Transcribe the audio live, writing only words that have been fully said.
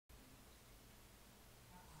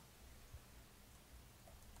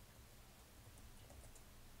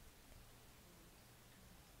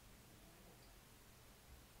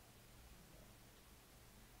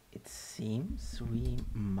seems we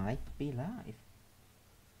might be live.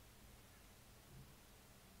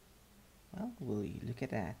 Well, will you look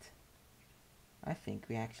at that? I think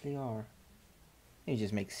we actually are. It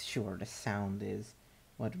just makes sure the sound is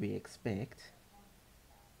what we expect.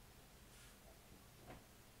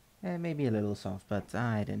 Maybe a little soft, but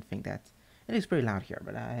I didn't think that. It is pretty loud here,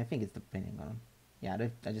 but I think it's depending on. Yeah,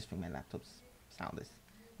 I just think my laptop's sound is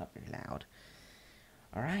not very loud.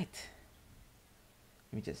 Alright.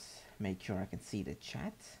 Let me just make sure I can see the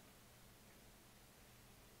chat.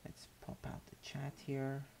 Let's pop out the chat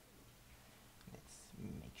here. Let's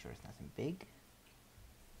make sure it's nice and big.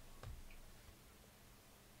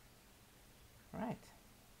 Right.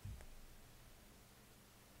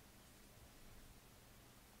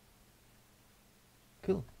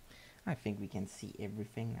 Cool. I think we can see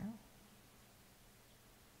everything now.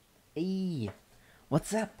 Hey,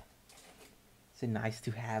 what's up? So nice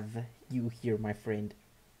to have you here, my friend.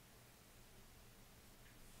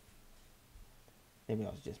 Maybe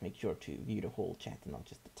I'll just make sure to view the whole chat and not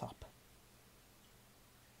just the top.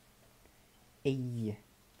 Hey,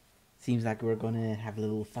 seems like we're gonna have a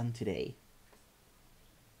little fun today.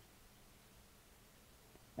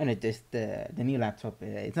 And it just the new laptop.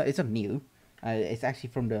 It's not new. It's actually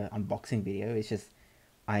from the unboxing video. It's just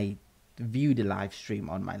I view the live stream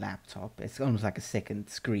on my laptop. It's almost like a second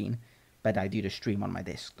screen, but I do the stream on my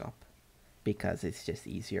desktop because it's just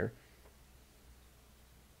easier.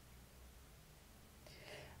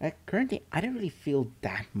 Currently, I don't really feel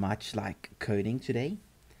that much like coding today.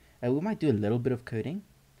 We might do a little bit of coding.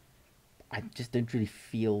 I just don't really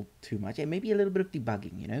feel too much. And maybe a little bit of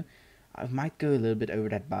debugging, you know. I might go a little bit over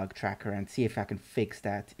that bug tracker and see if I can fix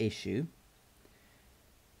that issue.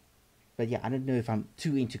 But yeah, I don't know if I'm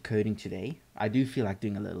too into coding today. I do feel like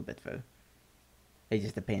doing a little bit though. It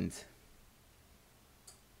just depends.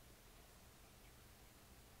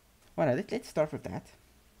 Well, no, let's start with that.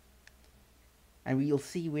 And we'll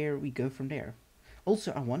see where we go from there.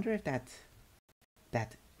 Also, I wonder if that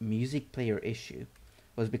music player issue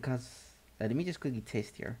was because... let me just quickly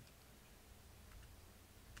test here.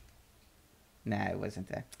 Nah, it wasn't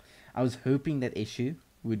that. I was hoping that issue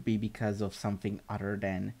would be because of something other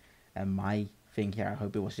than my thing here. I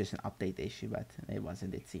hope it was just an update issue, but it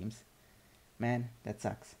wasn't, it seems. Man, that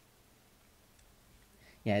sucks.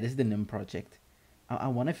 Yeah, this is the NIM project. I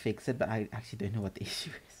want to fix it, but I actually don't know what the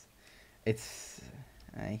issue is. It's...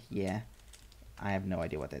 yeah. I have no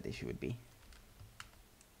idea what that issue would be.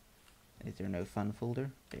 Is there no fun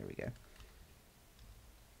folder? There we go.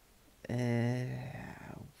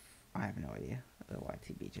 I have no idea. The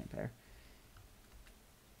YTB jump there.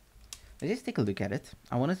 Let's just take a look at it.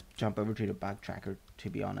 I want to jump over to the bug tracker, to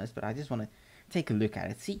be honest, but I just want to take a look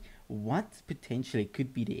at it. See what potentially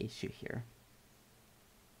could be the issue here.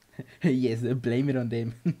 Yes, blame it on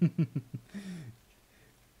them.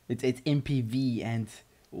 It's MPV and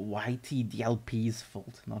YTDLP's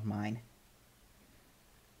fault, not mine.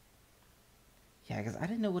 Yeah, because I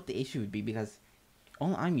don't know what the issue would be, because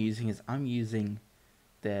all I'm using is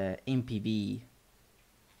the MPV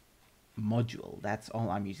module. That's all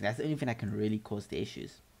I'm using. That's the only thing that can really cause the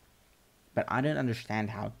issues. But I don't understand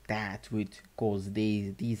how that would cause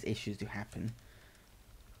these issues to happen.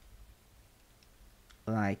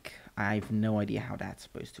 Like, I have no idea how that's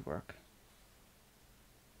supposed to work.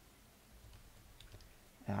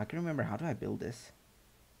 I can remember, how do I build this?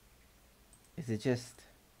 Is it just...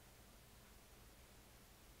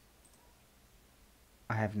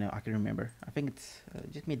 I can remember. I think it's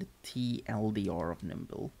just made the TLDR of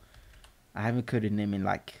Nimble. I haven't coded Nim in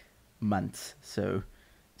like months, so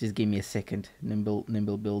just give me a second. Nimble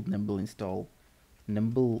build, Nimble install,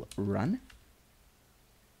 Nimble run.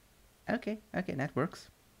 Okay, that works.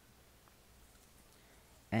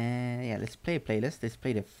 And yeah, let's play a playlist. Let's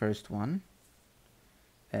play the first one.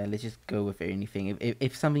 Let's just go with anything.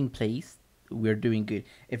 If something plays, we're doing good.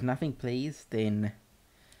 If nothing plays, then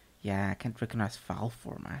yeah, I can't recognize file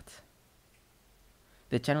format.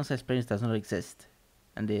 The channel says playlist does not exist,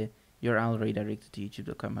 and the URL redirected to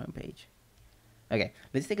youtube.com homepage. Okay,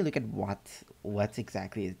 let's take a look at what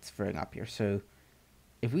exactly it's throwing up here. So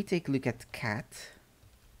if we take a look at cat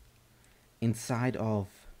inside of,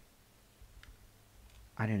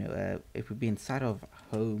 I don't know, it would be inside of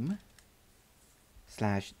home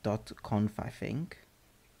 /.conf, I think,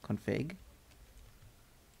 config,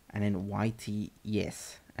 and then YT,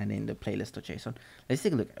 yes, and then the playlist.json. Let's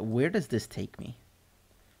take a look. Where does this take me?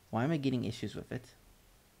 Why am I getting issues with it?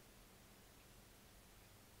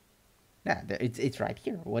 Yeah, it's right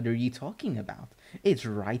here. What are you talking about? It's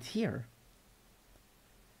right here.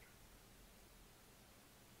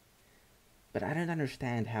 But I don't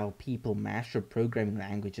understand how people master programming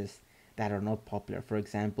languages that are not popular. For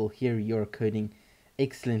example, here you're coding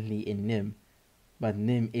excellently in Nim, but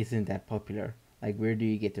Nim isn't that popular. Like, where do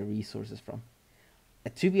you get the resources from?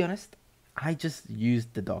 To be honest, I just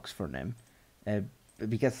used the docs for Nim,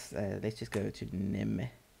 because let's just go to Nim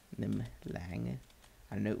Lang.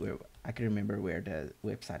 I don't know where, I can remember where the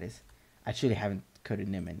website is. I actually haven't coded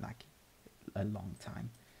Nim in like a long time.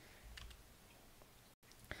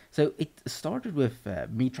 So it started with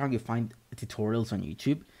me trying to find tutorials on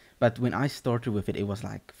YouTube, but when I started with it, it was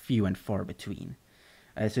like few and far between.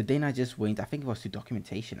 So then I just went, I think it was to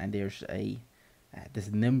documentation, and there's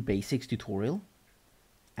this Nim Basics tutorial,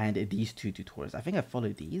 and these two tutorials. I think I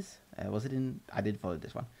followed these. Was it in? I did follow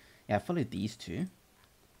this one. Yeah, I followed these two.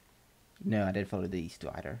 No, I didn't follow these two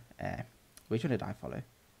either. Which one did I follow?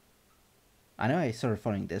 I know I started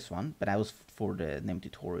following this one, but that was for the Nim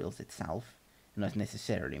tutorials itself, not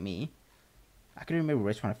necessarily me. I can remember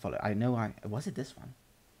which one I followed. I know was it this one?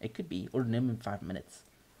 It could be, or Nim in 5 minutes,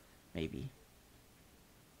 maybe.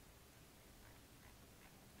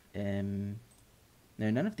 No,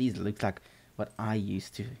 none of these looks like what I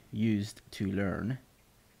used to learn.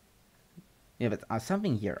 Yeah, but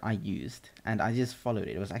something here I used, and I just followed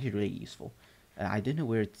it. It was actually really useful. I don't know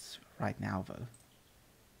where it's right now, though.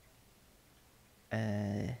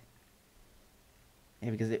 Yeah,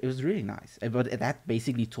 because it was really nice. But that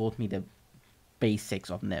basically taught me the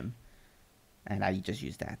basics of Nim, and I just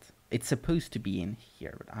used that. It's supposed to be in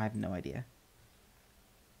here, but I have no idea.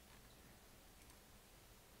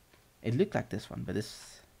 It looked like this one, but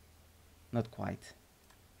it's not quite.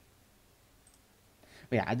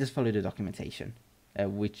 But yeah, I just followed the documentation,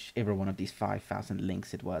 whichever one of these 5,000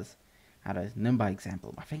 links it was. Had a Nim by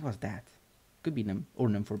example. I think it was that. Could be Nim, or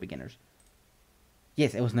Nim for beginners.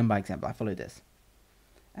 Yes, it was Nim by example. I followed this.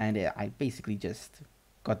 And I basically just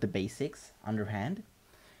got the basics underhand.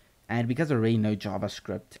 And because I already know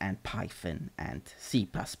JavaScript and Python and C++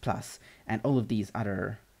 and all of these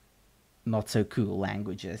other not so cool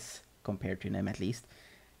languages, compared to Nim at least,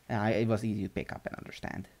 it was easy to pick up and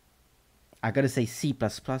understand. I gotta say C++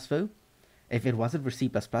 though, if it wasn't for C++,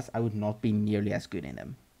 I would not be nearly as good in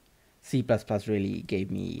Nim. C++ really gave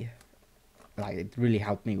me, like, it really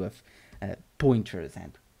helped me with pointers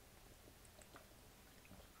and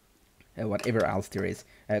whatever else there is,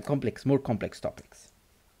 more complex topics,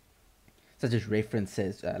 such as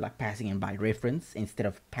references, like passing in by reference instead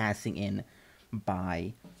of passing in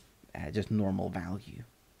by just normal value.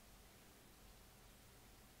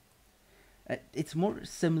 It's more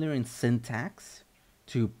similar in syntax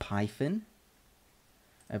to Python.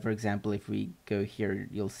 For example, if we go here,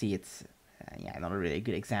 you'll see it's yeah, not a really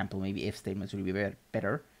good example. Maybe if statements would be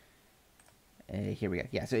better. Here we go.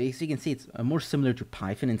 Yeah, so as you can see, it's more similar to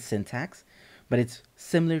Python in syntax, but it's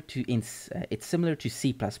similar to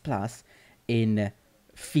C++ in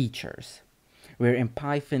features, where in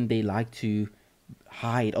Python they like to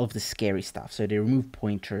hide all of the scary stuff. So they remove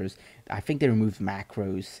pointers. I think they removed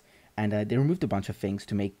macros, and they removed a bunch of things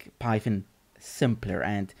to make Python simpler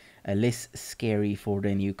and less scary for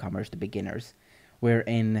the newcomers, the beginners. Where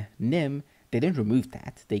in Nim, they don't remove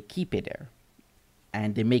that. They keep it there.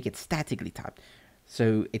 And they make it statically typed.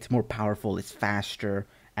 So it's more powerful, it's faster,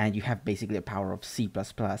 and you have basically the power of C++,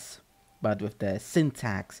 but with the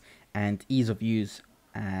syntax and ease of use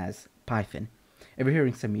as Python. If you're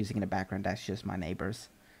hearing some music in the background, that's just my neighbors.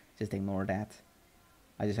 Just ignore that.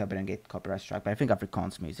 I just hope I don't get copyright struck. But I think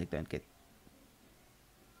Afrikaans music don't get...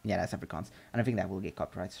 Yeah, that's Afrikaans. And I think that will get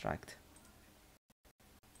copyright striked.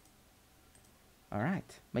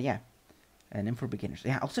 Alright. But yeah. And then for beginners.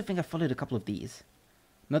 Yeah, I also think I followed a couple of these.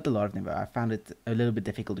 Not a lot of them, but I found it a little bit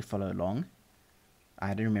difficult to follow along.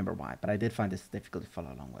 I don't remember why, but I did find this difficult to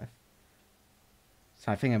follow along with.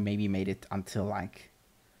 So I think I maybe made it until like...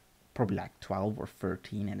 probably like 12 or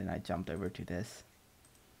 13, and then I jumped over to this.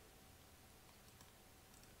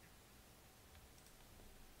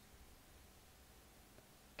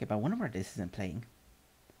 Okay, but I wonder why this isn't playing.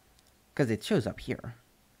 Because it shows up here.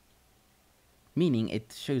 Meaning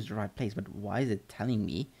it shows the right place, but why is it telling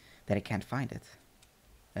me that I can't find it?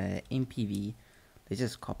 MPV, let's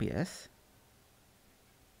just copy this.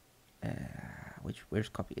 Where's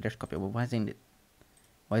copy? There's copy. Well, why is it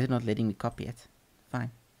not letting me copy it? Fine.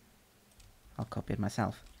 I'll copy it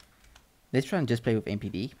myself. Let's try and just play with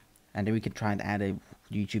MPV, and then we can try and add a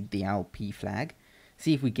YouTube DLP flag.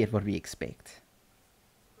 See if we get what we expect.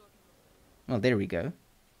 Well, there we go.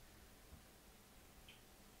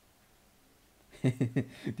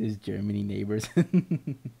 There's Germany neighbors.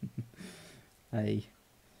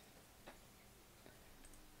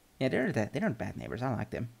 Yeah, they're not bad neighbors. I like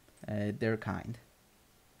them. They're kind.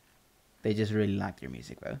 They just really like their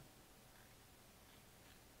music though.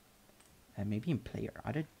 Maybe in player.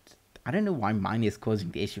 I don't know why mine is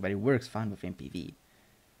causing the issue, but it works fine with MPV.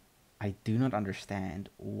 I do not understand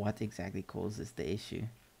what exactly causes the issue.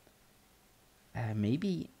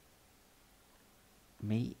 Maybe,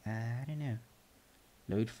 I don't know.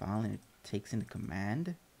 Load file and it takes in the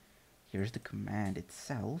command. Here's the command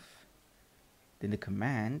itself. Then the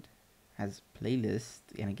command has playlist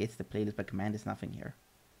and it gets the playlist, but command is nothing here.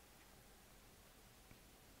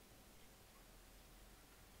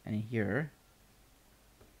 And in here,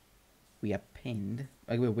 we append.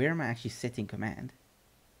 Okay, where am I actually setting command?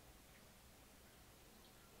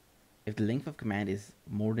 If the length of command is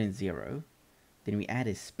more than 0, then we add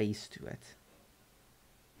a space to it.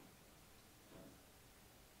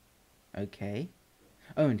 Okay.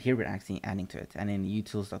 Oh, and here we're actually adding to it. And then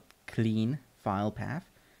utils.clean file path.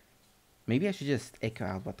 Maybe I should just echo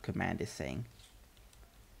out what command is saying.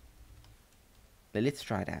 But let's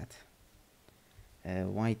try that.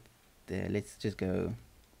 Let's just go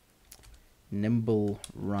nimble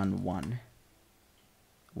run 1.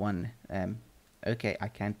 Okay, I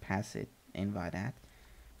can't pass it in by that.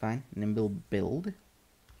 Fine. Nimble build,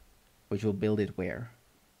 which will build it where?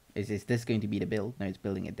 Is this going to be the build? No, it's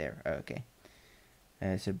building it there. Oh, okay.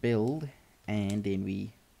 So build, and then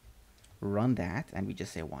we run that, and we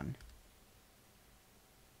just say 1.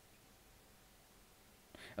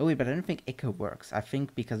 Oh wait, but I don't think echo works. I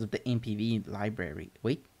think because of the MPV library.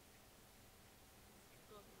 Wait.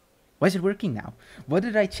 Why is it working now? What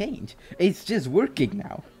did I change? It's just working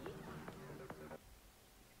now.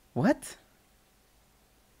 What?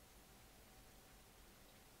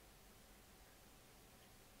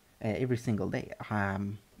 Every single day.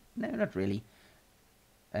 No, not really.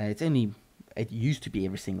 It used to be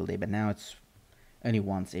every single day, but now it's only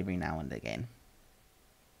once every now and again.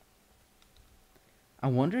 I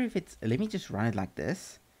wonder if it's, let me just run it like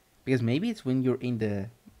this, because maybe it's when you're in the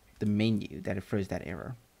menu that it throws that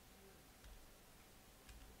error.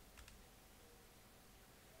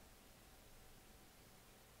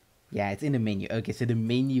 Yeah, it's in the menu. Okay, so the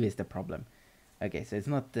menu is the problem. Okay, so it's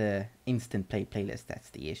not the instant playlist that's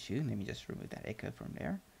the issue. Let me just remove that echo from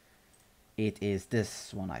there. It is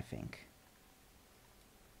this one, I think.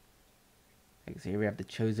 Okay, so here we have the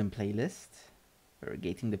chosen playlist. We're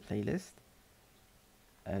getting the playlist.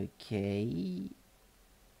 Okay.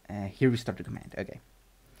 Here we start the command. Okay.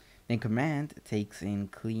 Then command takes in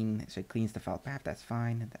clean, so it cleans the file path. That's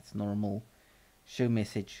fine. That's normal. Show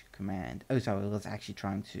message command. Oh, so I was actually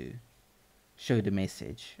trying to show the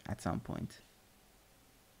message at some point.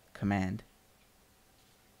 Command.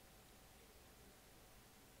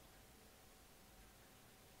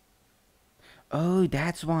 Oh,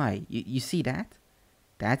 that's why. You see that?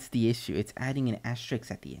 That's the issue. It's adding an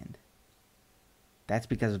asterisk at the end. That's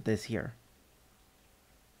because of this here.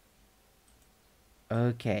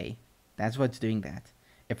 Okay. That's what's doing that.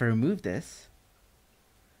 If I remove this,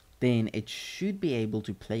 then it should be able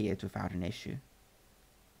to play it without an issue.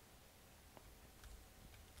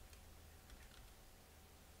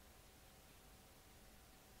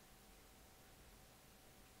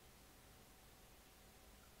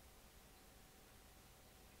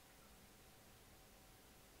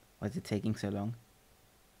 Why is it taking so long?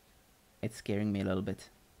 It's scaring me a little bit.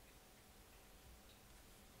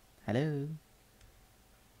 Hello?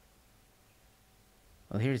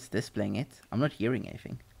 Well, here it's displaying it. I'm not hearing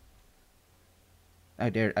anything.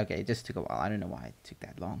 Oh, there. Okay, it just took a while. I don't know why it took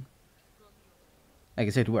that long.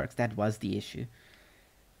 Okay, so it works. That was the issue.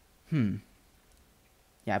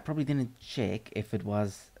 Yeah, I probably didn't check if it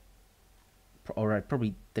was... Or I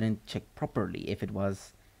probably didn't check properly if it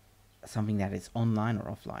was something that is online or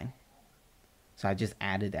offline. So I just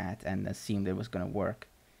added that and assumed it was going to work,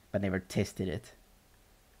 but never tested it.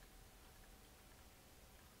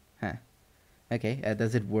 Huh. Okay,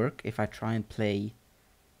 does it work if I try and play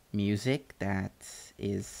music that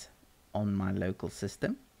is on my local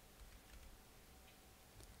system?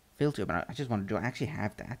 Filter, but I just wonder, do I actually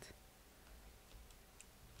have that?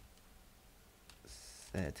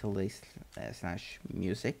 Tilde slash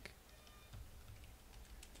music.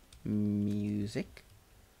 Music.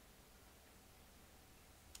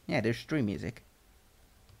 Yeah, there's stream music.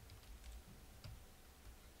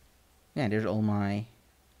 Yeah, there's all my...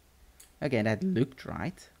 Okay, that looked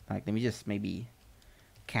right. Like, let me just maybe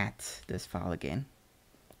cat this file again.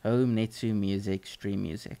 Home, Netsu, music, stream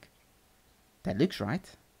music. That looks right.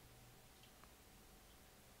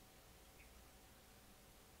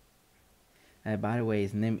 By the way,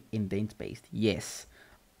 is nym indent based? Yes.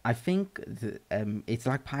 I think it's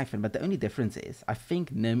like Python, but the only difference is I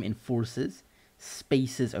think nym enforces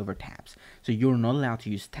spaces over tabs. So you're not allowed to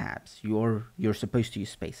use tabs. You're supposed to use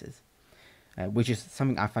spaces. which is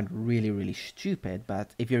something I find really, really stupid.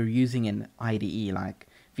 But if you're using an IDE like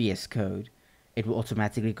VS Code, it will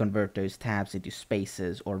automatically convert those tabs into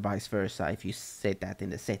spaces, or vice versa if you set that in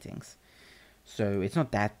the settings. So it's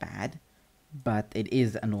not that bad, but it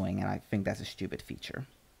is annoying, and I think that's a stupid feature.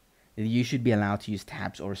 You should be allowed to use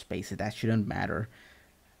tabs or spaces. That shouldn't matter.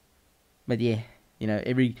 But yeah, you know,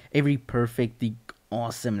 every perfectly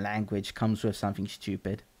awesome language comes with something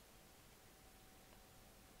stupid.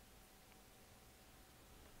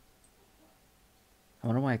 I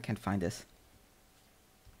wonder why I can't find this.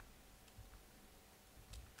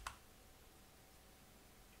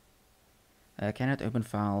 Cannot open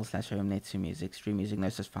file /home netsu music stream music no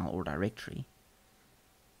such file or directory.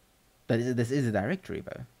 But this is a directory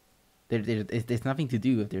though. There's nothing to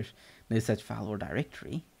do if there's no such file or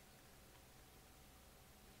directory.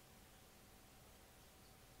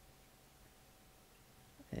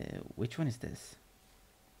 Which one is this?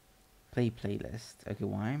 Play playlist. Okay,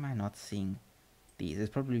 why am I not seeing these? It's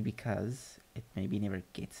probably because it maybe never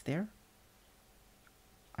gets there.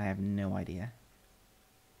 I have no idea.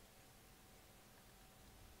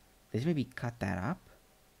 Let's maybe cut that up.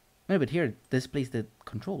 No, but here it displays the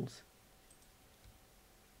controls.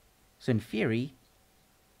 So in theory,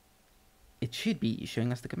 it should be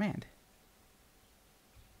showing us the command.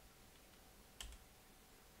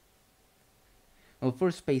 Well,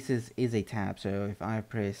 4 spaces is a tab, so if I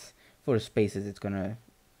press 4 spaces, it's gonna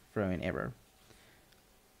throw an error.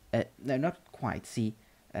 No, not quite. See,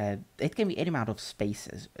 it can be any amount of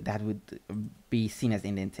spaces that would be seen as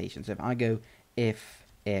indentation. So if I go if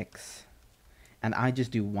x and I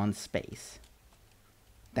just do 1 space,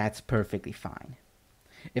 that's perfectly fine.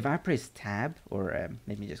 If I press tab, or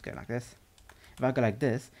let me just go like this. If I go like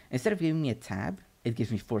this, instead of giving me a tab, it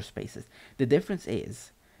gives me 4 spaces. The difference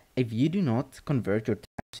is, if you do not convert your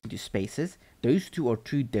tabs into spaces, those two are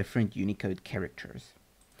 2 different Unicode characters.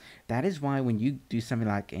 That is why when you do something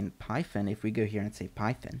like in Python, if we go here and say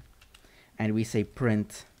Python, and we say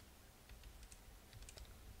print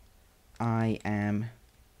I am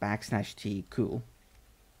 \t cool,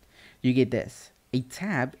 you get this. A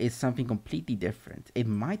tab is something completely different. It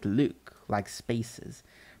might look like spaces,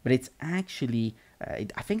 but it's actually,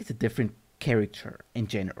 I think it's a different character in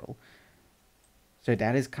general. So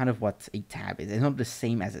that is kind of what a tab is. It's not the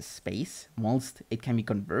same as a space. Whilst it can be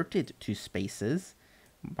converted to spaces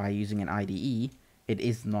by using an IDE, it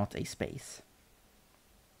is not a space.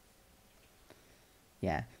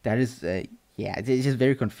 Yeah, that is, yeah, it's just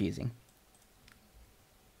very confusing.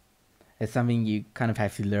 It's something you kind of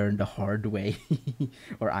have to learn the hard way.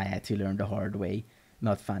 Or I had to learn the hard way.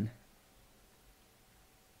 Not fun.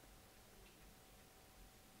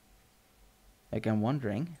 Like, I'm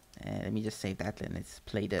wondering, let me just save that and let's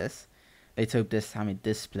play this. Let's hope this time it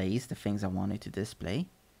displays the things I wanted to display.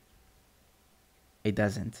 It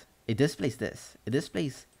doesn't. It displays this. It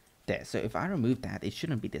displays this. So if I remove that, it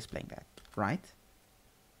shouldn't be displaying that, right?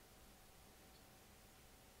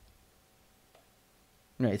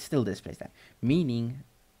 No, it still displays that. Meaning,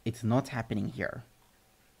 it's not happening here.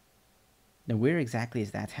 Now, where exactly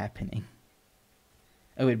is that happening?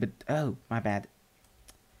 Oh, wait, but, oh, my bad.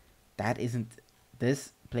 That isn't,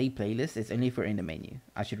 this play playlist is only for in the menu.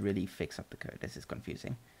 I should really fix up the code. This is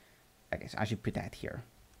confusing. Okay, so I should put that here.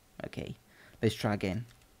 Okay, let's try again.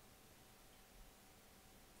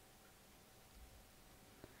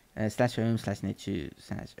 /home/netsu/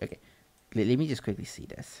 okay, let me just quickly see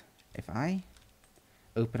this. If I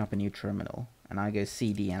open up a new terminal and I go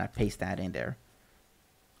cd and I paste that in there,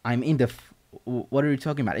 I'm in the what are you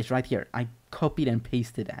talking about? It's right here. I copied and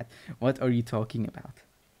pasted that. What are you talking about?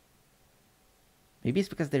 Maybe it's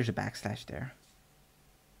because there's a backslash there.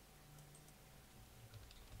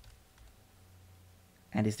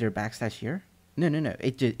 And is there a backslash here? No.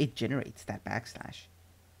 It generates that backslash.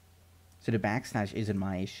 So the backslash isn't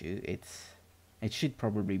my issue. It should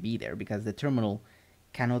probably be there because the terminal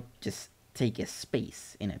cannot just take a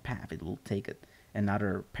space in a path. It will take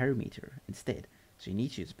another parameter instead. So you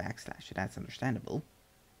need to use backslash. So that's understandable.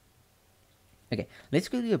 Okay, let's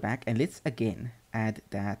go back and let's again add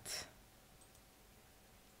that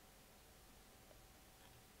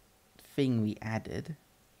thing we added.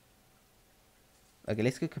 Okay,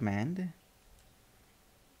 let's go command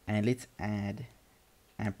and let's add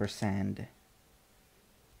ampersand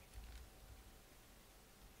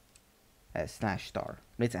 /star.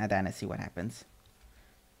 Let's add that and see what happens,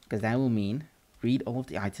 because that will mean read all of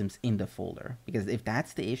the items in the folder, because if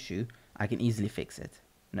that's the issue, I can easily fix it.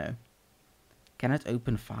 No, cannot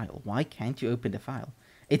open file. Why can't you open the file?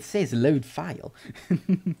 It says load file.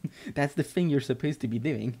 That's the thing you're supposed to be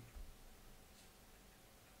doing.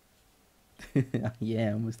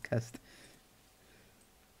 Yeah, almost cussed.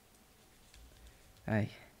 I.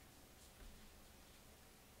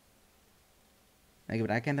 Like,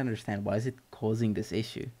 but I can't understand why is it causing this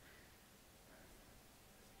issue.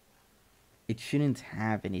 It shouldn't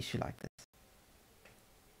have an issue like this.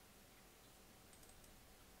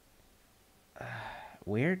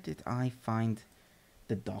 Where did I find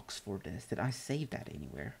the docs for this? Did I save that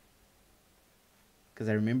anywhere? Because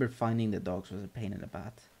I remember finding the docs was a pain in the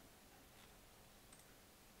butt.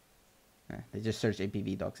 They just search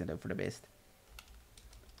MPV docs and hope for the best.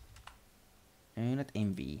 No, not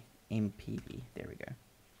MV. MPV. There we go.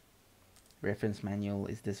 Reference manual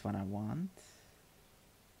is this one I want.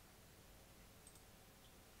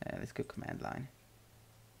 Let's go command line.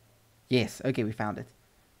 Yes, okay, we found it.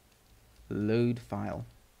 Load file.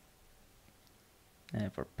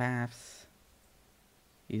 For paths,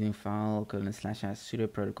 using file :// pseudo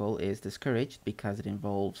protocol is discouraged because it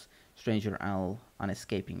involves strange URL on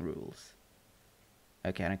escaping rules.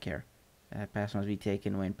 Okay, I don't care. Paths must be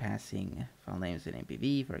taken when passing file names in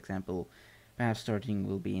MPV. For example, path starting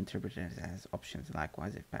will be interpreted as options.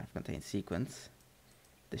 Likewise, if path contains sequence,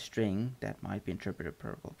 the string that might be interpreted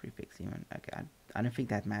protocol prefix even. Okay, I don't think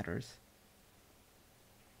that matters.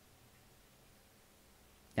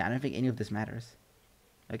 Yeah, I don't think any of this matters.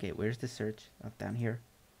 Okay, where's the search? Oh, down here.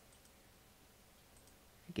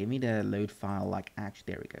 Give me the load file like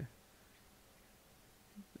actually, there we go.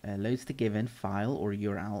 Loads the given file or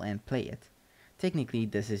URL and play it. Technically,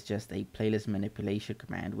 this is just a playlist manipulation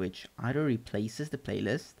command which either replaces the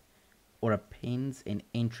playlist or appends an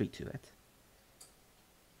entry to it.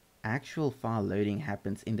 Actual file loading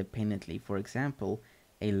happens independently. For example,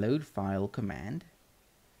 a load file command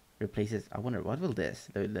replaces, I wonder, what will this?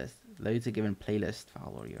 Load list. Loads a given playlist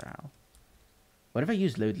file or URL. What if I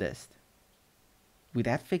use load list? Would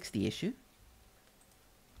that fix the issue?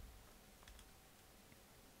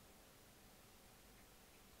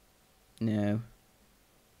 No.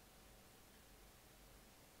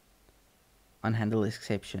 Unhandled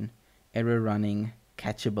exception. Error running.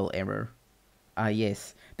 Catchable error. Ah,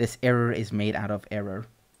 yes. This error is made out of error.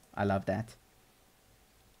 I love that.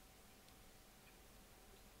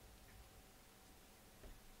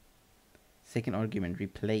 Second argument,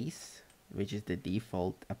 replace, which is the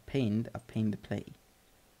default. Append play.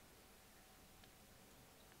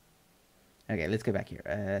 Okay, let's go back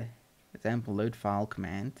here. Example, load file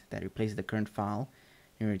command that replaces the current file.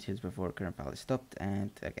 Here it is before current file is stopped.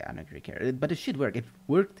 And okay, I don't really care. But it should work. It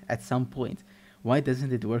worked at some point. Why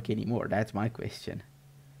doesn't it work anymore? That's my question.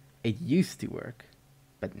 It used to work,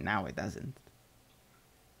 but now it doesn't.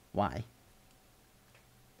 Why?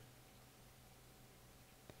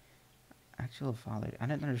 Actual file, I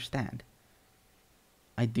don't understand.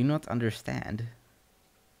 I do not understand.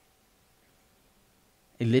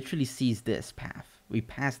 It literally sees this path. We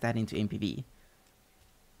pass that into MPV.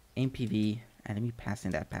 MPV, and let me pass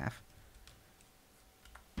in that path.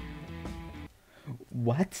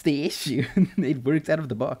 What's the issue? It works out of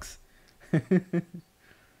the box.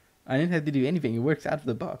 I didn't have to do anything. It works out of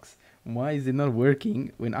the box. Why is it not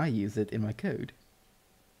working when I use it in my code?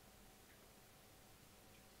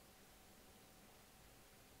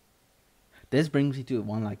 This brings me to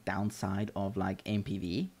one like downside of like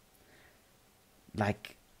MPV.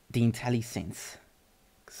 Like the IntelliSense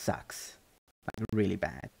sucks. Like really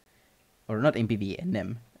bad. Or not MPV,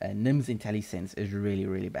 NIM. NIM's IntelliSense is really,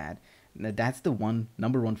 really bad. Now, that's the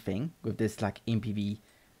number one thing with this like MPV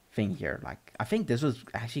thing here. Like I think this was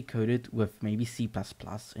actually coded with maybe C++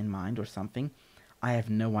 in mind or something. I have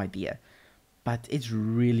no idea. But it's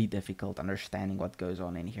really difficult understanding what goes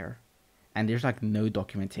on in here. And there's like no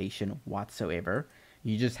documentation whatsoever.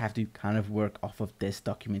 You just have to kind of work off of this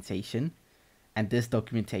documentation. And this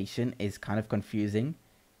documentation is kind of confusing,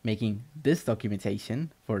 making this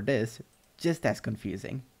documentation for this just as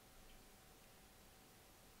confusing.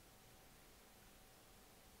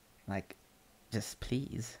 Like, just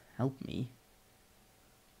please help me.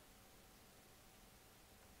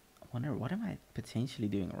 I wonder, what am I potentially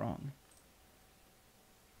doing wrong?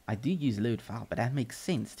 I do use load file, but that makes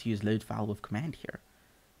sense to use load file with command here.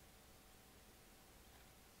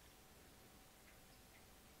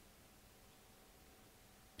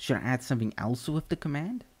 Should I add something else with the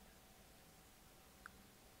command?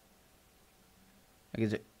 Okay,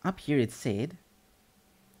 so up here it said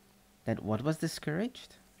that what was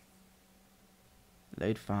discouraged?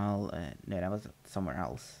 Load file, no, that was somewhere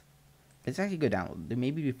else. Let's actually go down.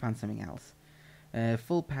 Maybe we found something else.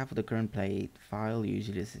 Full path of the current play file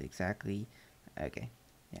usually is exactly. Okay,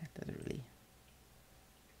 yeah, doesn't really.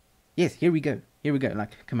 Yes, here we go. Here we go.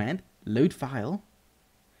 Like command load file,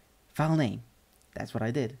 file name. That's what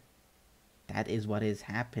I did. That is what is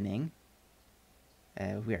happening.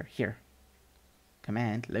 We're here.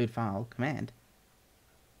 command, load file, command.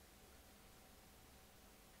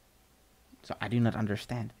 So I do not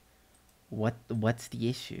understand. What's the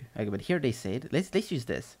issue? Okay, but here they said, let's use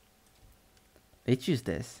this. Let's use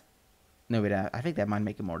this. No, wait, I think that might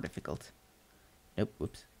make it more difficult. Nope,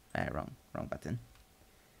 whoops. Wrong button.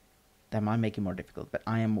 That might make it more difficult, but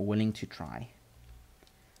I am willing to try.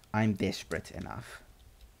 I'm desperate enough.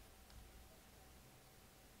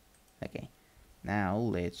 Okay, now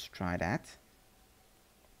let's try that.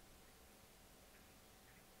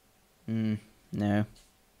 No.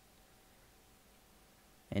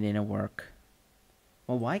 It didn't work.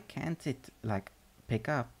 Well, why can't it, like, pick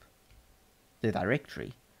up the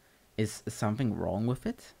directory? Is something wrong with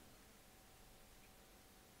it?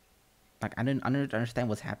 Like, I don't understand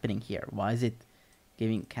what's happening here. Why is it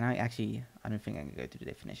giving... Can I actually... I don't think I can go to the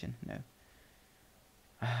definition. No.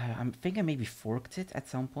 I think I maybe forked it at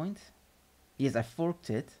some point. Yes, I forked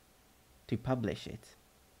it to publish it.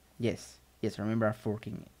 Yes, I remember I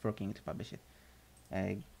forking it to publish it.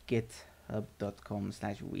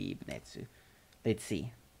 GitHub.com/weebnetsu. Let's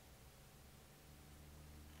see.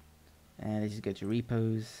 And let's just go to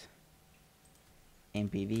repos.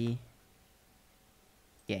 MPV.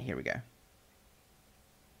 Yeah, here we go.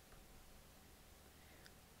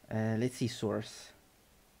 Let's see source.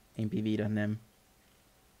 MPV.num.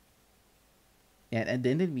 Yeah, and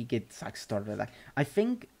then we get like started. Like, I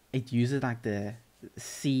think it uses like the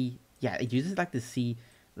C. Yeah, it uses like the C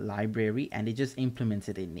library, and it just implements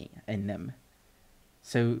it in NUM.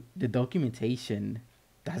 So the documentation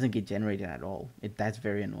doesn't get generated at all. That's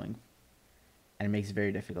very annoying, and it makes it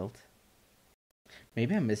very difficult.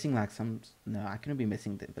 Maybe I'm missing like some. No, I couldn't be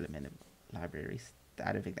missing the development of libraries.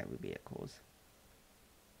 I don't think that would be a cause.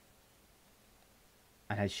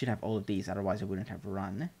 And I should have all of these, otherwise I wouldn't have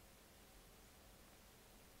run.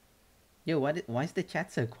 Yo, why is the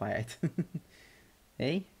chat so quiet?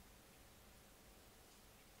 Hey?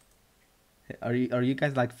 Are you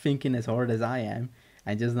guys like thinking as hard as I am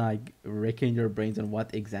and just like wrecking your brains on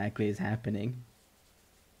what exactly is happening?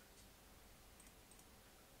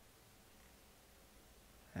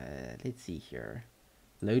 Let's see here.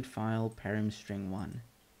 Load file param string 1.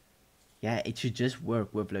 Yeah, it should just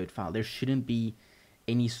work with load file. There shouldn't be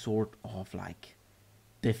any sort of like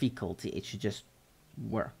difficulty. It should just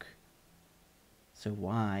work. So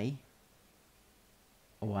why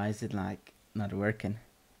is it like not working?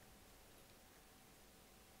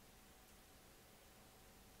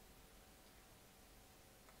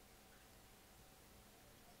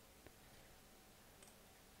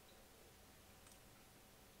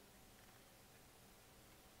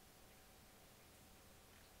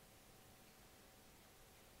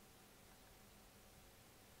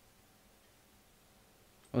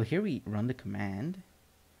 Well, here we run the command,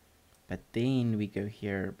 but then we go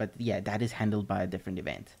here. But yeah, that is handled by a different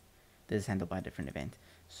event. This is handled by a different event.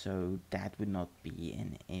 So that would not be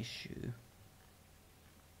an issue.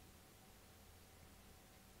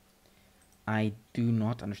 I do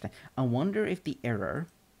not understand. I wonder if the error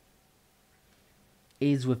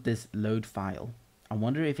is with this load file. I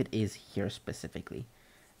wonder if it is here specifically.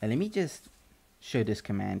 Let me just show this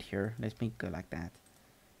command here. Let me go like that.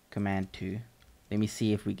 Command 2. Let me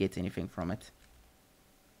see if we get anything from it.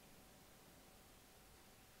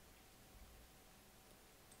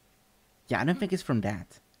 Yeah, I don't think it's from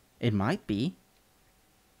that. It might be.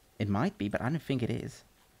 It might be, but I don't think it is.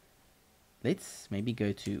 Let's maybe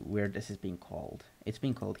go to where this is being called. It's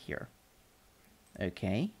being called here.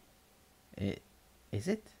 Okay. Is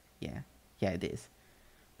it? Yeah. Yeah, it is.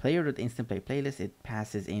 Player.instantplay playlist. It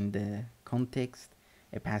passes in the context.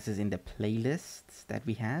 It passes in the playlists that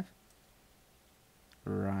we have.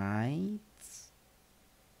 Right.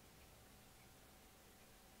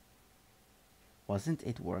 Wasn't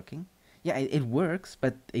it working? Yeah, it works,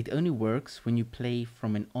 but it only works when you play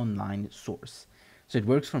from an online source. So it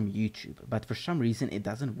works from YouTube, but for some reason it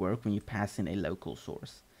doesn't work when you pass in a local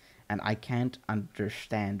source. And I can't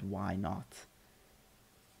understand why not.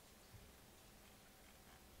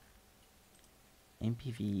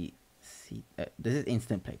 MPV C. This is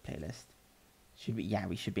instant play playlist. Should we? Yeah,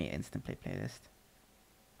 we should be an instant play playlist.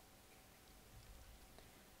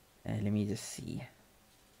 Let me just see.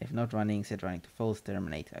 If not running, set running to false,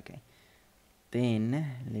 terminate. Okay. Then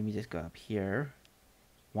let me just go up here.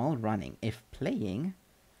 While running, if playing,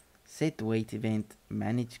 set wait event,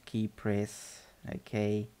 manage key press.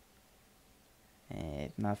 Okay.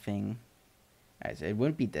 If nothing. Alright, so it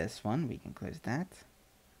won't be this one. We can close that.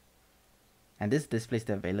 And this displays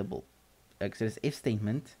the available. So this if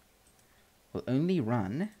statement will only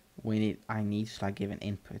run when I need to like give an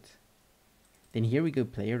input. Then here we go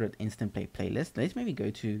player.instantplay playlist. Let's maybe go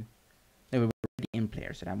to. No, we're in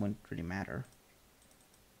player, so that wouldn't really matter.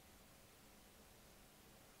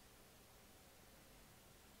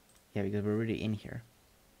 Yeah, because we're already in here.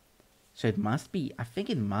 So it must be, I think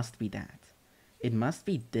it must be that. It must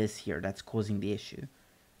be this here that's causing the issue.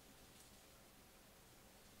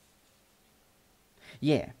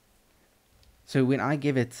 Yeah. So when I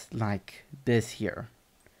give it like this here,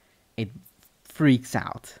 it freaks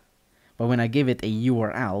out. But when I give it a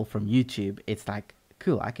URL from YouTube, it's like,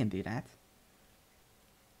 cool, I can do that.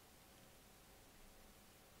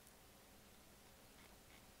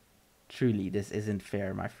 Truly, this isn't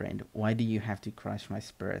fair, my friend. Why do you have to crush my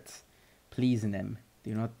spirits? Please, Nim,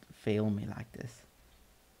 do not fail me like this.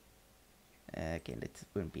 Okay, let's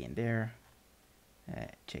won't be in there.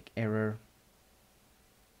 Check error.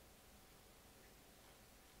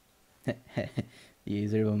 The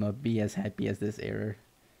user will not be as happy as this error.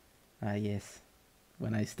 Yes,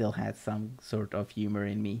 when I still had some sort of humor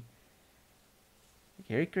in me.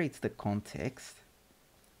 Here it creates the context.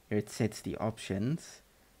 Here it sets the options.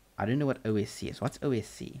 I don't know what OSC is. What's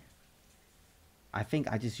OSC? I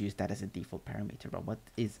think I just used that as a default parameter, but what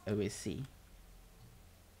is OSC?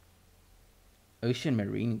 Ocean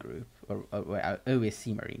Marine Group, or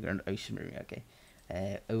OSC Marine, or Ocean Marine, okay.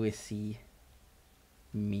 OSC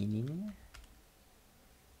meaning?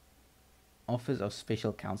 Office of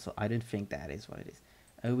Special Counsel. I don't think that is what it is.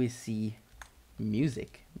 OSC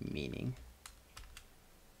music meaning.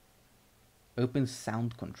 Open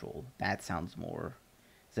sound control. That sounds more.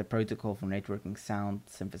 It's a protocol for networking sound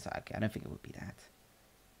synthesizer. Okay, I don't think it would be that.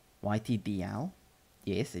 YTDL.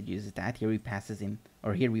 Yes, it uses that. Here we passes in,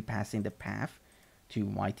 or here we pass in the path to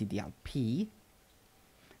YTDLP.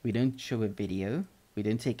 We don't show a video. We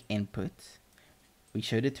don't take input. We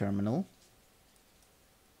show the terminal.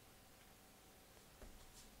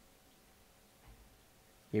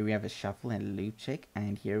 Here we have a shuffle and a loop check,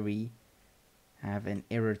 and here we have an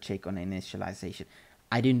error check on initialization.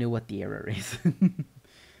 I don't know what the error is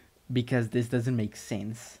because this doesn't make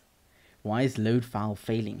sense. Why is load file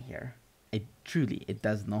failing here? It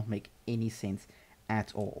does not make any sense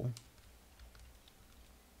at all.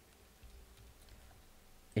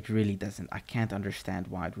 It really doesn't. I can't understand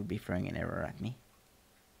why it would be throwing an error at me.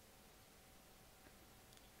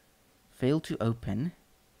 Fail to open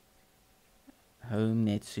home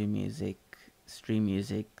Netsu music stream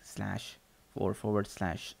music //star.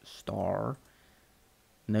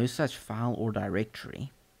 No such file or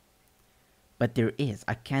directory. But there is.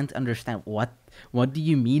 I can't understand what do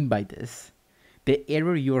you mean by this? The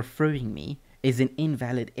error you're throwing me is an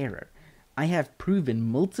invalid error. I have proven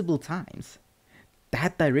multiple times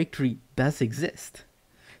that directory does exist.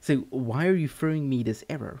 So why are you throwing me this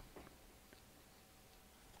error?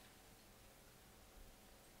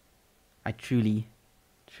 I truly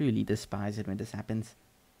despise it when this happens.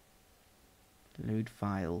 Load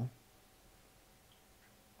file.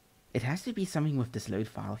 It has to be something with this load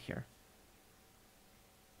file here.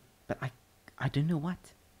 But I don't know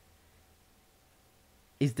what.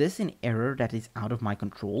 Is this an error that is out of my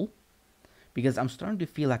control? Because I'm starting to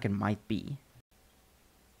feel like it might be.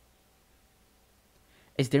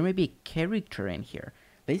 Is there maybe a character in here?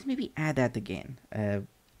 Let's maybe add that again.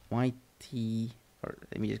 YT, or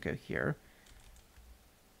let me just go here.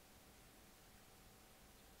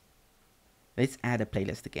 Let's add a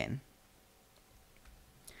playlist again.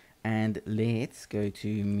 And let's go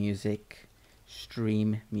to music,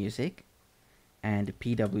 stream music, and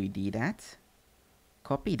PWD that.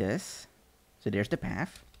 Copy this. So there's the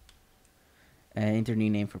path. Enter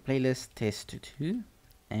new name for playlist, test2,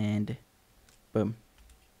 and boom.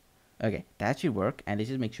 Okay, that should work. And let's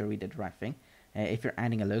just make sure we did the right thing. If you're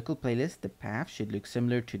adding a local playlist, the path should look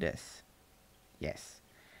similar to this. Yes.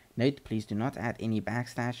 Note, please do not add any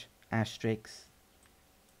backslash, asterisks,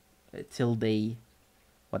 tilde,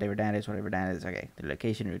 whatever that is. Okay, the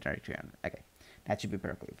location root directory. Okay, that should be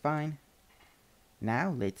perfectly fine.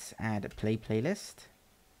 Now let's add a playlist.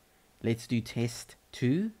 Let's do test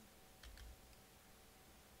 2.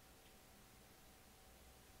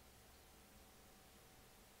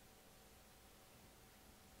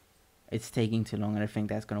 It's taking too long. I don't think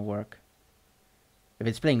that's gonna work. If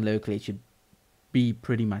it's playing locally, it should be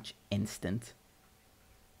pretty much instant.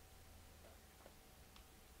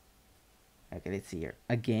 Okay, let's see here.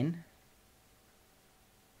 Again.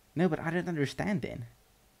 No, but I don't understand then.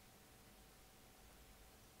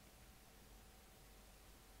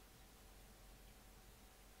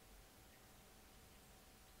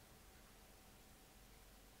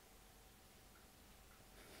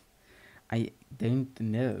 I don't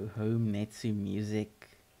know. Home Netsu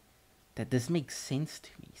music. That does make sense to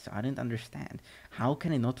me, so I don't understand. How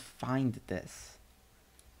can I not find this?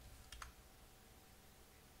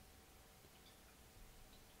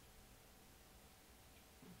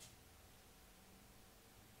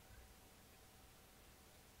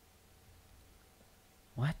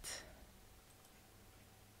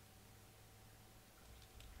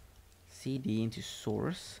 cd into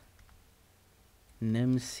source,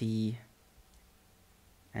 nimc,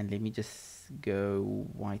 and let me just go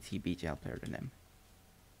ytbglplayer.nim.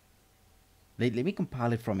 Let me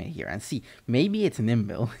compile it from here and see. Maybe it's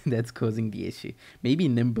Nimble that's causing the issue. Maybe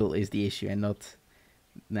Nimble is the issue and not.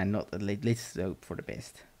 Let's hope for the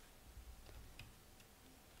best.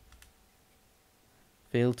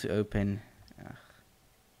 Failed to open.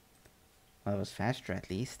 Well, it was faster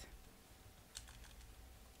at least.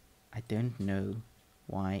 I don't know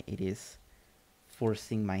why it is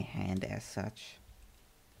forcing my hand as such.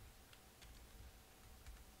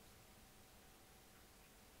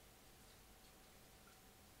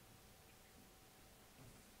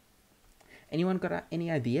 Anyone got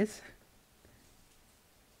any ideas?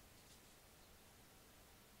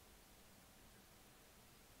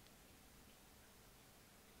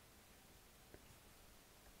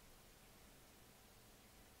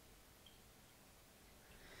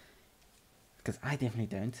 Because I definitely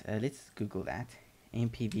don't. Let's Google that.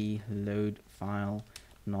 mpv load file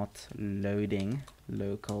not loading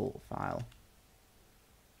local file.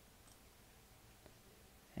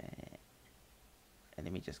 And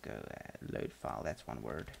let me just go load file. That's one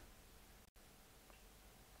word.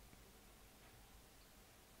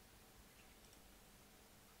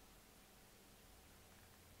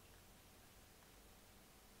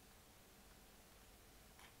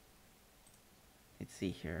 Let's see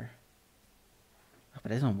here. Oh,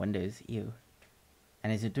 but it's on Windows. Ew.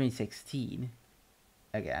 And it's in 2016.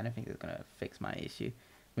 Okay, I don't think it's gonna fix my issue.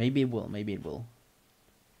 Maybe it will. Maybe it will.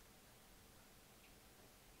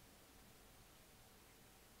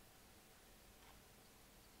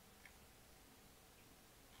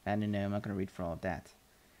 I don't know. I'm not gonna read for all of that.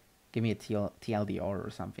 Give me a TLDR or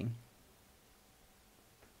something.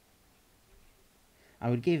 I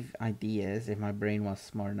would give ideas if my brain was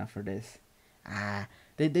smart enough for this.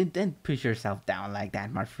 Don't push yourself down like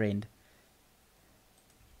that, my friend.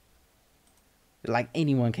 Like,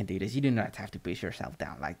 anyone can do this. You do not have to push yourself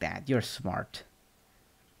down like that. You're smart.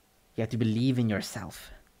 You have to believe in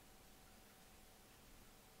yourself.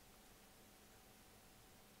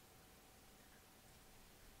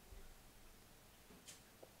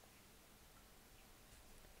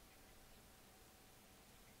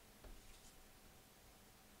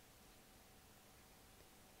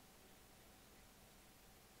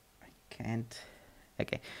 Can't.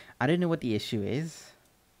 Okay, I don't know what the issue is.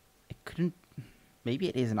 It couldn't. Maybe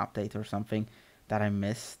it is an update or something that I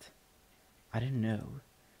missed. I don't know.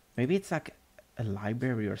 Maybe it's like a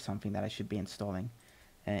library or something that I should be installing.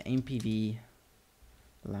 mpv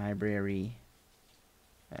library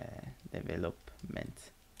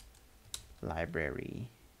development library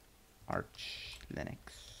Arch Linux.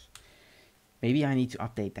 Maybe I need to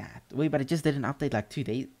update that. Wait, but I just did an update like 2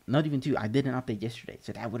 days. Not even 2. I did an update yesterday,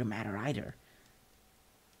 so that wouldn't matter either.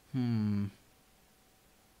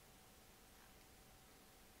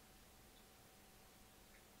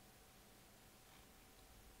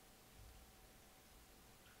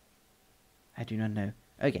 I do not know.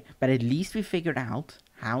 Okay, but at least we figured out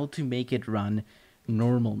how to make it run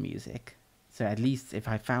normal music. So at least if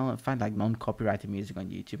I find like non-copyrighted music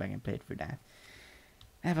on YouTube, I can play it for that.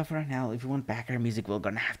 But for now, if you want background music, we're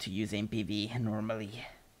gonna have to use MPV normally.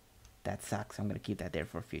 That sucks. I'm gonna keep that there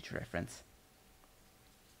for future reference.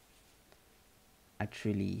 I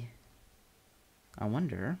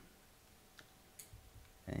wonder.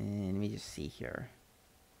 And let me just see here.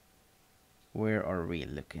 Where are we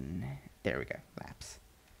looking? There we go. Labs.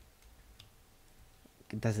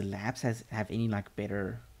 Does the labs have any like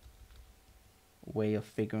better way of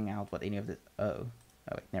figuring out what any of the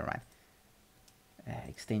wait, never mind.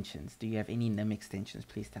 Extensions. Do you have any NIM extensions?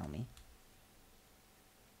 Please tell me.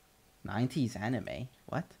 90s anime.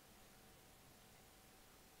 What?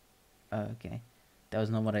 Oh, okay. That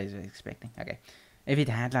was not what I was expecting. Okay. If it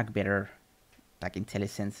had like better like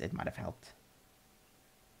IntelliSense, it might have helped.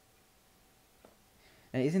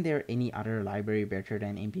 Isn't there any other library better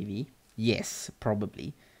than MPV? Yes,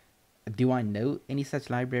 probably. Do I know any such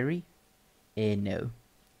library? No.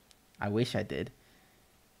 I wish I did.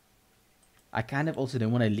 I kind of also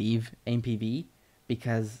don't want to leave MPV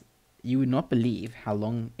because you would not believe how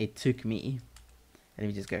long it took me. Let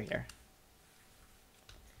me just go here.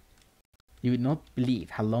 You would not believe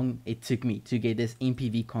how long it took me to get this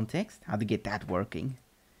MPV context, how to get that working.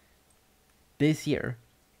 This year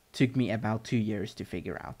took me about 2 years to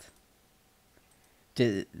figure out.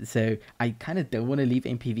 So I kind of don't want to leave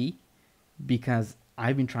MPV because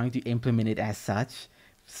I've been trying to implement it as such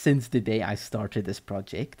since the day I started this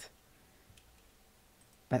project.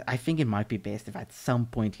 But I think it might be best if I at some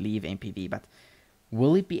point leave MPV. But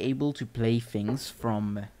will it be able to play things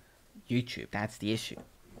from YouTube. That's the issue.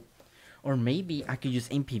 Or maybe I could use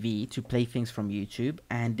MPV to play things from YouTube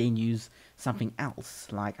and then use something else,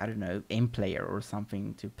 like, I don't know, MPlayer or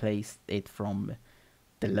something to play it from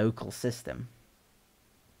the local system.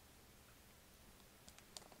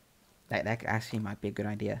 That actually might be a good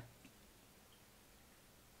idea.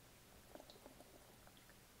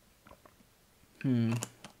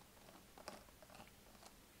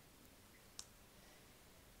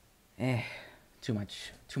 Too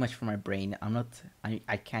much for my brain.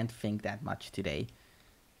 I can't think that much today.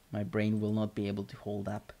 My brain will not be able to hold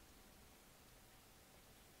up.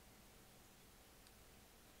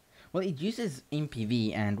 Well, it uses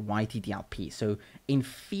MPV and YTDLP, so in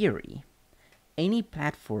theory, any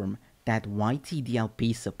platform that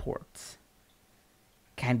YTDLP supports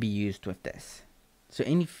can be used with this. So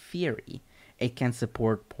in theory, it can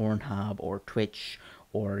support Pornhub or Twitch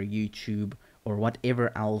or YouTube or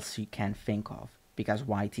whatever else you can think of, because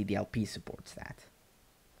YTDLP supports that.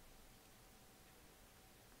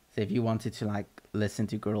 So if you wanted to like listen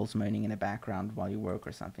to girls moaning in the background while you work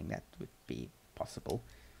or something, that would be possible.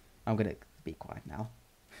 I'm gonna be quiet now.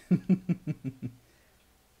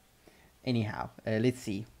 Anyhow, let's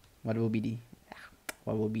see what will we be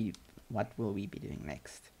doing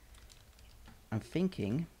next. I'm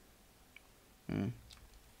thinking, I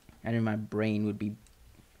know my brain would be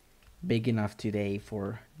big enough today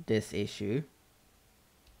for this issue.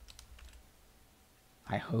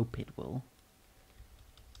 I hope it will.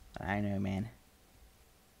 I know, man.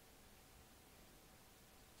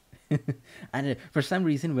 I know. For some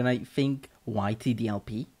reason, when I think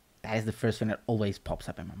YTDLP, that is the first thing that always pops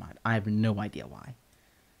up in my mind. I have no idea why.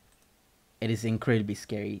 It is incredibly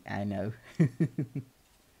scary, I know.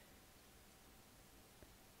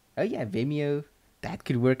 Oh yeah, Vimeo. That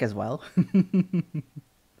could work as well.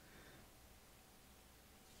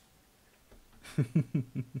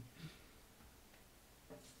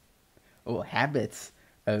 Oh, habits.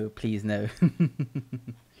 Oh, please no.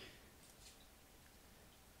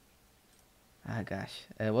 Ah, gosh.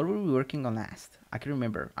 What were we working on last? I can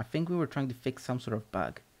remember. I think we were trying to fix some sort of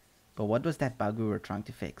bug. But what was that bug we were trying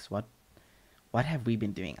to fix? What have we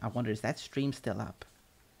been doing? I wonder, is that stream still up?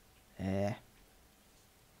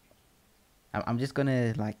 I'm just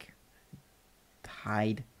gonna, like,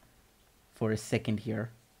 hide for a second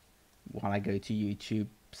here while I go to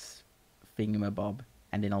YouTube's thingamabob,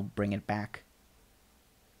 and then I'll bring it back.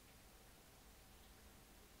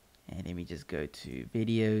 And let me just go to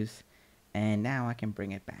videos, and now I can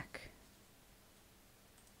bring it back.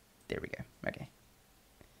 There we go. Okay.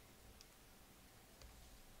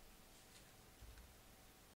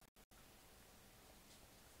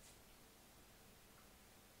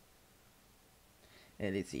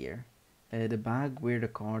 Let's see here. The bug where the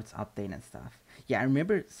cards update and stuff. Yeah, I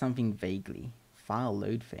remember something vaguely. File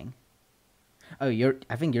load thing. Oh,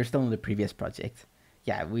 I think you're still on the previous project.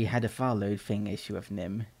 Yeah, we had a file load thing issue of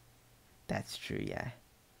Nim. That's true, yeah.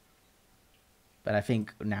 But I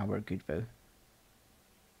think now we're good though.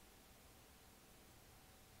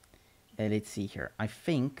 Let's see here. I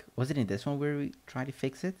think, was it in this one where we tried to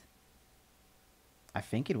fix it? I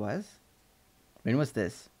think it was. When was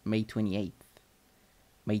this? May 28th.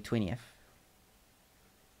 May 20th.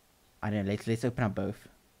 I don't know, let's open up both.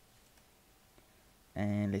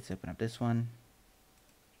 And let's open up this one.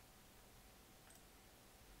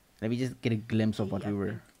 Let me just get a glimpse of what we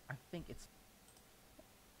were. I think it's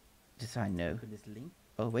just so I know. This link.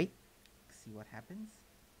 Oh wait, see what happens.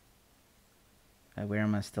 Where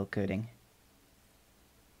am I still coding?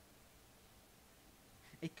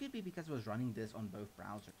 It could be because I was running this on both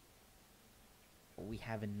browsers. Oh, we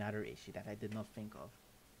have another issue that I did not think of.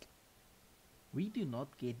 We do not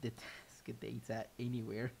get the task data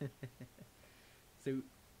anywhere. So,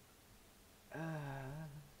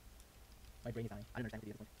 my brain is dying. I don't understand what to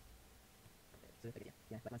do at this point. So, okay,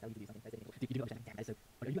 yeah, like once I tell you to do something, you do understand. So,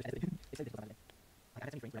 what are you doing? It's so difficult. Like, I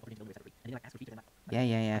had so many friends who are according to the and then like ask for feedback.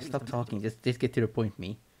 Yeah. Stop talking. Just get to the point,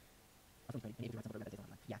 me.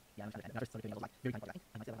 Yeah. I'm trying to. I first started doing like very kind of like,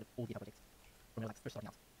 and I still had all the projects from like first starting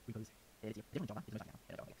out. We pose it's a different Java, it's much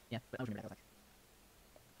now. Yeah, but I was remember that I was like,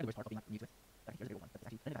 and the worst part of being new to it. Like, here's a big one, but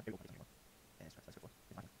it's actually very old project. Yeah, it's cool.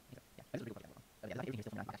 It's fine. Yeah, that's a big project. Yeah, like everything here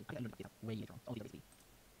still from actually. I learned about way later on. All the other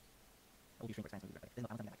all the frameworks will be right. There's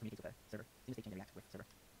no something that communicates with the server. Seems to change the React with server.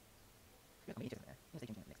 Yeah, I mean, it's just seems to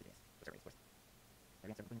change next to this. Server, of course.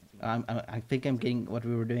 I think I'm getting what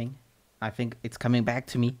we were doing. I think it's coming back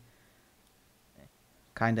to me.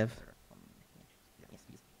 Kind of. Yes,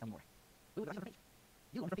 please. Tell me more. Ooh, that's a page.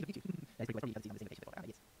 You want to page YouTube. That's pretty much what you see on the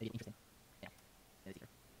page. Interesting.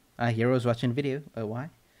 Yeah. Heroes watching video. Oh, why?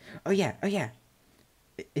 Oh yeah.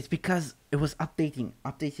 It's because it was updating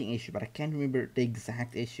issue, but I can't remember the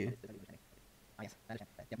exact issue. Okay,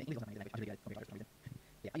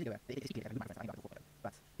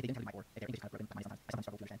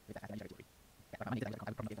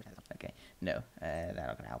 no, that's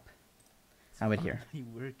not gonna help. How about here?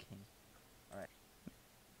 Working. All right.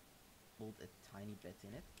 Hold a tiny bit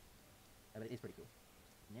in it, but it is pretty cool.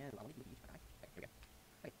 Yeah, I want to do it. Okay, here we go.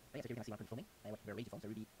 Okay, so here we can see my filming. We're ready to film, so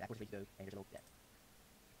really, of course, ready to go, and there's a little, yeah.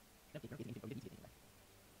 No, keep it,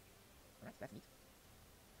 alright, so that's neat.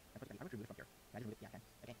 I'm going to remove it from here. Can I just remove it? Yeah, I can.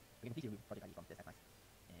 Okay, we can completely remove project ID from this, that's nice.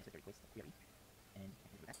 And so it's very quick, query. And I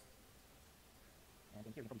can remove that. And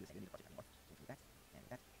then here we can probably do the same, we don't need the project anymore. So we can remove that, and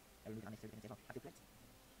that. I will remove the unnecessary dependency as well. I feel great.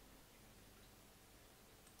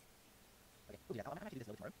 Okay, we'll do that. I'm actually do this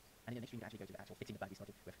a little bit tomorrow. And in the next stream, we can actually go to the actual fixing the bug we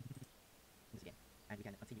started with this again. And we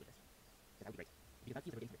can continue with this. So that would be great. Because that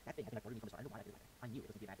feels like that thing, I think I bothered me from the start. I don't know why I did it like that. I knew it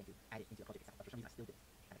wasn't a bad thing to add it into the project itself, but for some reason I still did it.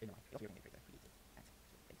 And I don't know why. It also really creates that.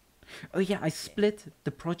 Oh yeah, I split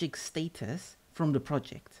the project status from the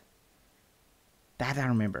project. That I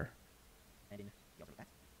remember. And then you also that.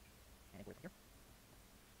 And it here.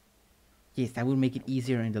 Yes, that would make it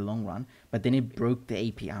easier in the long run, but then it broke the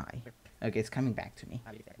API. Okay, it's coming back to me.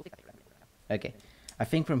 Okay, I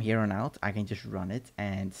think from here on out, I can just run it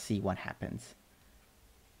and see what happens.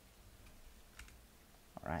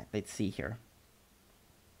 Alright, let's see here.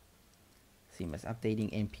 Seamless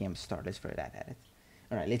updating npm start. Let's throw that at it.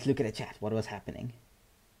 Alright, let's look at the chat. What was happening?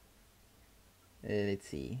 Let's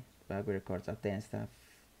see. Bug records, update and stuff.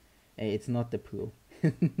 Hey, it's not the pool.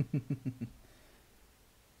 The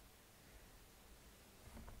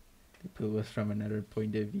pool was from another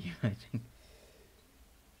point of view, I think.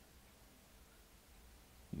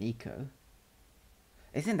 Nico.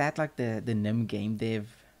 Isn't that like the NIM game dev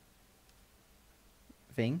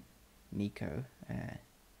thing? Nico.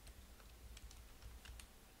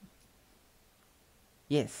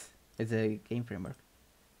 Yes, it's a game framework.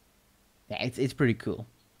 Yeah, it's pretty cool.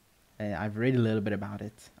 I've read a little bit about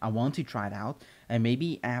it. I want to try it out, and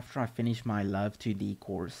maybe after I finish my Love 2D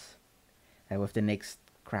course, with the next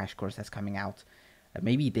crash course that's coming out,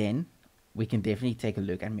 maybe then we can definitely take a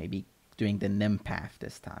look at maybe doing the NIM path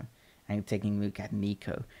this time and taking a look at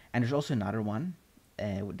Nico. And there's also another one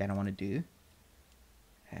that I want to do.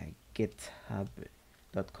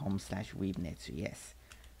 GitHub.com/weebnetsu. Yes,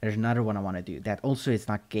 there's another one I want to do that also is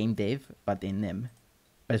not game dev but in NIM,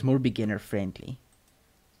 but it's more beginner friendly.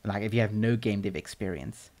 Like if you have no game dev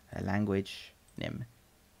experience, language NIM.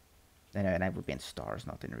 And that would be in stars,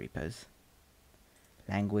 not in repos.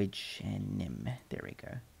 Language and NIM. There we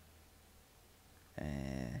go.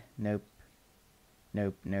 Nope.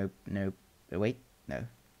 Wait, no.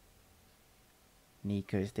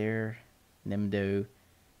 Nico's there. Nimdo.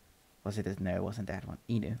 Was it this? No, it wasn't that one.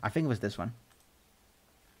 Inu. I think it was this one.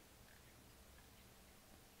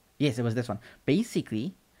 Yes, it was this one.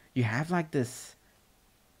 Basically, you have like this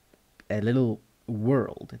a little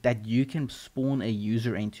world that you can spawn a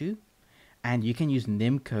user into, and you can use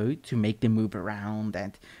NIM code to make them move around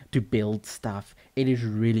and to build stuff. It is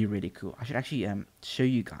really, really cool. I should actually show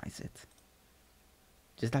you guys it.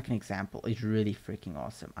 Just like an example. It's really freaking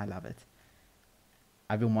awesome. I love it.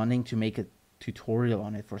 I've been wanting to make a tutorial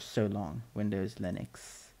on it for so long. Windows,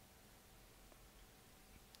 Linux.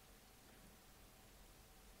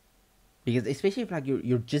 Because especially if like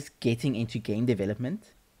you're just getting into game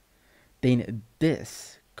development, then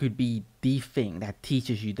this could be the thing that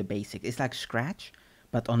teaches you the basics. It's like Scratch,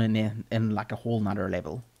 but on in like a whole nother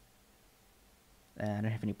level. I don't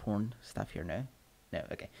have any porn stuff here, no? No,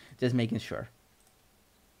 okay. Just making sure.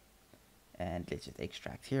 And let's just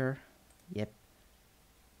extract here. Yep.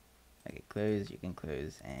 Okay, close, you can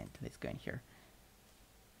close, and let's go in here.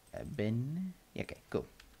 Bin. Yeah, okay, cool.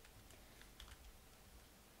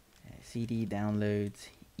 CD downloads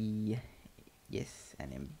E. Yes,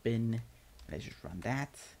 and then bin. Let's just run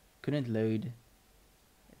that. Couldn't load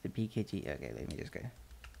the pkg. Okay, let me just go.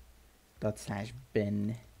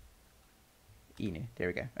 /bin inu. There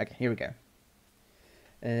we go. Okay, here we go.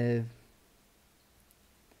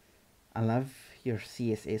 I love your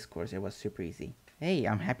CSS course. It was super easy. Hey,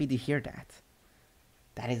 I'm happy to hear that.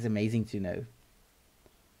 That is amazing to know.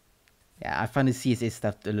 Yeah, I find the CSS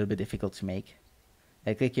stuff a little bit difficult to make.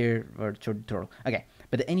 Click here for tutorial. Okay,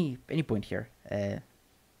 but at any point here,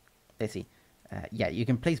 let's see. Yeah, you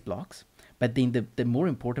can place blocks, but then the more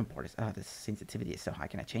important part is, the sensitivity is so high.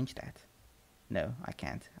 Can I change that? No, I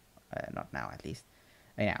can't. Not now, at least.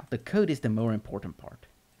 Now, the code is the more important part.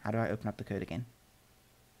 How do I open up the code again?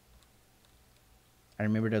 I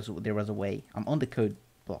remember there was a way. I'm on the code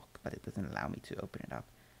block, but it doesn't allow me to open it up.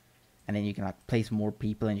 And then you can like place more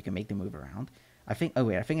people and you can make them move around. I think, oh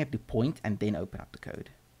wait, I think I have to point and then open up the code.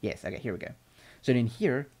 Yes, okay, here we go. So then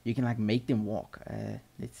here, you can like make them walk.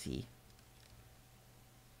 Let's see.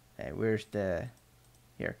 Where's the,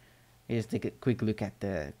 here. Here's take a quick look at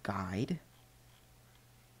the guide.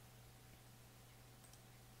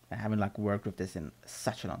 I haven't like worked with this in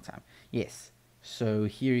such a long time. Yes. So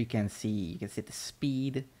here you can see, you can set the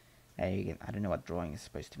speed. You can, I don't know what drawing is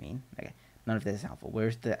supposed to mean. Okay, none of this is helpful.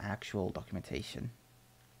 Where's the actual documentation?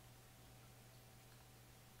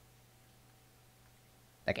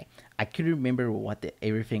 Okay, I couldn't remember what the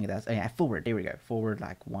everything does. Oh yeah, forward. There we go. Forward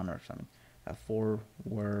like 1 or something.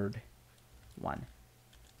 Forward 1.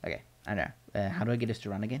 Okay, I don't know. How do I get this to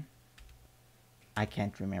run again? I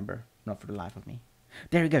can't remember. Not for the life of me.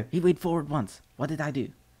 There we go. He went forward once. What did I do?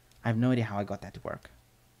 I have no idea how I got that to work.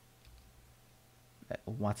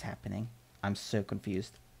 What's happening? I'm so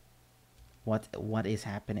confused. What is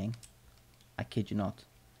happening? I kid you not.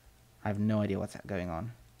 I have no idea what's going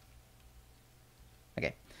on.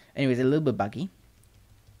 Okay. Anyways, a little bit buggy.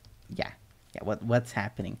 Yeah. What's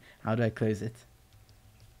happening? How do I close it?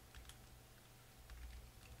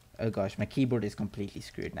 Oh gosh, my keyboard is completely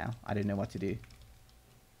screwed now. I don't know what to do.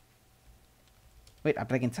 Wait,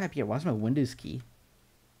 but I can type here. What's my Windows key?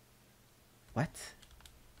 What?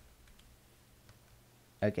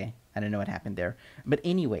 Okay, I don't know what happened there. But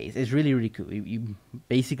anyways, it's really, really cool. You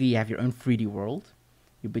basically have your own 3D world.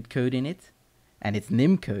 You put code in it, and it's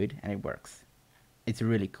NIM code, and it works. It's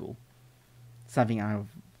really cool. Something I'm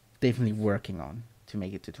definitely working on to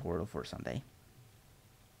make a tutorial for someday.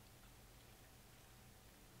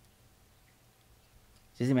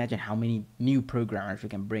 Just imagine how many new programmers we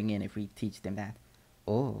can bring in if we teach them that.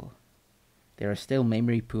 Oh, there are still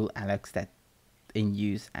memory pool allocs that in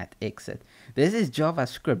use at exit. This is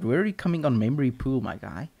JavaScript. Where are you coming on memory pool, my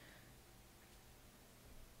guy?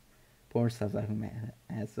 Poor stuff like man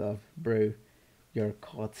ass off, bro. You're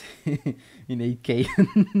caught in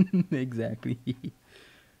 8K. Exactly.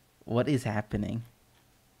 What is happening?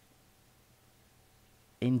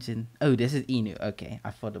 Engine. Oh, this is Inu. Okay,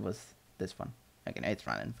 I thought it was this one. Okay, no, it's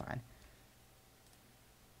running fine.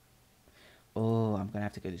 Oh, I'm gonna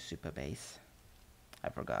have to go to Superbase. I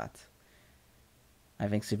forgot. I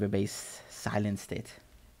think Superbase silenced it.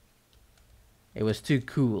 It was too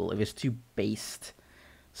cool. It was too based.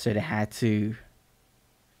 So they had to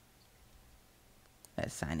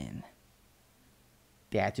sign in.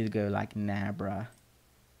 They had to go like, nah, bruh.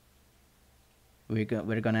 We're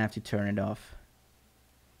gonna have to turn it off.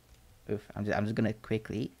 Oof, I'm just gonna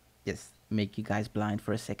quickly just make you guys blind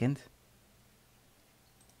for a second.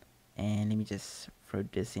 And let me just throw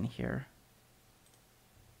this in here.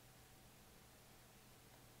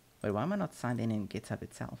 Wait, why am I not signed in GitHub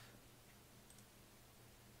itself?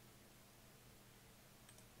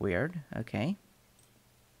 Weird, okay.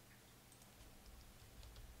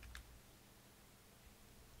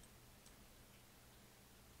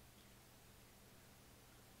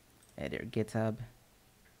 There, GitHub.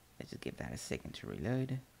 Let's just give that a second to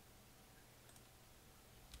reload.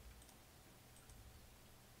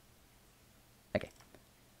 Okay.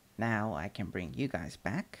 Now I can bring you guys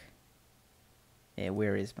back.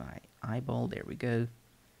 Where is my eyeball? There we go.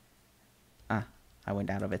 Ah, I went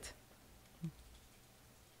out of it.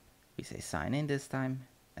 We say sign in this time.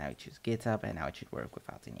 Now we choose GitHub, and now it should work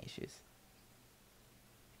without any issues.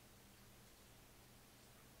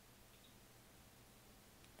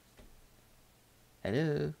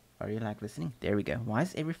 Hello, are you like listening? There we go. Why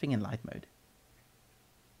is everything in light mode?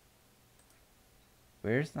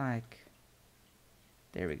 Where's like...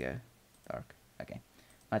 There we go. Dark. Okay,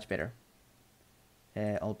 much better.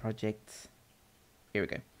 All projects. Here we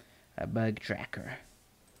go. A bug tracker.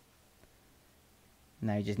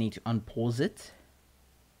 Now you just need to unpause it.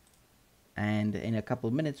 And in a couple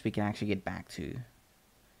of minutes, we can actually get back to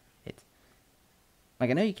it. Like,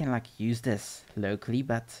 I know you can like use this locally,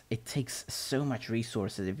 but it takes so much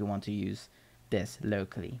resources if you want to use this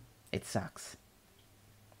locally. It sucks.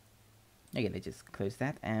 Okay, let's just close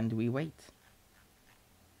that and we wait.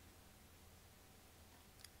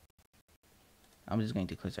 I'm just going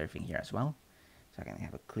to close everything here as well, so I can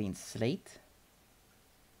have a clean slate.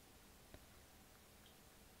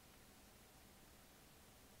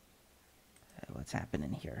 What's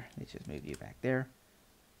happening here? Let's just move you back there.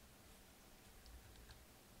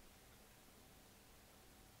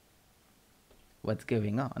 What's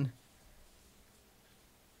going on?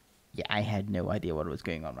 Yeah, I had no idea what was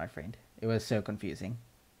going on, my friend. It was so confusing.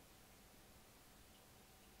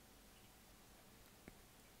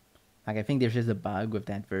 Like, I think there's just a bug with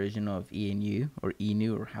that version of ENU, or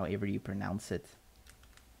ENU, or however you pronounce it.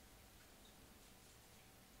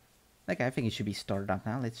 Okay, I think it should be started up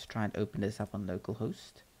now. Let's try and open this up on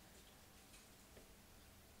localhost.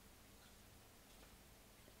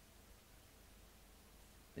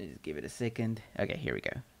 Let's give it a second. Okay, here we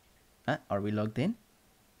go. Are we logged in?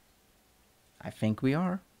 I think we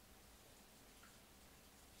are.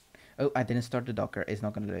 Oh, I didn't start the Docker. It's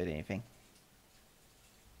not going to load anything.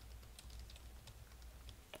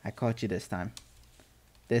 I caught you this time.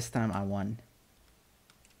 This time I won.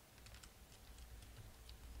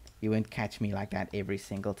 You won't catch me like that every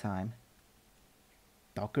single time.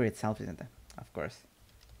 Docker itself isn't it? Of course.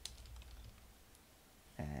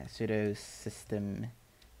 Sudo system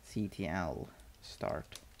ctl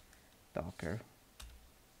start Docker.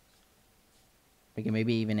 We can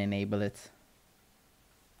maybe even enable it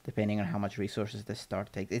depending on how much resources the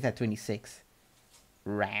start takes. It's at 26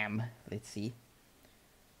 RAM. Let's see.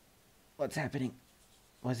 What's happening?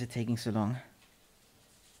 Why is it taking so long?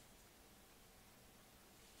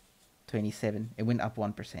 27. It went up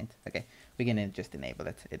 1%. Okay, we can just enable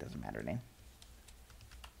it. It doesn't matter then.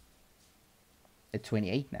 It's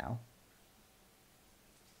 28 now.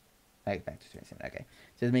 Back to 27. Okay,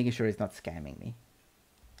 just making sure it's not scamming me.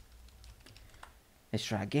 Let's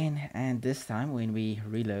try again, and this time when we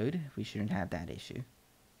reload, we shouldn't have that issue.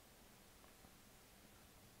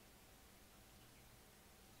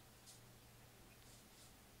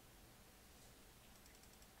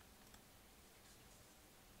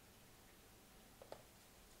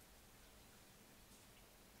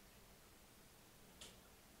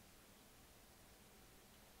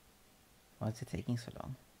 Why is it taking so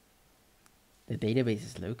long? The database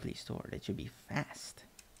is locally stored. It should be fast.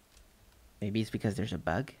 Maybe it's because there's a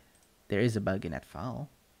bug. There is a bug in that file.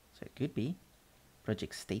 So it could be.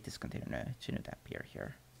 Project status container. No, it shouldn't appear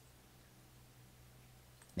here.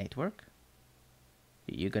 Network?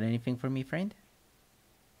 You got anything for me, friend?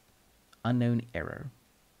 Unknown error.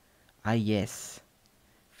 Ah, yes.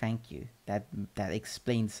 Thank you. That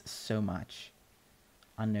explains so much.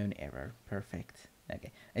 Unknown error. Perfect.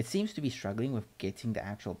 Okay. It seems to be struggling with getting the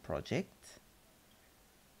actual project.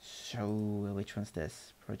 So, which one's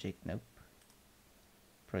this? Project, nope.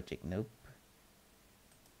 Project, nope.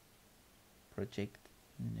 Project,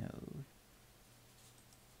 no.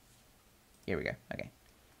 Here we go. Okay.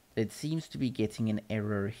 It seems to be getting an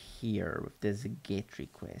error here with this get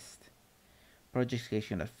request. Project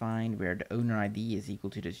selection defined where the owner ID is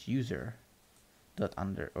equal to this user dot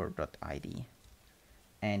under or dot ID.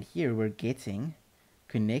 And here we're getting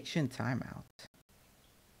connection timeout.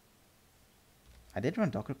 I did run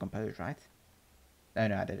Docker Compose, right? Oh,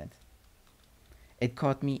 no, I didn't. It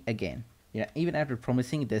caught me again. You know, even after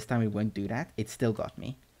promising this time it won't do that, it still got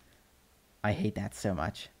me. I hate that so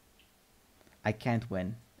much. I can't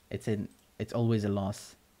win. It's always a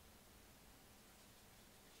loss.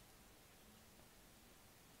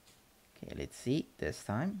 Okay, let's see. This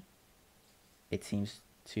time it seems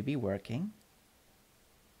to be working.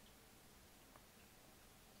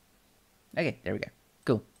 Okay, there we go.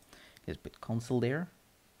 Cool. Let's put console there.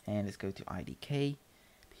 And let's go to IDK.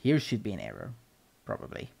 Here should be an error.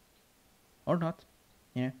 Probably. Or not.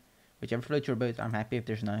 You know, whichever floats your boat. I'm happy if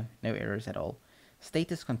there's no errors at all.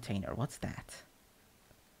 Status container. What's that?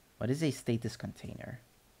 What is a status container?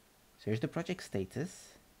 So here's the project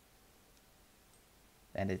status.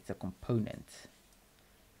 And it's a component.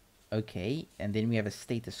 Okay, and then we have a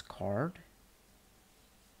status card.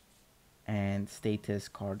 And status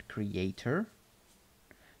card creator.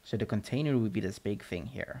 So the container would be this big thing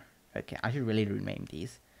here. Okay, I should really rename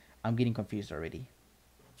these. I'm getting confused already.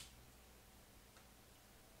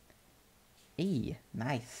 Hey,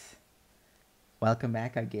 nice. Welcome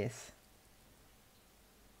back, I guess.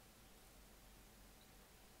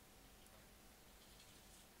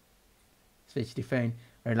 Switch the phone,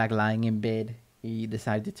 or like lying in bed, you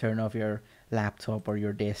decide to turn off your laptop or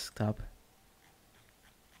your desktop.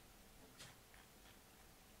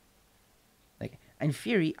 Like, in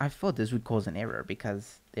theory, I thought this would cause an error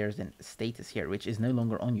because there's a status here, which is no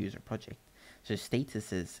longer on user project. So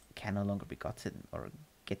statuses can no longer be gotten or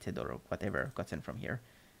getted or whatever gotten from here.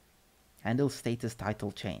 Handle status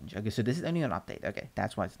title change. Okay, so this is only an update. Okay,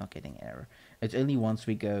 that's why it's not getting an error. It's only once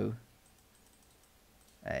we go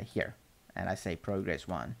here and I say progress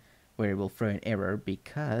 1, where it will throw an error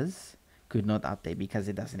because could not update because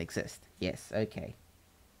it doesn't exist. Yes, okay.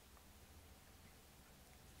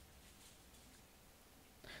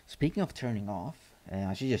 Speaking of turning off,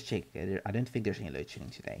 I should just check. I don't think there's any load shedding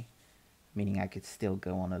today, meaning I could still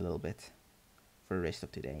go on a little bit for the rest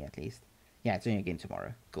of today at least. Yeah, it's only again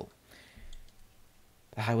tomorrow. Cool.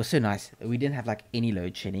 It was so nice. We didn't have like any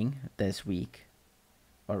load shedding this week.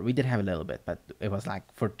 Or we did have a little bit, but it was like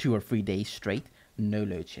for 2 or 3 days straight, no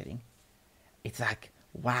load shedding. It's like,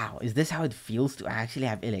 wow, is this how it feels to actually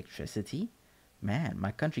have electricity? Man,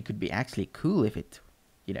 my country could be actually cool if it,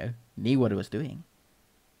 knew what it was doing.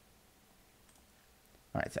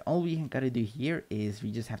 Alright, so all we gotta do here is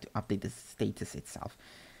we just have to update the status itself.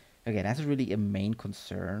 Okay, that's really a main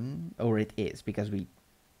concern, or it is, because we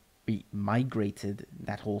migrated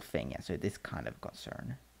that whole thing. Yeah, so it is kind of a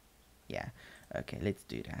concern. Yeah, okay, let's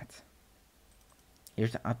do that.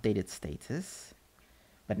 Here's the updated status.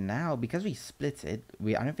 But now, because we split it,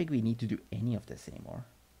 I don't think we need to do any of this anymore.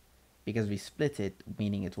 Because we split it,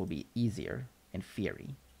 meaning it will be easier in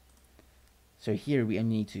theory. So here we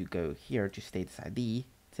only need to go here to status ID,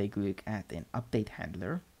 take a look at an update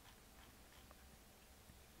handler.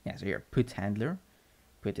 Yeah, so here, put handler,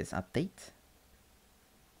 put this update.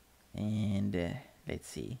 And let's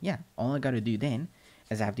see. Yeah, all I gotta do then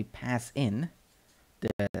is I have to pass in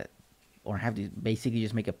or have to basically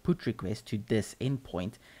just make a put request to this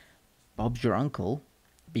endpoint, Bob's your uncle,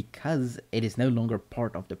 because it is no longer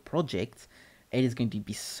part of the project. It is going to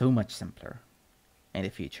be so much simpler in the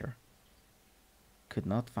future. Could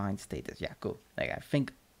not find status. Yeah, cool. Like, I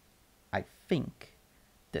think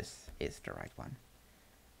this is the right one.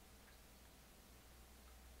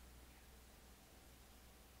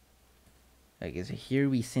 Okay, so here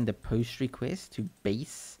we send a post request to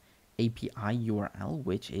base API URL,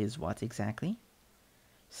 which is what exactly?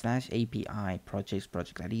 /API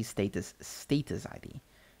project ID status ID.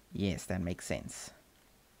 Yes, that makes sense.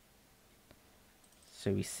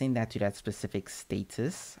 So we send that to that specific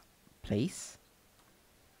status place.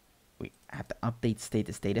 We have to update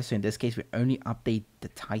status data. So in this case, we only update the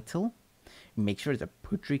title. We make sure it's a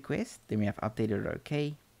put request. Then we have updated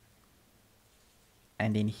OK.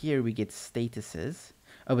 And then here we get statuses.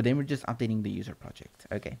 Oh, but then we're just updating the user project.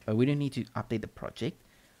 Okay, but we don't need to update the project.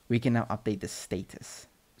 We can now update the status.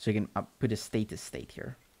 So you can put a status state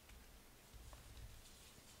here.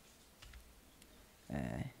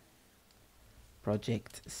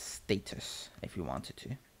 Project status, if you wanted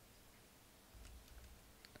to.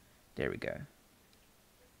 There we go.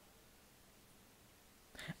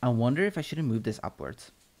 I wonder if I should have moved this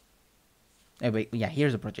upwards. Oh wait, yeah,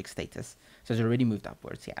 here's a project status. So it's already moved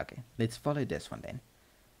upwards. Yeah, okay. Let's follow this one then.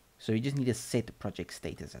 So we just need to set the project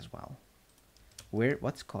status as well.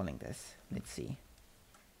 What's calling this? Let's see.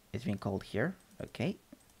 It's being called here. Okay.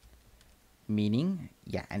 Meaning,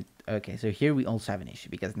 yeah, and okay, so here we also have an issue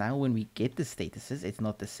because now when we get the statuses, it's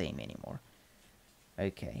not the same anymore.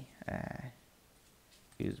 Okay.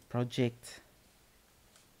 Use project.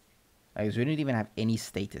 Okay, so we don't even have any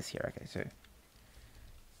status here. Okay, so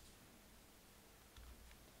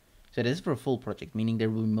this is for a full project, meaning there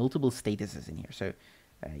will be multiple statuses in here. So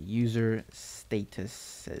user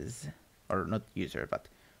statuses, or not user, but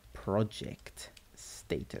project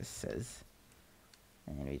statuses.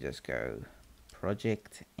 And we just go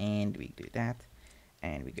project, and we do that.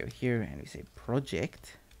 And we go here, and we say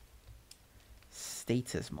project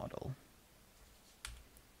status model.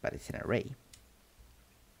 But it's an array.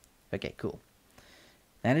 Okay, cool.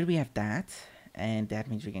 Now that we have that, and that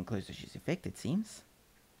means we can close the use effect, it seems.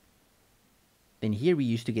 Then here we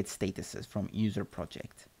used to get statuses from user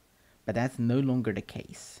project, but that's no longer the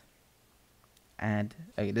case. And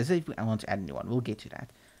okay, this is if I want to add a new one. We'll get to that.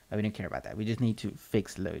 We don't care about that. We just need to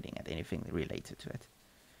fix loading and anything related to it.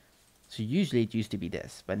 So usually it used to be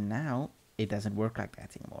this, but now it doesn't work like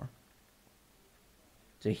that anymore.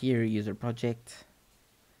 So here user project,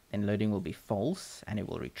 then loading will be false and it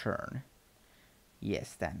will return.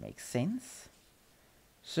 Yes, that makes sense.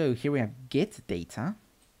 So here we have get data.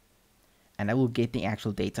 And I will get the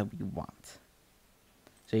actual data we want.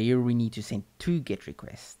 So here we need to send two GET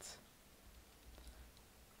requests.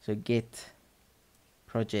 So get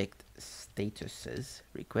project statuses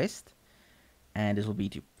request. And this will be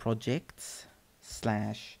to projects /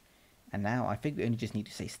 and now I think we only just need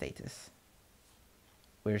to say status.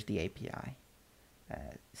 Where's the API?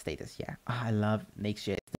 Status, yeah. Oh, I love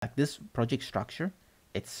Next.js. Like this project structure,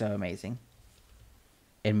 it's so amazing.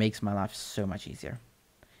 It makes my life so much easier.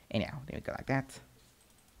 Anyhow, then we go like that.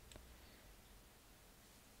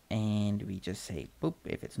 And we just say, boop,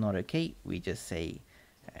 if it's not okay, we just say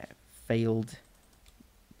failed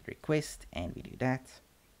request, and we do that.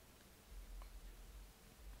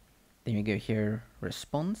 Then we go here,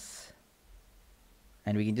 response.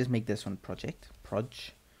 And we can just make this one project,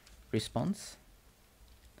 proj response.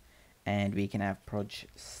 And we can have proj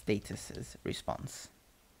statuses response.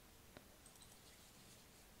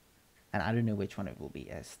 And I don't know which one it will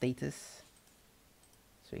be. Status.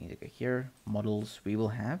 So we need to go here. Models. We will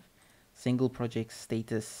have single project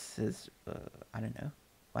statuses. I don't know.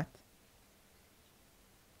 What?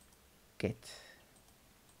 Get.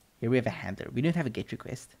 Here we have a handler. We don't have a GET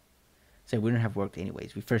request, so we don't have worked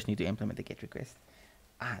anyways. We first need to implement the GET request.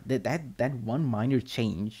 That one minor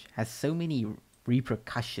change has so many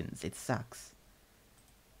repercussions. It sucks.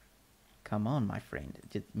 Come on, my friend.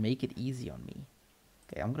 Just make it easy on me.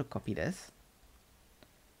 Okay, I'm gonna copy this.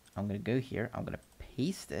 I'm gonna go here. I'm gonna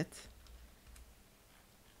paste it.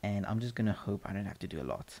 And I'm just gonna hope I don't have to do a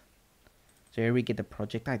lot. So here we get the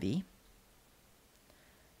project ID.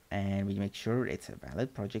 And we make sure it's a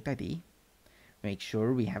valid project ID. Make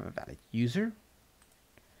sure we have a valid user.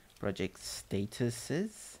 Project status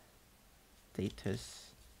is.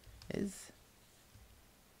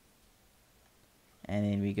 And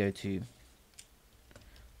then we go to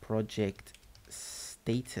project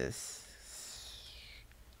status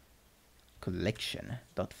collection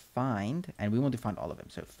dot find, and we want to find all of them.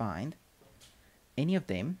 So find any of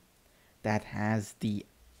them that has the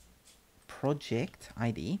project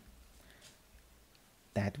ID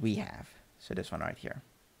that we have. So this one right here.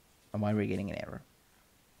 And why we're getting an error.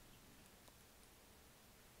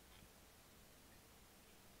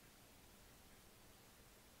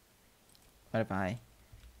 What if I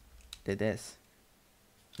did this?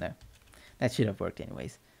 No, that should have worked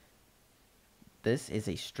anyways. This is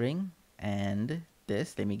a string, and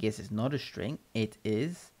this, let me guess, is not a string. It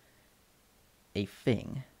is a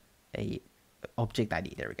thing, a object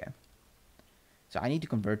ID. There we go. So I need to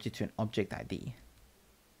convert it to an object ID.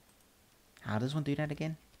 How does one do that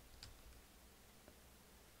again?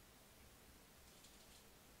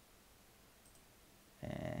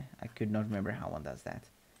 I could not remember how one does that.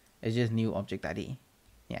 It's just new object ID.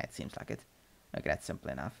 Yeah, it seems like it. Okay, that's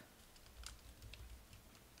simple enough.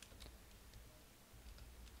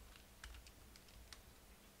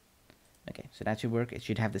 Okay, so that should work. It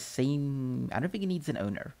should have the same... I don't think it needs an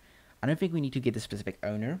owner. I don't think we need to get a specific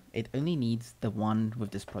owner. It only needs the one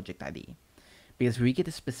with this project ID. Because if we get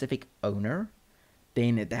a specific owner,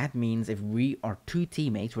 then that means if we are two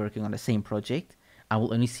teammates working on the same project, I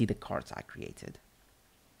will only see the cards I created.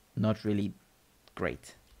 Not really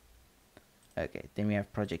great. Okay, then we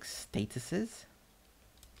have project statuses.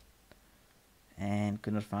 And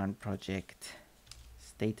could not find project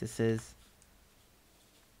statuses.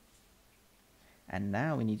 And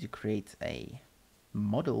now we need to create a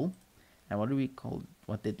model. And what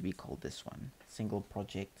did we call this one? Single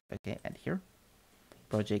project. Okay, and here.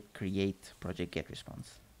 Project create, project get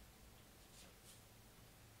response.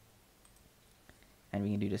 And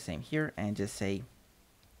we can do the same here and just say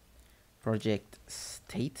project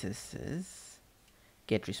statuses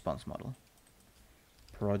get response model.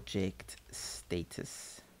 Project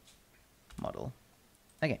status model.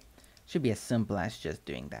 Okay, should be as simple as just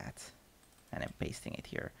doing that and then pasting it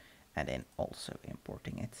here and then also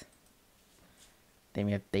importing it. Then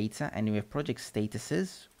we have data and we have project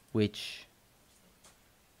statuses, which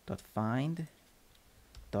dot find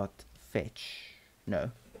dot fetch.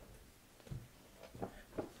 No.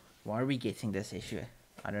 Why are we getting this issue?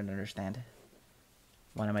 I don't understand.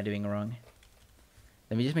 What am I doing wrong?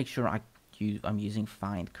 Let me just make sure I'm using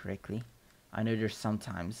find correctly. I know there's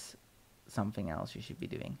sometimes something else you should be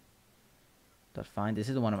doing. Dot find. This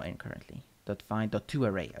is the one I'm in currently. Dot find dot to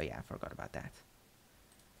array. Oh yeah, I forgot about that.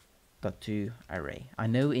 Dot to array. I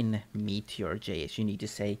know in Meteor.js you need to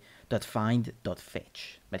say dot find dot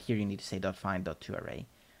fetch, but here you need to say dot find dot to array.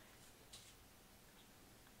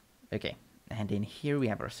 Okay, and then here we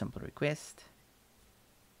have our simple request.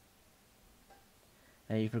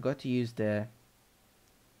 You forgot to use the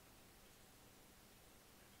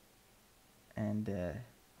and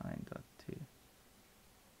find dot to.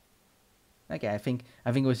 Okay, I think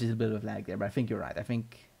it was just a bit of lag there, but I think you're right. I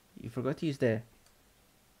think you forgot to use the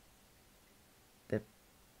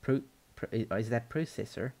is that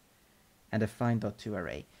processor and the find dot to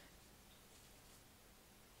array.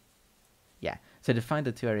 Yeah, so the find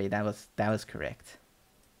dot to array, that was correct.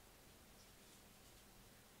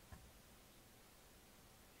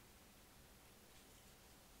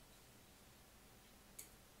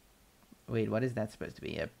 Wait, what is that supposed to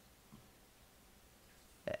be?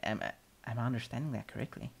 Am I understanding that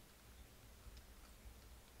correctly?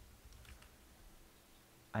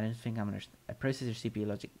 I don't think I'm understanding. A processor, CPU,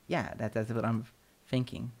 logic. Yeah, that's what I'm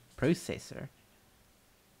thinking. Processor.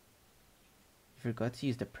 You forgot to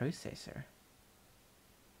use the processor.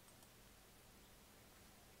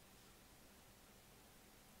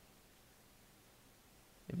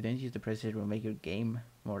 If you don't use the processor, it will make your game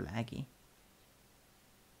more laggy.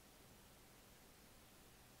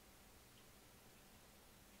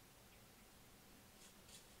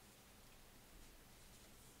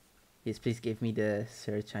 Yes, please give me the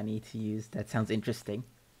search I need to use. That sounds interesting.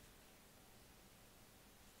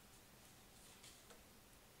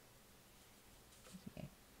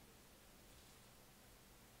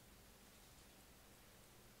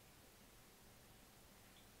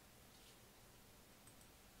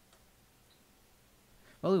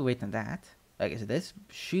 While we wait on that, okay, so this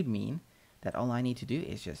should mean that all I need to do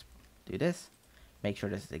is just do this, make sure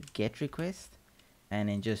this is a get request, and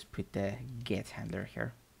then just put the get handler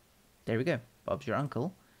here. There we go. Bob's your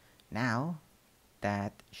uncle. Now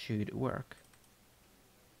that should work.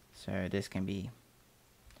 So this can be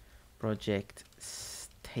project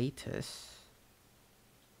status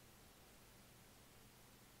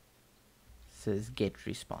says get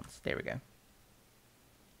response. There we go.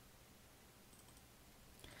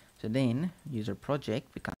 So then user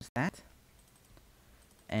project becomes that,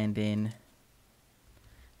 and then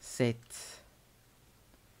set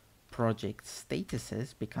project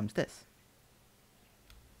statuses becomes this.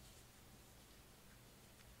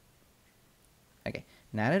 Okay,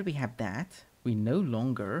 now that we have that, we no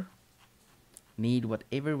longer need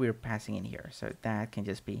whatever we're passing in here. So that can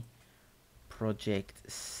just be project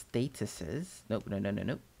statuses. Nope,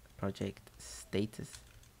 no. Project statuses.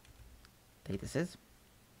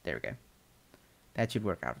 There we go. That should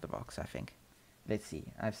work out of the box, I think. Let's see.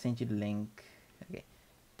 I've sent you the link. Okay,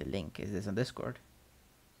 the link is this on Discord.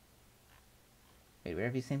 Wait, where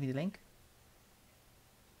have you sent me the link?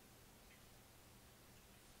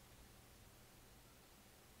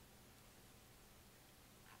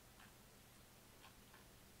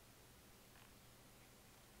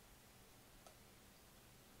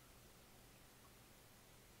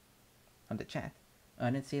 On the chat. Oh,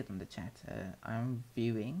 I didn't see it on the chat. I'm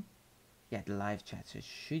viewing. Yeah, the live chat. So it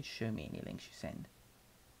should show me any links you send.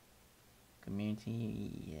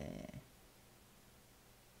 Community. Yeah.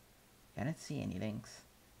 I don't see any links.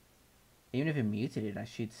 Even if I muted it, I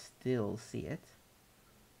should still see it.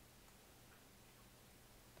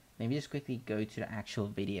 Maybe just quickly go to the actual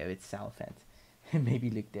video itself and maybe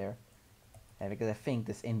look there. Because I think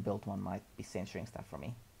this inbuilt one might be censoring stuff for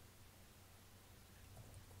me.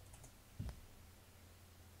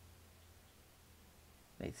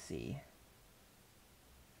 Let's see.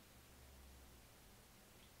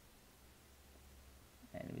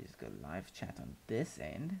 And we just go live chat on this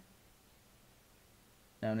end.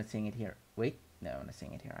 No, I'm not seeing it here. Wait, no, I'm not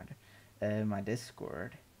seeing it here either. My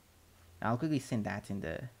Discord. I'll quickly send that in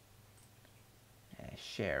the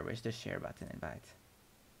share. Where's the share button? Invite.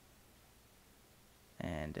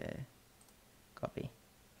 And copy.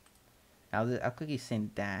 I'll quickly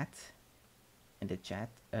send that in the chat.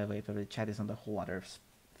 Wait, but the chat is on the whole other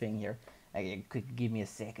thing here. Okay, quick, give me a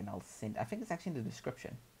second. I'll send. I think it's actually in the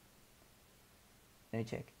description. Let me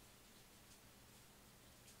check.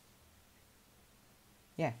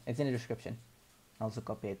 Yeah, it's in the description. I'll also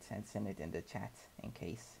copy it and send it in the chat in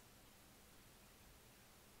case.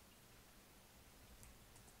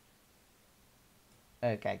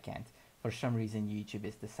 Okay, I can't. For some reason, YouTube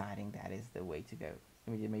is deciding that is the way to go.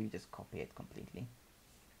 Maybe just copy it completely.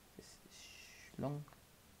 Just long.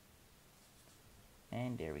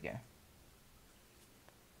 And there we go.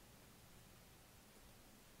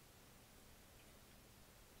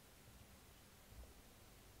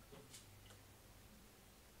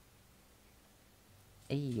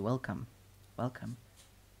 Hey, welcome. Welcome.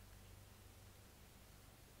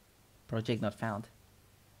 Project not found.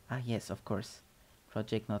 Ah, yes, of course.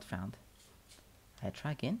 Project not found.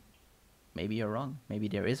 Try again. Maybe you're wrong. Maybe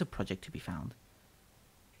there is a project to be found.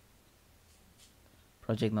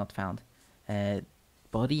 Project not found.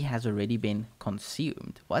 Body has already been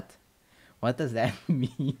consumed. What? What does that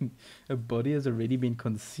mean? A body has already been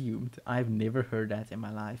consumed. I've never heard that in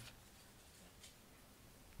my life.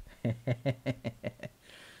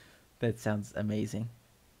 That sounds amazing.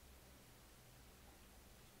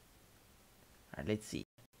 Alright, let's see.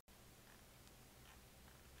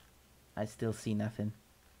 I still see nothing.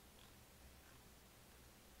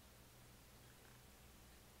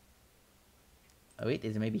 Oh wait,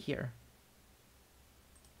 is it maybe here?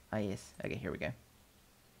 Ah yes, okay, here we go.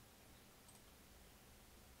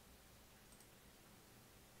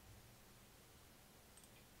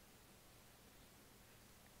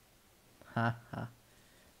 Ha ha.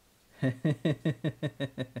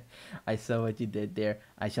 I saw what you did there.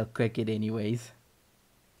 I shall click it anyways.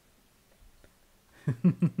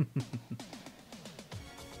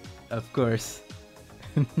 Of course.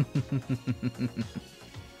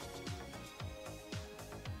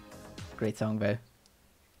 Great song though.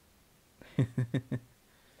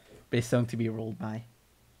 Best song to be rolled by.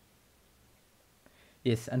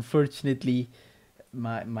 Yes, unfortunately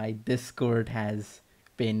my Discord has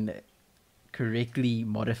been correctly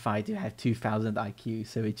modified to have 2000 IQ,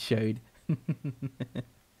 so it showed.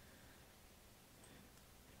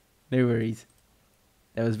 No worries.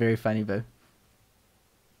 That was very funny though.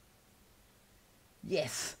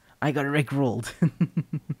 Yes, I got rickrolled.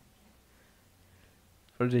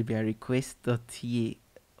 For JBI request.t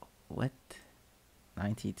What?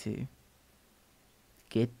 92.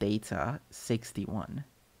 Get data 61.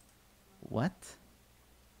 What?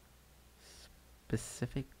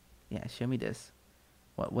 Specific? Yeah, show me this.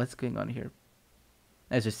 What's going on here?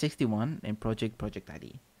 So 61 in project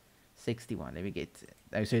ID. 61. Let me get.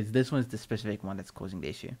 Oh, so it's, this one's the specific one that's causing the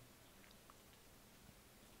issue.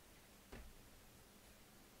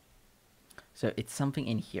 So it's something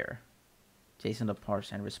in here.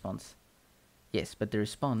 JSON.parse and response. Yes, but the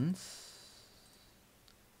response.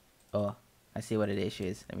 Oh, I see what the issue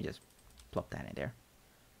is. Let me just plop that in there.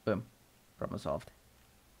 Boom. Problem solved.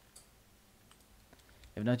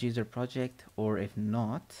 If not user project, or if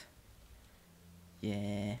not,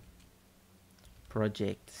 yeah,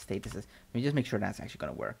 project statuses. Let me just make sure that's actually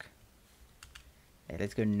gonna work. Okay,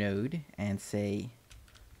 let's go node and say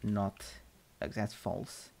not, like that's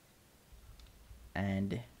false,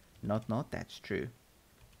 and not, that's true.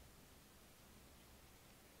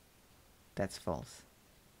 That's false.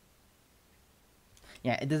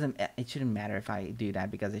 Yeah, it shouldn't matter if I do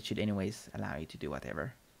that because it should anyways allow you to do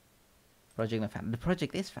whatever. Project not found. The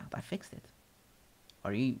project is found. I fixed it.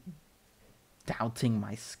 Are you doubting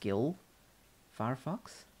my skill,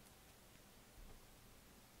 Firefox?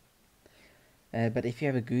 But if you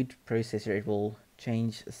have a good processor, it will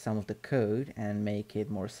change some of the code and make it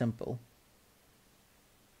more simple.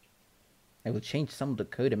 It will change some of the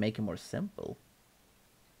code and make it more simple.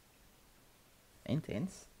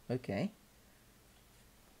 Intense. Okay.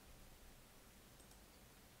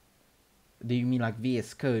 Do you mean like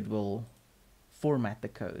VS Code will format the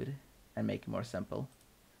code and make it more simple?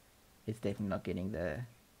 It's definitely not getting the...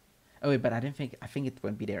 Oh wait, but I think it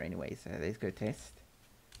won't be there anyway, so let's go test.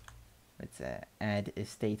 Let's add a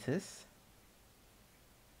status.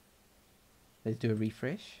 Let's do a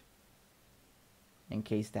refresh. In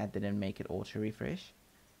case that didn't make it auto refresh.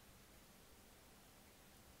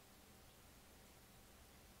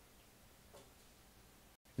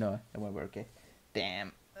 No, it won't work. Okay.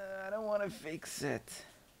 Damn, I don't want to fix it.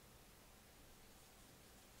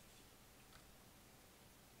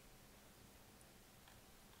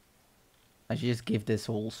 I should just give this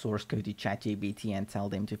whole source code to ChatGPT and tell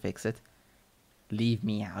them to fix it. Leave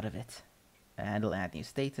me out of it. Handle add new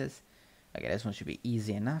status. Okay, this one should be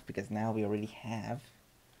easy enough because now we already have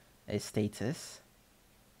a status.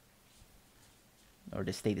 Or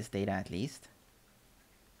the status data at least.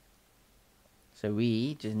 So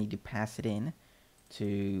we just need to pass it in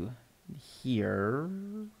to here.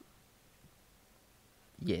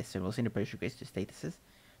 Yes, so we'll send a push request to statuses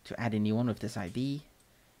to add a new one with this ID.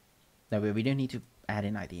 No, we don't need to add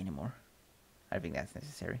an ID anymore. I don't think that's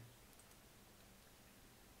necessary.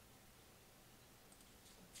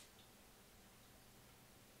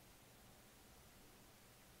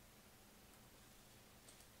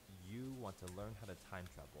 You want to learn how to time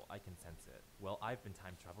travel. I can sense it. Well, I've been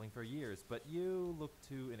time traveling for years, but you look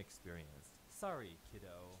too inexperienced. Sorry,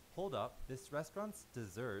 kiddo. Hold up. This restaurant's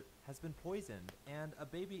dessert has been poisoned, and a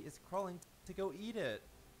baby is crawling to go eat it.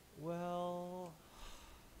 Well,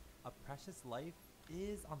 a precious life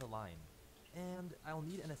is on the line, and I'll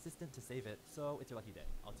need an assistant to save it, so it's your lucky day.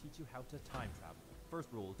 I'll teach you how to time travel. First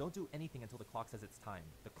rule, don't do anything until the clock says it's time.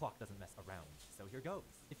 The clock doesn't mess around. So here goes.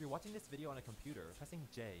 If you're watching this video on a computer, pressing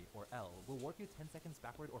J or L will warp you 10 seconds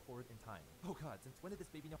backward or forward in time. Oh god, since when did this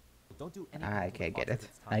baby know? Don't do anything until the clock says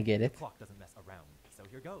it's time. I get it. The clock doesn't mess around. So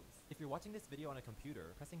here goes. If you're watching this video on a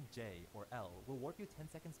computer, pressing J or L will warp you 10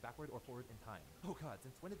 seconds backward or forward in time. Oh god,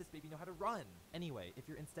 since when did this baby know how to run? Anyway, if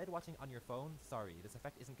you're instead watching on your phone, sorry, this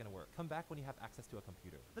effect isn't gonna work. Come back when you have access to a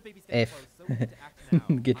computer. The baby's getting close, so we need to act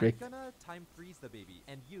now. Get rigged. I'm gonna time freeze the baby,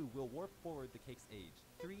 and you will warp forward the cake's age.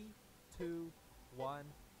 3, 2, 1...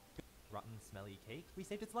 Rotten, smelly cake? We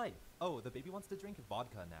saved its life. Oh, the baby wants to drink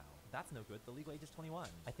vodka now. That's no good. The legal age is 21.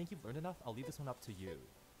 I think you've learned enough. I'll leave this one up to you.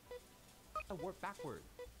 Warp backward.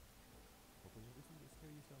 Hopefully Odysee will spare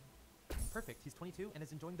you some. Perfect. He's 22 and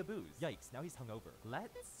is enjoying the booze. Yikes, now he's hungover.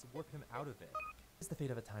 Let's warp him out of it. It's the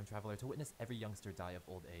fate of a time traveler to witness every youngster die of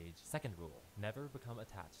old age. Second rule, never become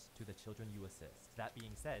attached to the children you assist. That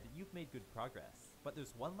being said, you've made good progress. But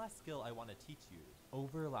there's one last skill I want to teach you.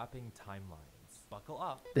 Overlapping timelines. Buckle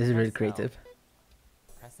up. This is really creative.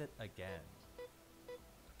 Press it again.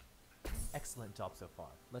 Excellent job so far.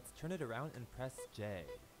 Let's turn it around and press J.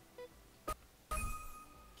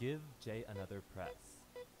 Give J another press.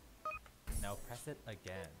 Now press it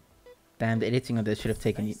again. Damn, the editing of this should have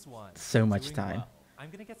taken Nice one. so much Doing time. well. I'm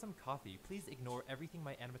gonna get some coffee. Please ignore everything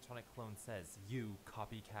my animatronic clone says, you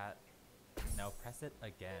copycat. Now press it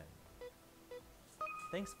again.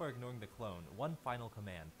 Thanks for ignoring the clone. One final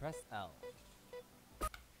command. Press L.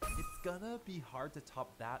 It's Gonna be hard to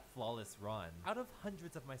top that flawless run. Out of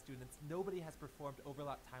hundreds of my students, nobody has performed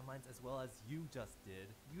overlap timelines as well as you just did.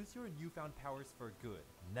 Use your newfound powers for good.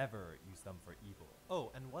 Never use them for evil.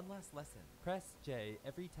 Oh, and one last lesson. Press J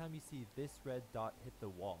every time you see this red dot hit the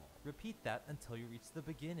wall. Repeat that until you reach the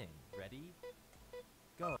beginning. Ready?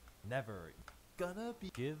 Go. Never. Gonna be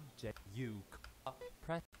give J you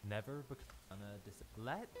press never gonna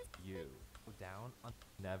let you go down on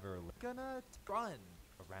never gonna run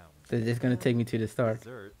around. They're just gonna take me to the start.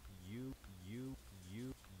 Dessert, you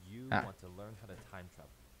want to learn how to time travel.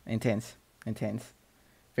 Intense. Intense.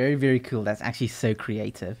 Very, very cool. That's actually so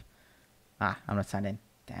creative. Ah, I'm not signed in.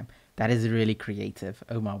 Damn. That is really creative.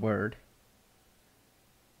 Oh my word.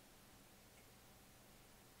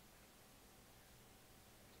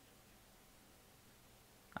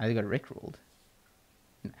 I got rickrolled.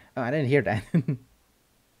 Oh, I didn't hear that.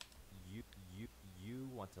 You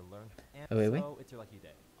want to learn, and Oh, wait. so it's your lucky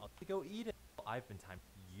day. I'll go eat it. I've been time.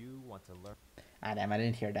 You want to learn. Ah, damn, I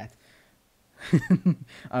didn't hear that.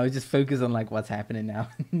 I was just focused on like what's happening now.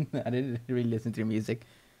 I didn't really listen to the music,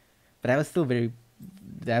 but that was still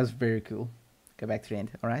that was very cool. Go back to the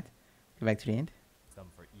end. All right, go back to the end. Some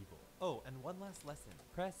for evil. Oh, and one last lesson.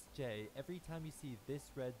 Press J every time you see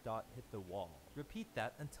this red dot hit the wall. Repeat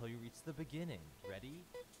that until you reach the beginning. Ready?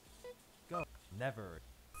 Go. Never.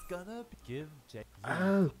 Gonna give J.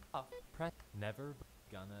 Oh. Up. Press. Never.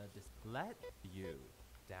 Gonna just let you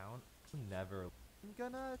down. Never.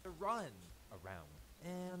 Gonna run around.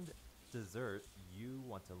 And dessert. You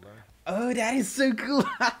want to learn. Oh, that is so cool.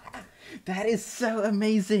 That is so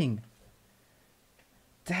amazing.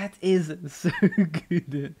 That is so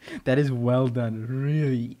good. That is well done.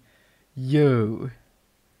 Really. Yo.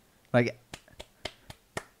 Like,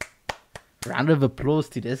 round of applause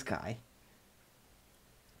to this guy.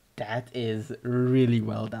 That is really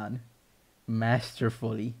well done.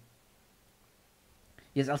 Masterfully.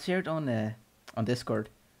 Yes, I'll share it on Discord.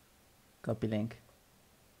 Copy link.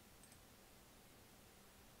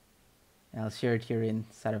 And I'll share it here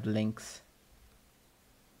inside of the links.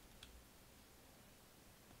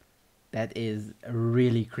 That is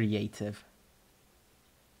really creative.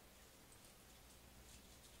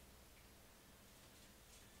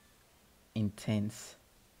 Intense.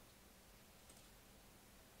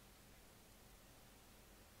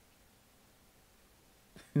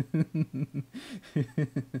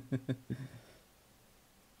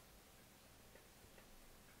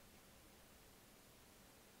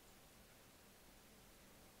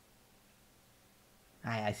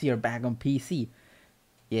 I see you're back on PC.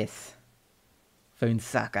 Yes. Phones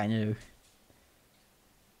suck, I know.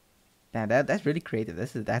 Damn, that's really creative.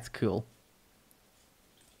 That's cool.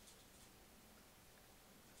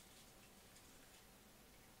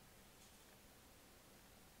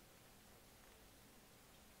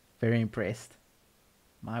 Very impressed.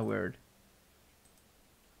 My word.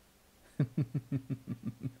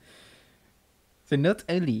 So not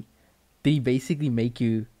only did he basically make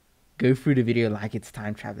you go through the video like it's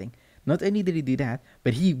time traveling, not only did he do that,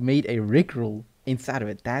 but he made a rickroll inside of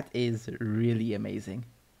it. That is really amazing.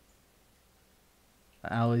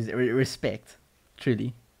 I always respect,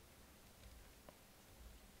 truly.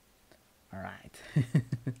 All right.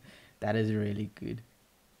 That is really good.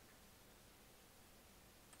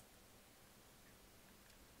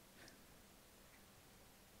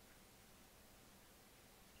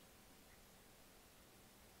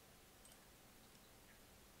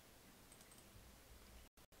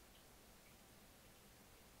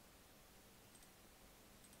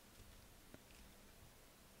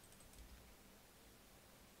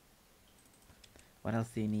 What else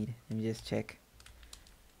do you need? Let me just check.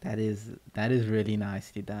 That is really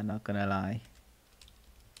nicely done, not gonna lie.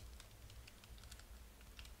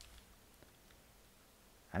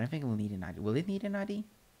 I don't think it will need an ID. Will it need an ID?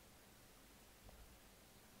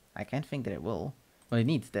 I can't think that it will. Well, it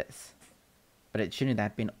needs this. But it shouldn't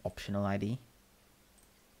that be an optional ID?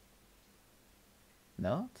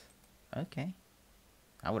 Not? Okay.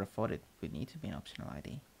 I would have thought it would need to be an optional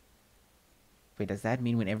ID. Wait, does that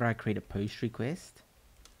mean whenever I create a post request,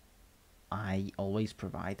 I always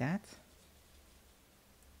provide that?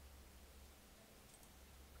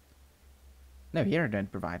 No, here I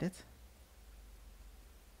don't provide it.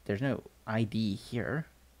 There's no ID here,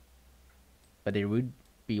 but there would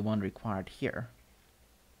be one required here.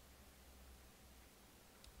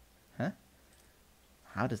 Huh?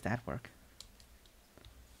 How does that work?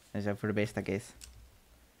 Let's hope for the best, I guess.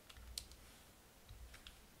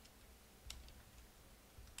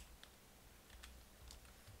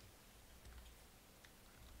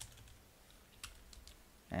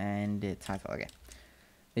 And the title again.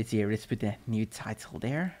 Let's see here. Let's put the new title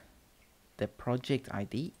there. the project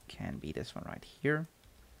ID can be this one right here.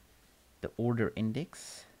 The order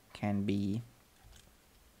index can be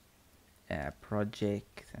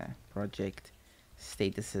project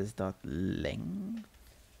statuses dot length.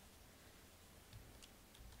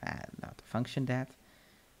 Not the function that.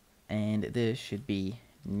 And this should be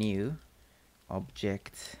new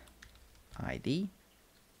object ID.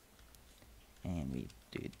 And we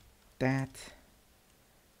do that.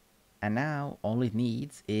 And now all it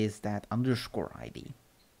needs is that underscore ID.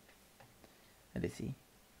 Let's see.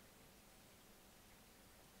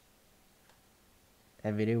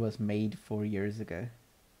 That video was made 4 years ago.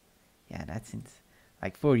 Yeah, that's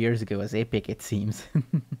like 4 years ago was epic, it seems.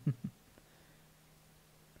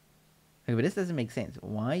 Okay, but this doesn't make sense.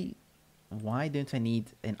 Why don't I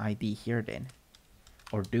need an ID here then?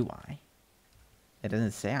 Or do I? It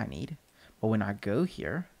doesn't say I need. But when I go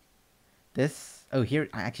here, here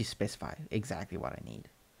I actually specify exactly what I need.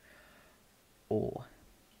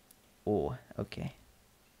 Okay.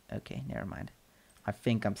 Okay, never mind. I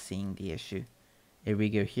think I'm seeing the issue. If we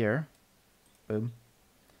go here, boom.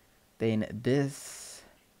 Then this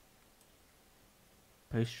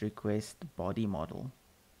post request body model.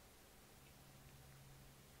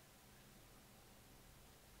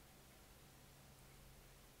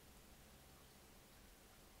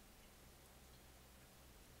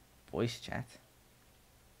 Voice chat.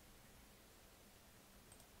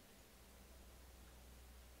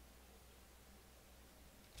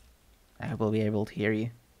 I hope we'll be able to hear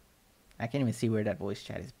you. I can't even see where that voice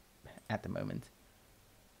chat is at the moment.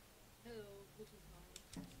 Hello, guten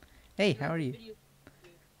Tag. Hey, how are you?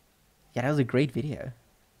 Yeah, that was a great video.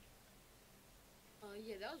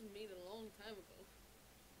 Yeah, that was made a long time ago.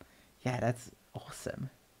 Yeah, that's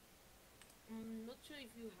awesome. I'm not sure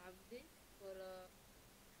if you have this, but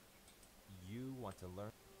You want to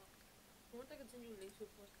learn? if you want, I can send you links to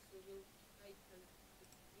post so you'll I can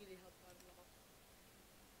really help out a lot.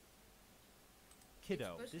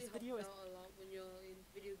 Kiddo, Especially this helps video is... out a lot when you're in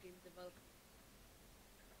video game development.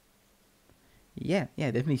 Yeah,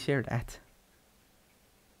 definitely share that.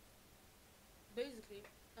 Basically,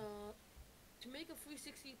 to make a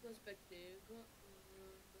 360 perspective,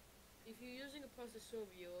 if you're using a processor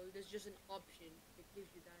view, there's just an option that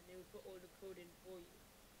gives you that, and it will put all the code in for you.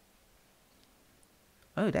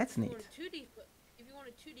 Oh, that's If you neat. want a 2D, if you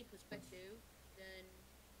want a 2D perspective, then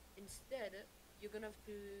instead you're gonna have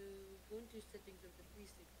to go into settings of the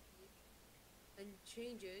 360 and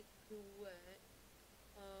change it to where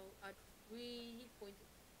at 3.6.0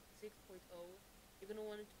 you're gonna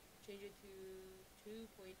want to change it to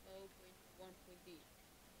 2.0.1.d.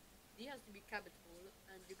 D has to be capital,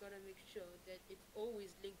 and you gotta make sure that it's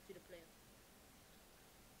always linked to the player.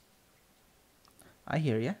 I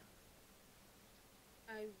hear ya.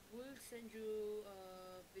 I will send you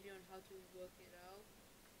a video on how to work it out.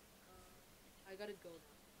 I gotta go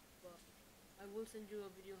now, but I will send you a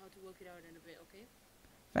video how to work it out in a bit, okay?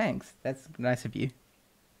 Thanks. That's nice of you.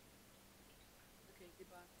 Okay,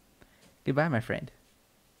 goodbye. Goodbye, my friend.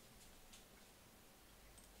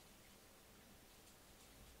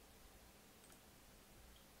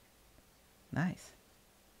 Nice.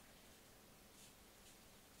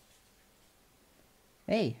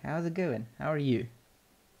 Hey, how's it going? How are you?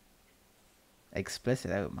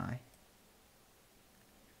 Explicit, oh my.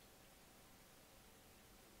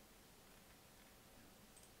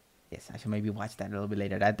 Yes, I should maybe watch that a little bit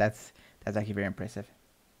later. That's actually very impressive.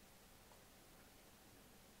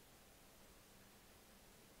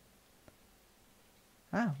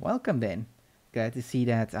 Ah, welcome then. Glad to see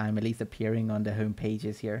that I'm at least appearing on the home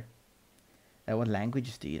pages here. What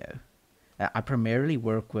languages do you know? I primarily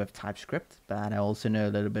work with TypeScript, but I also know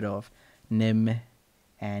a little bit of Nim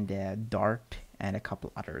and Dart and a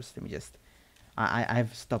couple others. Let me just...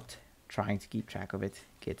 I've stopped trying to keep track of it.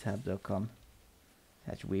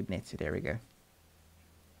 github.com/weebnet, so there we go.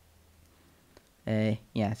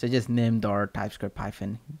 Yeah, so just Nim, Dart, TypeScript,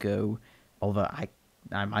 Python, Go. Although I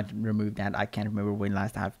might remove that. I can't remember when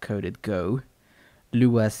last I've coded Go.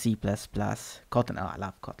 Lua, C++, Kotlin. Oh, I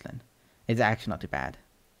love Kotlin. It's actually not too bad.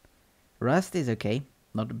 Rust is okay.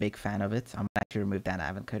 Not a big fan of it. I'm gonna actually remove that. I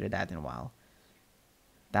haven't coded that in a while.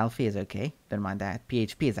 Delphi is okay. Don't mind that.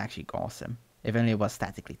 PHP is actually awesome. If only it was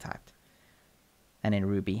statically typed. And in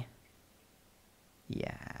Ruby.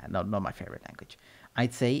 Yeah, not my favorite language.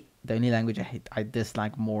 I'd say the only language I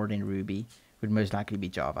dislike more than Ruby would most likely be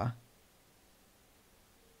Java.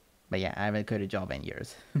 But yeah, I haven't coded Java in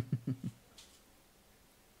years.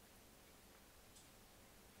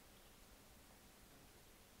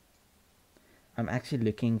 I'm actually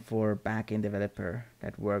looking for a backend developer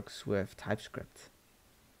that works with TypeScript.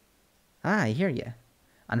 Ah, I hear ya.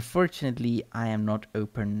 Unfortunately, I am not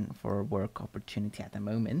open for work opportunity at the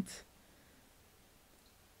moment.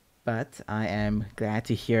 But I am glad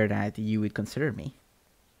to hear that you would consider me.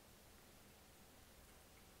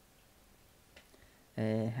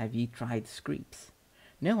 Have you tried Screeps?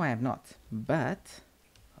 No, I have not. But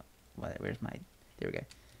where's my? There we go.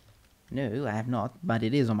 No, I have not. But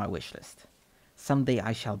it is on my wish list. Someday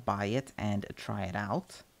I shall buy it and try it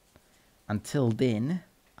out. Until then,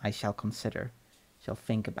 I shall consider. Shall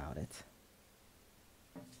think about it.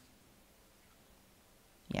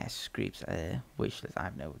 Yes, Screeps. Wish list. I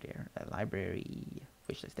have no idea. Library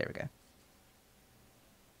wish list. There we go.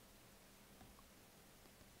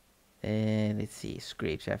 Let's see,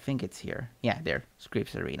 Scrapes. I think it's here. Yeah, there.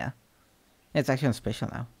 Scrapes Arena. It's actually on special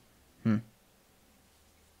now.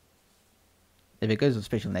 If it goes on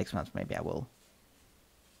special next month, maybe I will.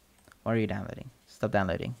 Why are you downloading? Stop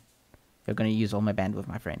downloading. You're gonna use all my bandwidth,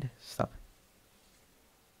 my friend. Stop.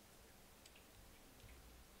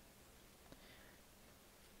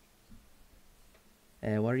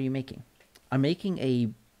 What are you making? I'm making a,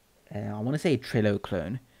 I want to say a Trello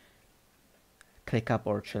clone. ClickUp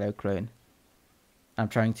or Trello clone. I'm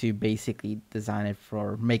trying to basically design it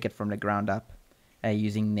make it from the ground up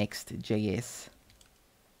using Next.js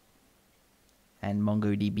and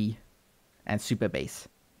MongoDB and Supabase.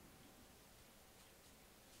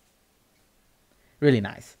 Really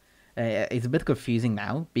nice. It's a bit confusing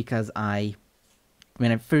now because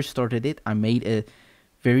when I first started it, I made a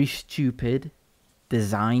very stupid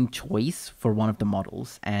design choice for one of the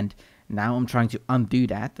models, and now I'm trying to undo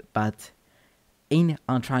that, but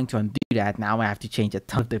on trying to undo that, now I have to change a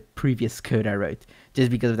ton of the previous code I wrote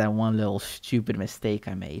just because of that one little stupid mistake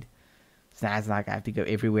I made. So now it's like I have to go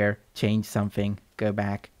everywhere, change something, go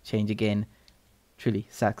back, change again. Truly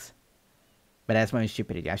sucks. But that's my own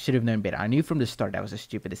stupidity. I should have known better. I knew from the start that was a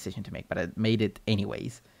stupid decision to make, but I made it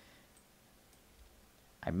anyways.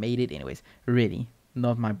 Really,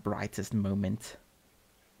 not my brightest moment.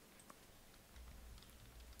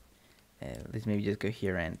 Let's maybe just go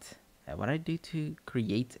here and... what I do to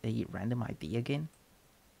create a random ID again?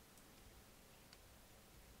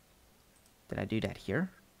 Did I do that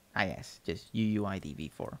here? Ah yes, just UUID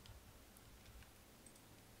v4.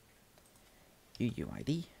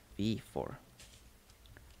 UUID v4.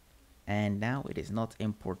 And now it is not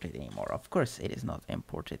imported anymore. Of course it is not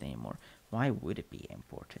imported anymore. Why would it be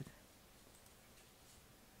imported?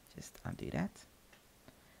 Just undo that.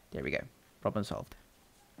 There we go. Problem solved.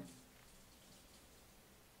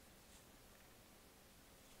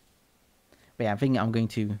 But yeah, I think I'm going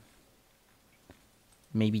to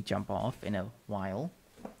maybe jump off in a while.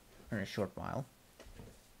 Or in a short while.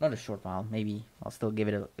 Not a short while. Maybe I'll still give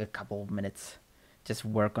it a couple of minutes. Just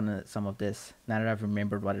work on some of this. Now that I've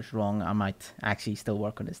remembered what is wrong, I might actually still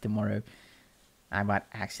work on this tomorrow. I might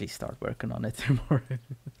actually start working on it tomorrow.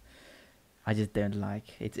 I just don't like...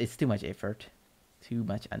 It's too much effort. Too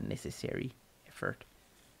much unnecessary effort.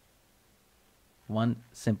 One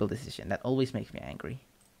simple decision. That always makes me angry.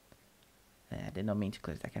 I did not mean to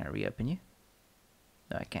close that. Can I reopen you?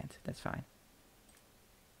 No, I can't. That's fine.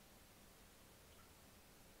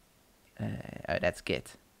 Oh, that's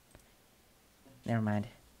Git. Never mind.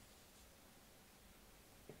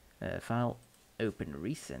 File open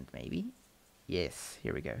recent, maybe? Yes,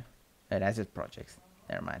 here we go. That's just projects.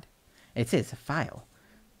 Never mind. It says a file.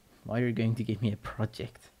 Why are you going to give me a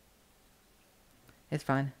project? It's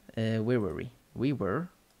fine. Where were we? We were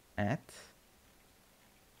at...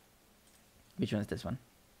 Which one is this one?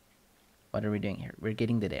 What are we doing here? We're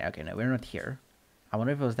getting the data. Okay, no, we're not here. I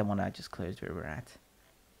wonder if it was the one I just closed where we're at.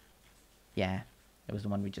 Yeah, it was the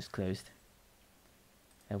one we just closed.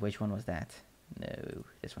 Which one was that? No,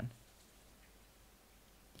 this one.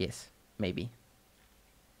 Yes, maybe.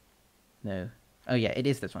 No. Oh yeah, it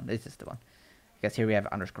is this one. This is the one. Because here we have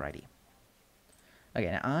underscore ID.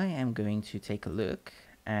 Okay, now I am going to take a look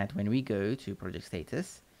at when we go to project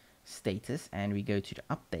status, and we go to the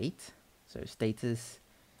update. So status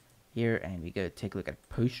here, and we go take a look at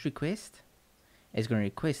post request. It's going to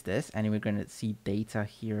request this, and then we're going to see data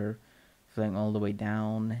here flowing all the way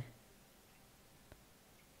down.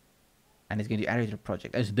 And it's going to add it to the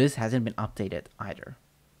project. Oh, so this hasn't been updated either.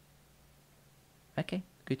 Okay,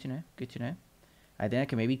 good to know, good to know. Then I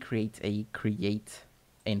can maybe create a create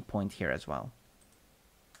endpoint here as well.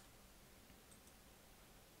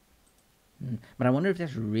 But I wonder if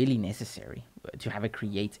that's really necessary to have a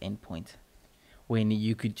create endpoint when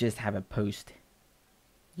you could just have a post,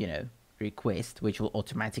 you know, request, which will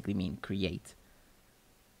automatically mean create.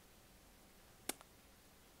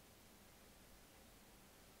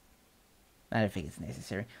 I don't think it's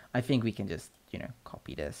necessary. I think we can just, you know,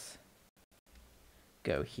 copy this.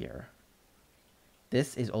 go here.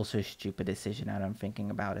 This is also a stupid decision now that I'm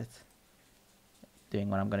thinking about it. Doing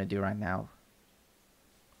what I'm going to do right now.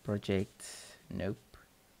 Project, nope.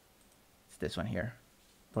 It's this one here.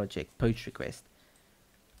 Project post request.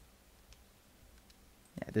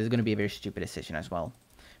 Yeah, this is going to be a very stupid decision as well.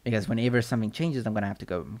 Because whenever something changes, I'm going to have to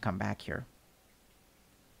go and come back here.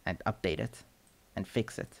 And update it. And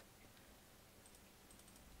fix it.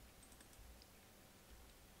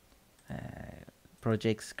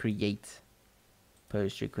 Projects create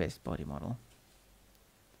post request body model.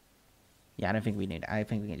 Yeah, I don't think we need. I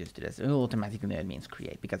think we can just do this. It will automatically know it means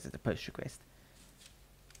create because it's a post request.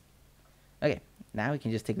 Okay, now we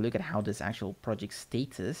can just take a look at how this actual project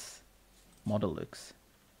status model looks.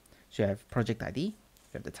 So you have project ID, you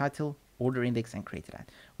have the title, order index, and created at.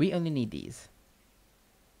 We only need these.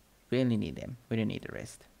 We only need them. We don't need the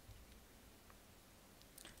rest.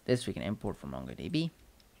 This we can import from MongoDB.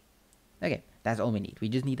 Okay, that's all we need. We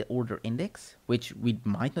just need the order index, which we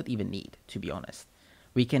might not even need, to be honest.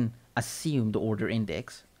 We can assume the order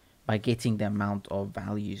index by getting the amount of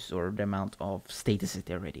values or the amount of statuses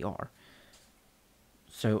there already are.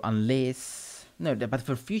 So unless... No, but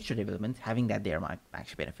for future development, having that there might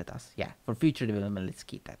actually benefit us. Yeah, for future development, let's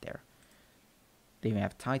keep that there. Then we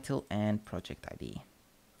have title and project ID.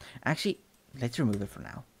 Actually, let's remove it for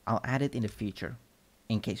now. I'll add it in the future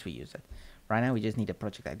in case we use it. Right now, we just need a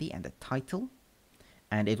project ID and the title,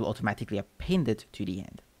 and it will automatically append it to the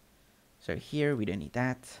end. So here, we don't need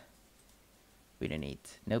that. We don't need,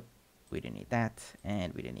 nope, we don't need that,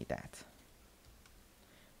 and we don't need that.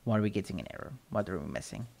 Why are we getting an error? What are we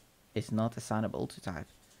missing? It's not assignable to type.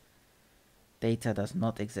 Data does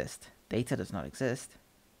not exist. Data does not exist.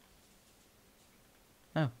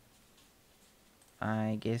 Oh.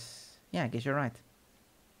 I guess, yeah, I guess you're right.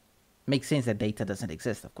 Makes sense that data doesn't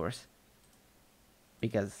exist, of course.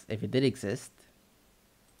 Because if it did exist,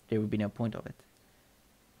 there would be no point of it.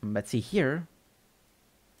 But see here,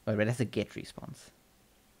 well, that's a get response.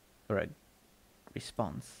 Or a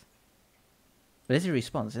response. But it's a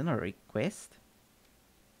response, isn't it? A request?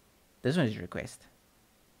 This one is a request.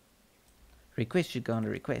 Request should go under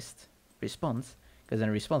request. Response goes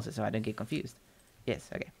under responses, so I don't get confused. Yes,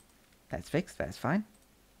 okay. That's fixed, that's fine.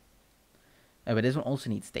 Oh, but this one also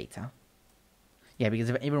needs data. Yeah, because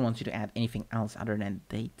if I ever want you to add anything else other than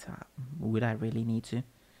data, would I really need to?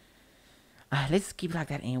 Let's keep it like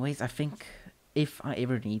that anyways. I think if I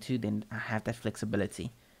ever need to, then I have that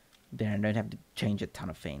flexibility. Then I don't have to change a ton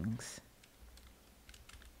of things.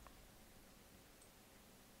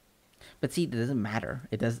 But see, it doesn't matter.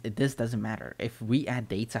 This doesn't matter. If we add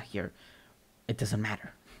data here, it doesn't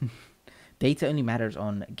matter. Data only matters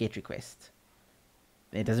on GET requests.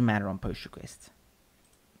 It doesn't matter on POST requests.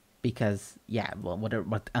 Because, yeah, well,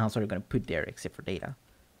 what else are you going to put there except for data?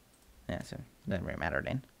 Yeah, so it doesn't really matter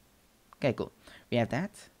then. Okay, cool. We have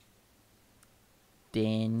that.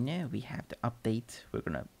 Then we have the update. We're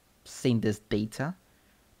going to send this data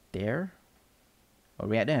there. Or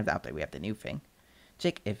we don't have the update, we have the new thing.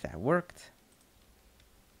 Check if that worked.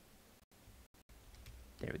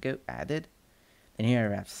 There we go, added. Then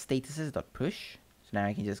here I have statuses.push. So now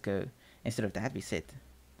I can just go, instead of that, we set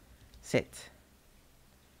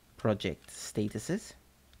project statuses.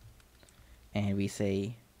 And we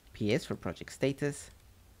say PS for project status.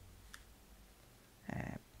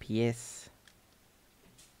 PS.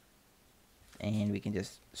 And we can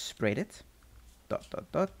just spread it. ...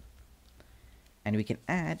 And we can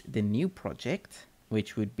add the new project,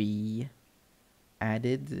 which would be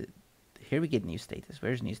added. Here we get new status.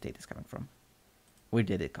 Where's new status coming from? Where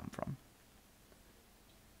did it come from?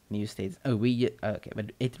 New status. Oh, okay,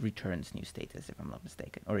 but it returns new status if I'm not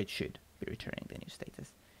mistaken, or it should be returning the new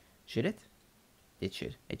status. Should it? It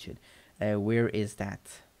should. It should. Where is that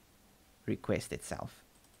request itself?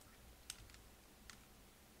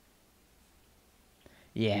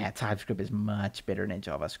 Yeah, TypeScript is much better than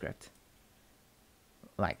JavaScript.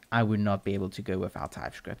 Like, I would not be able to go without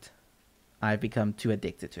TypeScript. I've become too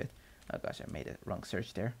addicted to it. Oh gosh, I made a wrong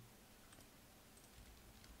search there.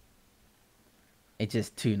 It's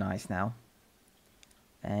just too nice now.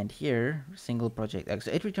 And here, single project.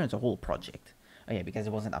 So it returns a whole project. Oh yeah, because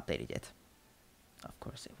it wasn't updated yet. Of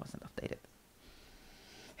course, it wasn't updated.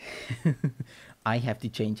 I have to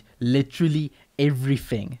change literally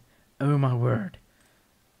everything. Oh my word.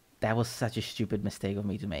 That was such a stupid mistake of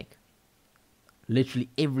me to make. Literally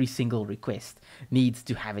every single request needs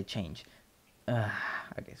to have a change.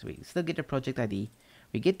 Okay, so we still get the project ID.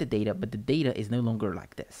 We get the data, but the data is no longer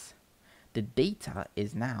like this. The data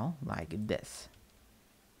is now like this.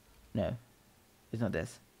 No, it's not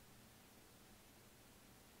this.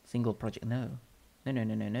 Single project, no.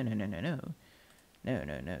 No. No,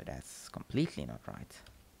 no, no, that's completely not right.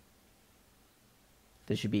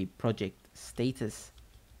 There should be project status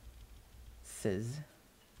says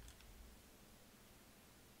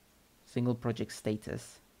single project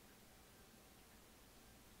status.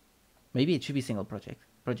 Maybe it should be single project.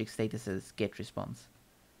 Project status says get response.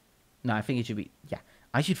 No, I think it should be, yeah.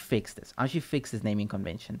 I should fix this. I should fix this naming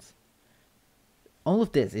conventions. All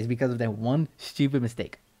of this is because of that one stupid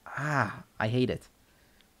mistake. Ah, I hate it.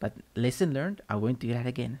 But lesson learned, I won't do that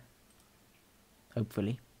again.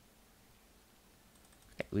 Hopefully.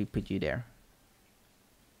 Okay, we put you there.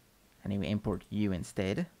 And then we import you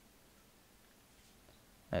instead.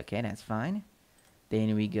 Okay, that's fine.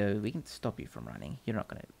 Then we go, we can stop you from running. You're not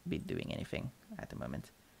going to be doing anything at the moment.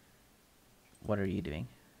 What are you doing?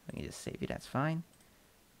 Let me just save you, that's fine.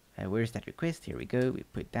 Where's that request? Here we go, we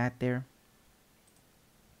put that there.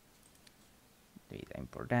 We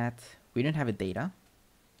import that. We don't have a data.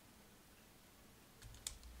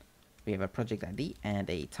 We have a project ID and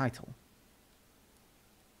a title.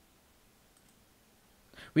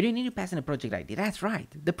 We don't need to pass in a project ID. That's right.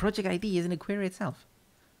 The project ID is in the query itself.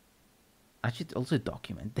 I should also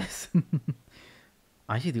document this.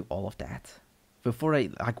 I should do all of that. Before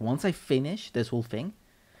once I finish this whole thing,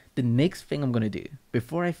 the next thing I'm going to do,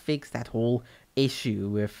 before I fix that whole issue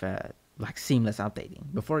with seamless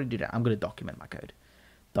updating, before I do that, I'm going to document my code.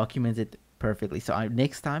 Document it perfectly. So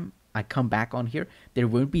next time I come back on here, there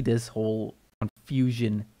won't be this whole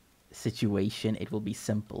confusion situation. It will be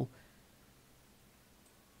simple.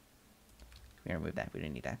 We remove that. We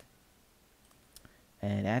don't need that.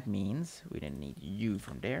 And that means we don't need you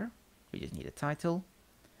from there. We just need a title.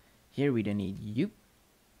 Here we don't need you.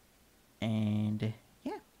 And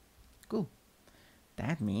yeah, cool.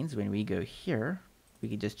 That means when we go here, we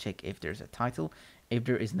can just check if there's a title. If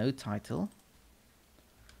there is no title,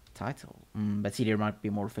 but see, there might be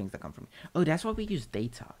more things that come from. Oh, that's why we use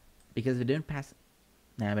data, because we don't pass.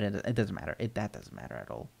 Nah, but it doesn't matter. That doesn't matter at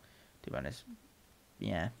all, to be honest.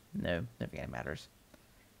 Yeah, no, nothing matters.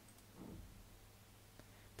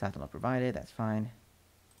 Title not provided, that's fine.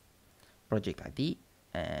 Project ID,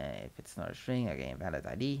 if it's not a string, again, valid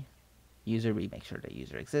ID. User, we make sure the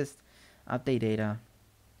user exists. Update data,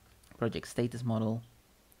 project status model,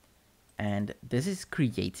 and this is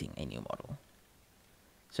creating a new model.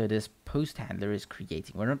 So this post handler is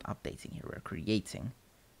creating. We're not updating here, we're creating.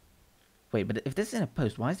 Wait, but if this is in a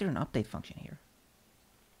post, why is there an update function here?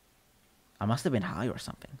 I must have been high or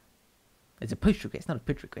something. It's a push request, not a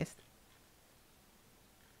put request.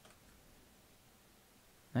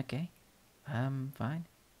 Okay. Fine.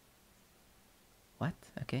 What?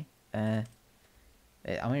 Okay. I'm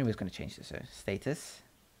anyways going to change this. So status.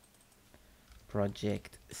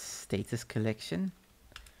 Project status collection.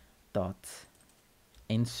 Dot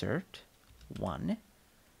insert 1.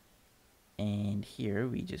 And here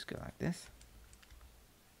we just go like this.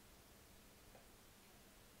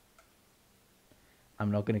 I'm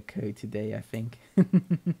not going to code today, I think.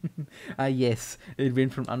 Yes, it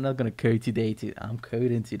went from I'm not going to code today to I'm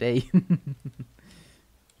coding today.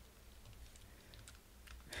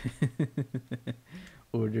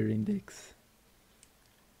 Order index.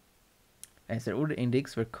 As an order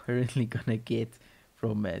index, we're currently going to get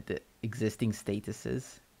from the existing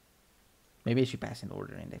statuses. Maybe I should pass in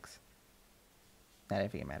order index. I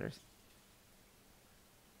don't think it matters.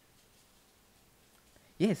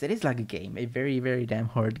 Yes, it is like a game. A very, very damn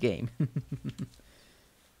hard game.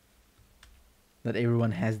 Not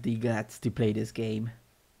everyone has the guts to play this game.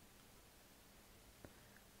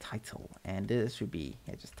 Title. And this should be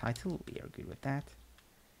just title. We are good with that.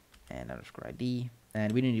 And underscore ID.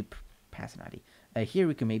 And we don't need to pass an ID. Here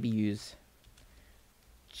we can maybe use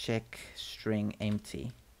check string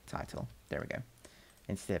empty title. There we go.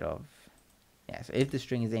 Instead of... Yeah, so if the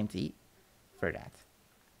string is empty, for that.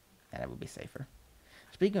 And that would be safer.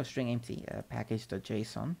 Speaking of string empty,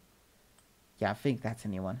 package.json. Yeah, I think that's a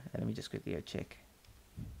new one. Let me just quickly go check.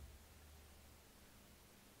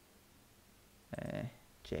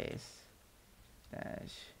 JS-utils.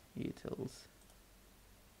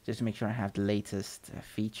 Just to make sure I have the latest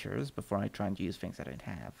features before I try and use things I don't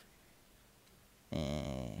have.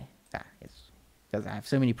 It's because I have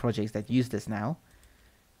so many projects that use this now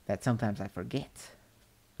that sometimes I forget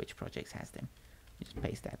which projects has them. Just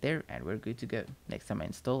paste that there and we're good to go. Next time I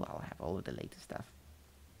install, I'll have all of the latest stuff.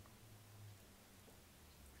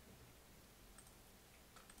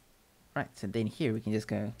 Right, so then here we can just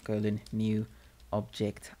go colon new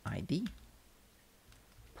object ID,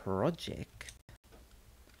 project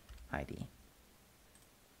ID.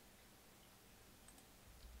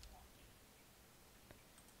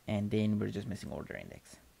 And then we're just missing order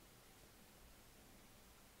index.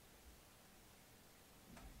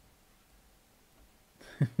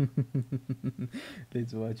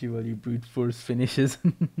 Let's watch you while you brute force finishes.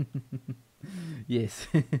 Yes.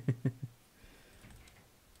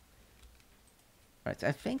 Right, so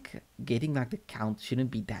I think getting like the count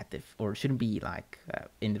shouldn't be that or shouldn't be like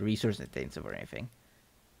in the resource intensive or anything.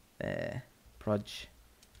 Proj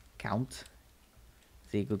count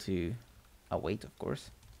is equal to a weight, of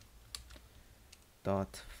course.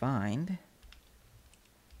 Dot find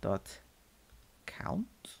dot count.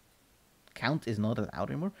 Count is not allowed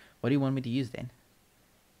anymore. What do you want me to use then?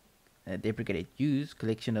 Deprecated. Use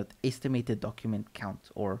collection of estimated document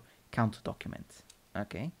count or count documents.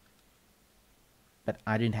 Okay. But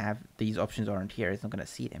I didn't have, these options aren't here. It's not going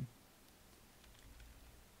to see them.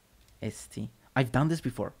 St. I've done this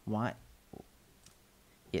before. Why?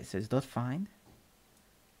 Yes, so it's dot find.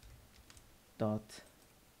 Dot.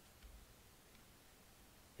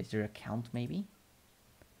 Is there a count maybe?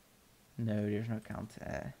 No, there's no count.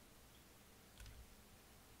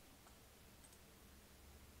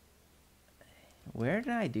 Where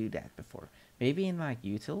did I do that before? Maybe in like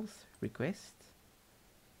utils request.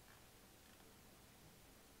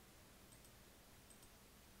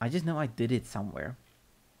 I just know I did it somewhere.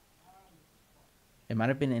 It might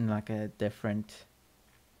have been in like a different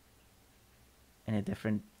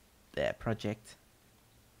project.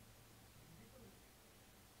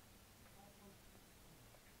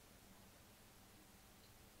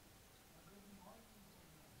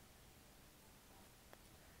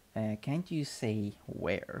 Can't you say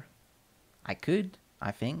where? I could,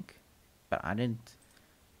 I think, but I didn't.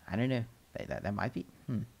 I don't know. That might be.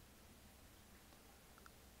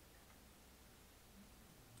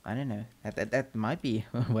 I don't know. That might be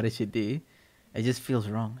what I should do. It just feels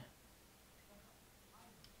wrong.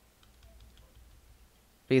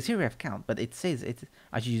 Because here we have count, but it says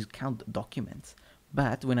I should use count documents.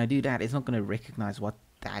 But when I do that, it's not going to recognize what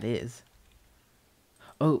that is.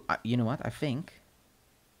 Oh, you know what? I think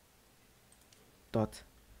dot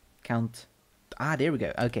count. Ah, there we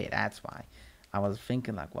go. Okay, that's why. I was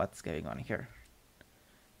thinking like, what's going on here?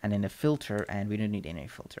 And then a filter, and we don't need any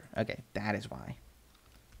filter. Okay, that is why.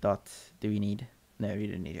 Dot. Do we need? No, we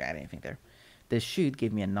don't need to add anything there. This should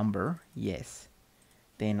give me a number. Yes.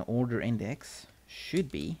 Then order index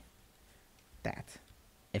should be that,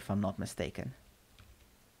 if I'm not mistaken.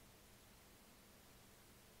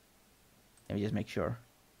 Let me just make sure.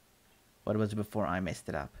 What was it before I messed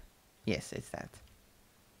it up? Yes, it's that.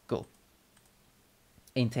 Cool.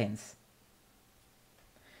 Intense.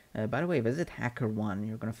 By the way, visit Hacker1.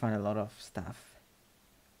 You're going to find a lot of stuff.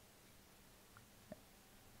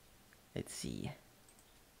 Let's see.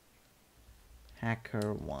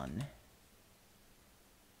 Hacker1.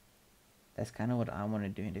 That's kind of what I want to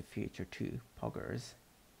do in the future too. Poggers.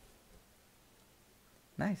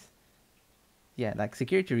 Nice. Yeah, like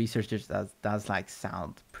security researchers does like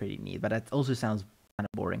sound pretty neat, but it also sounds kind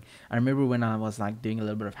of boring. I remember when I was like doing a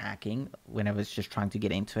little bit of hacking, when I was just trying to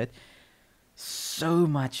get into it, so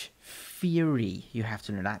much theory you have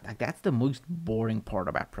to learn. Like that's the most boring part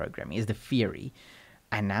about programming is the theory.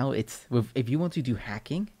 And now it's if you want to do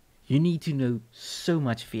hacking, you need to know so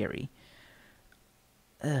much theory.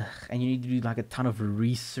 And you need to do like a ton of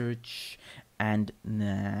research, and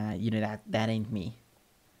nah, you know that ain't me.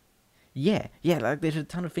 Yeah, like there's a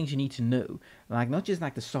ton of things you need to know. Like not just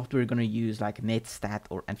like the software you're gonna use, like netstat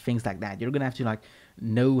and things like that. You're gonna have to like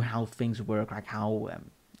know how things work, like how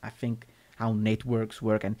I think how networks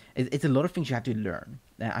work, and it's a lot of things you have to learn.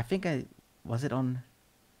 I think I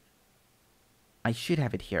should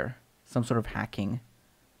have it here. Some sort of hacking.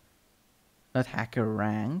 Not hacker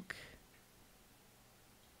rank.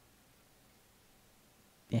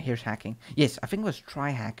 Yeah, here's hacking. Yes, I think it was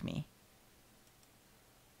try hack me.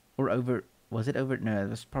 Or over, was it over? No, it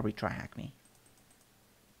was probably try hack me.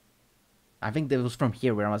 I think that was from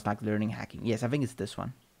here where I was like learning hacking. Yes, I think it's this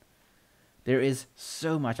one. There is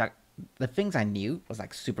so much, like the things I knew was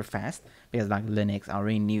like super fast because like Linux, I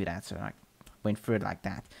already knew that, so I went through it like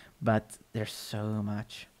that. But there's so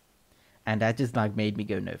much, and that just like made me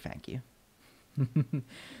go no, thank you.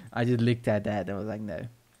 I just looked at that and I was like no.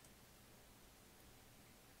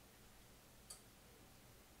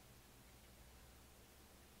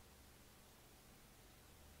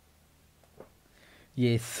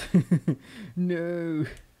 Yes. No.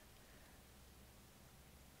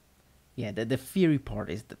 Yeah, the theory part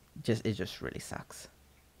is it just really sucks.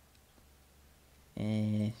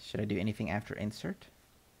 Should I do anything after insert?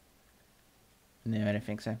 No, I don't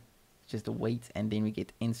think so. It's just a wait, and then we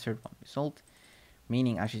get insert one result,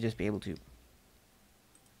 meaning I should just be able to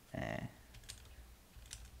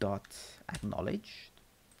dot acknowledge.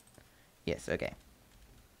 Yes, okay.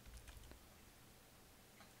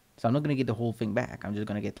 So I'm not going to get the whole thing back. I'm just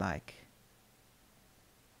going to get like,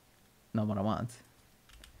 not what I want.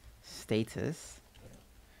 Status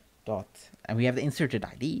dot, and we have the inserted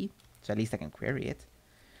ID, so at least I can query it.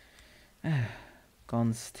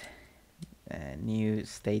 Const new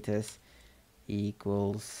status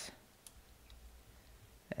equals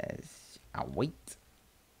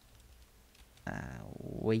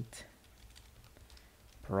wait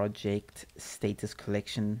project status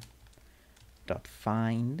collection dot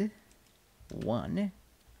find one,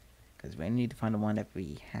 because we need to find the one that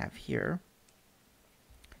we have here.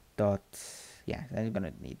 Dot, yeah, I'm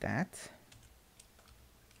gonna need that.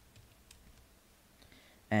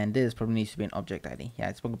 And this probably needs to be an object ID. Yeah,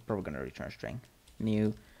 it's probably gonna return a string.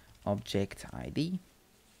 New object ID.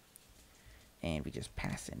 And we just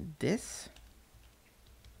pass in this.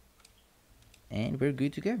 And we're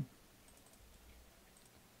good to go.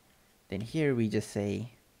 Then here we just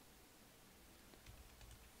say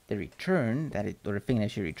the return, or the thing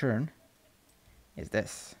that should return is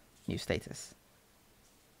this, new status.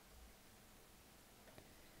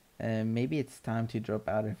 Maybe it's time to drop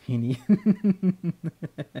out of uni.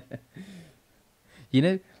 You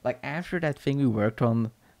know, like after that thing we worked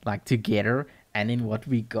on, like together, and then what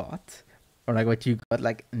we got, or like what you got,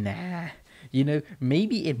 like, nah. You know,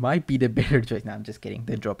 maybe it might be the better choice. No, I'm just kidding.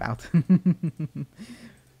 Then drop out.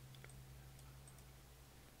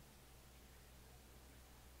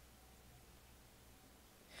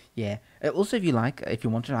 Yeah. Also, if you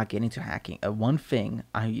want to like get into hacking, one thing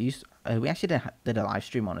I used, we actually did a live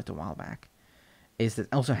stream on it a while back, is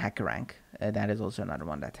that also HackerRank. That is also another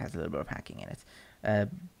one that has a little bit of hacking in it.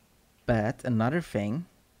 But another thing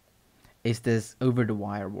is this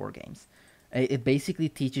over-the-wire war games. It basically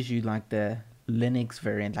teaches you like the Linux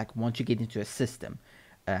variant, like once you get into a system,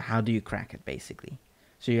 how do you crack it basically.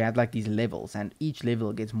 So you have like these levels, and each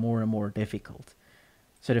level gets more and more difficult.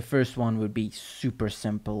 So the first one would be super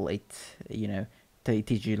simple. It, you know, they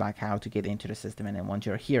teach you like how to get into the system, and then once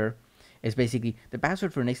you're here, it's basically the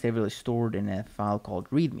password for the next level is stored in a file called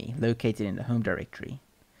README, located in the home directory.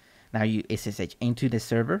 Now you SSH into the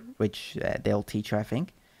server, which they'll teach you, I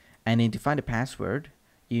think, and then to find the password,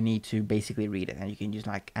 you need to basically read it, and you can use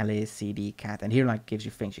like ls cd cat, and here like gives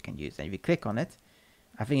you things you can use, and if you click on it,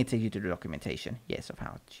 I think it takes you to the documentation, yes, of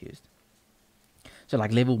how it's used. So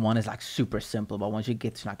like level 1 is like super simple, but once you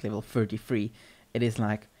get to like level 33, it is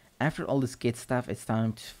like, after all this git stuff, it's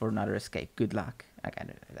time for another escape. Good luck. Like,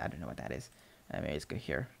 I don't know what that is. Maybe let's go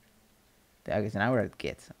here. Okay, so now we're at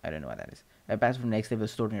git. I don't know what that is. A password for the next level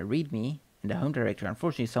is stored in a readme in the home directory.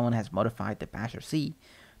 Unfortunately, someone has modified the password C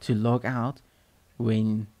to log out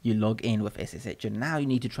when you log in with SSH. And now you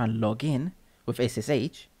need to try and log in with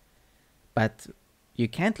SSH, but you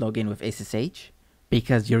can't log in with SSH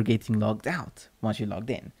because you're getting logged out once you logged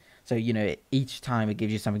in. So, you know, each time it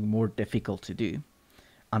gives you something more difficult to do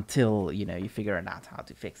until, you know, you figure out how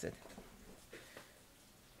to fix it.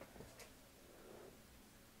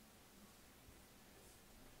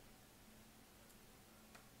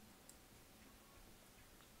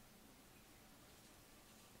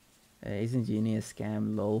 Isn't uni a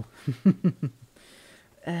scam, lol?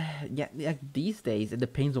 Yeah, like these days, it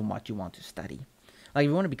depends on what you want to study. Like, if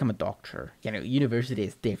you want to become a doctor, you know, university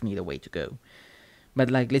is definitely the way to go. But,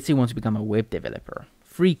 like, let's say you want to become a web developer.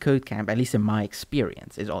 Free code camp, at least in my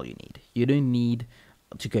experience, is all you need. You don't need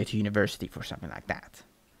to go to university for something like that.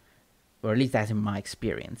 Or at least that's in my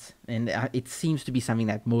experience. And it seems to be something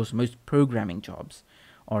that most programming jobs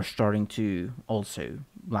are starting to also,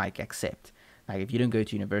 like, accept. Like, if you don't go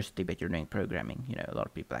to university but you're doing programming, you know, a lot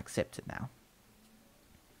of people accept it now.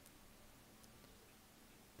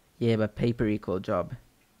 Yeah, but paper equal job,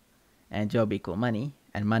 and job equal money,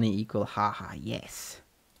 and money equal haha, yes.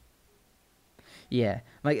 Yeah,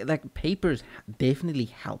 like papers definitely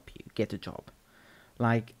help you get a job.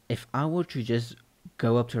 Like, if I were to just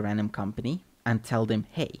go up to a random company and tell them,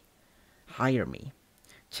 hey, hire me,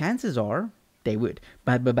 chances are they would.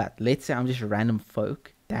 But let's say I'm just a random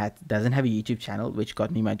folk that doesn't have a YouTube channel, which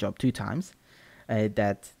got me my job 2 times,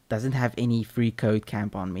 that doesn't have any free code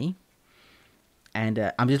camp on me,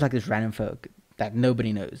 and I'm just like this random folk that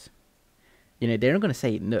nobody knows. You know, they're not going to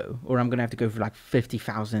say no, or I'm going to have to go for like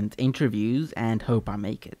 50,000 interviews and hope I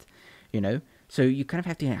make it, you know? So you kind of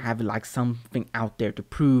have to have like something out there to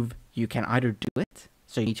prove you can either do it.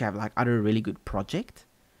 So you need to have like either a really good project,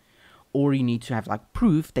 or you need to have like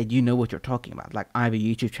proof that you know what you're talking about. Like, I have a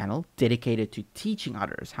YouTube channel dedicated to teaching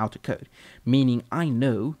others how to code, meaning I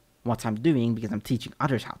know what I'm doing because I'm teaching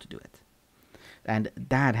others how to do it. And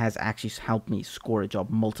that has actually helped me score a job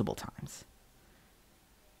multiple times.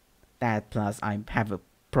 That plus I have a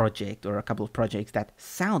project or a couple of projects that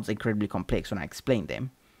sounds incredibly complex when I explain them,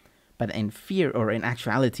 But in fear or in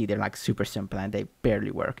actuality, they're like super simple and they barely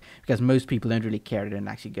work because most people don't really care. They don't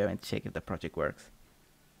actually go and check if the project works.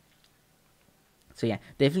 So yeah,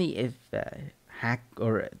 definitely if hack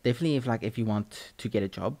or definitely if like if you want to get a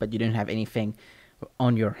job but you don't have anything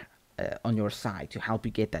on your side to help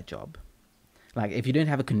you get that job. Like if you don't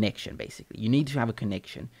have a connection, basically, you need to have a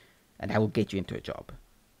connection, and that will get you into a job.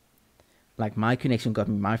 Like my connection got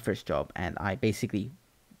me my first job, and I basically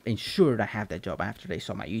ensured I have that job after they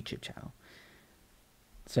saw my YouTube channel.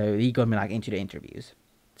 So he got me like into the interviews.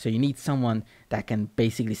 So you need someone that can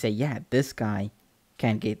basically say, yeah, this guy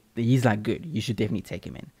can get, he's like good. You should definitely take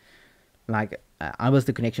him in. Like I was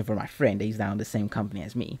the connection for my friend. He's now in the same company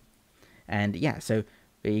as me. And yeah, so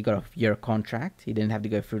he got a year contract. He didn't have to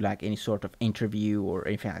go through like any sort of interview or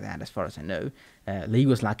anything like that, as far as I know. Lee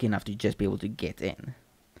was lucky enough to just be able to get in.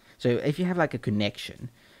 So if you have like a connection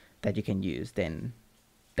that you can use, then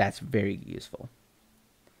that's very useful.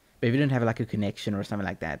 But if you don't have like a connection or something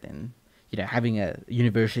like that, then having a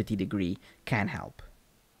university degree can help.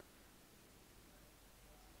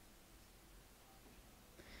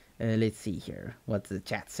 Let's see here. What's the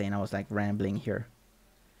chat saying? I was like rambling here.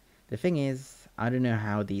 The thing is, I don't know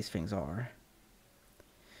how these things are.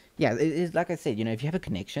 Yeah, it's like I said, if you have a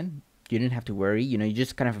connection, you don't have to worry. You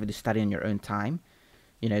just kind of have to study on your own time.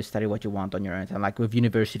 Study what you want on your own time. Like with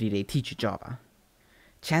university, they teach you Java.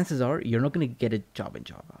 Chances are you're not going to get a job in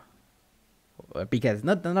Java. Because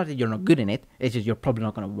not that you're not good in it, it's just you're probably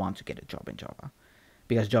not going to want to get a job in Java.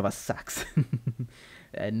 Because Java sucks.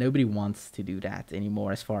 Nobody wants to do that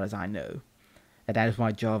anymore, as far as I know. And that is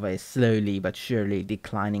why Java is slowly but surely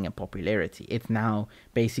declining in popularity. It's now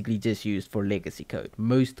basically just used for legacy code.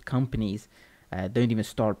 Most companies don't even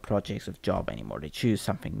start projects with Java anymore. They choose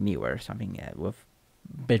something newer, something with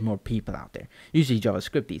a bit more people out there. Usually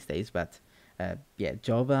JavaScript these days, but yeah,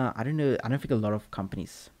 Java, I don't know. I don't think a lot of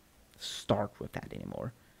companies start with that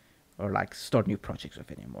anymore, or like start new projects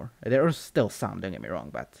with it anymore. There are still some, don't get me wrong,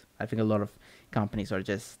 but I think a lot of companies are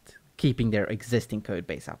just keeping their existing code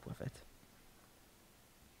base up with it.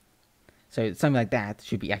 So something like that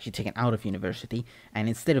should be actually taken out of university, and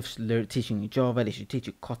instead of teaching you Java, they should teach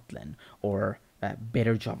you Kotlin or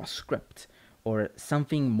better JavaScript or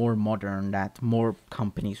something more modern that more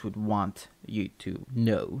companies would want you to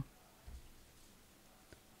know.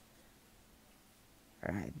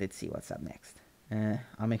 Alright, let's see what's up next.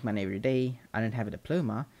 I'll make money every day. I don't have a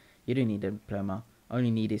diploma. You don't need a diploma. All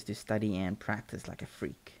you need is to study and practice like a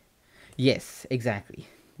freak. Yes, exactly.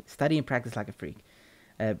 Study and practice like a freak.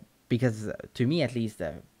 Because to me at least,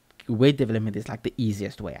 web development is like the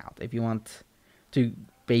easiest way out. If you want to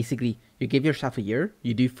basically, you give yourself a year,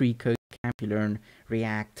 you do free code camp, you learn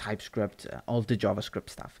React, TypeScript, all the JavaScript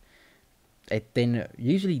stuff. Then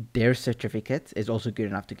usually their certificate is also good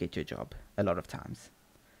enough to get you a job a lot of times.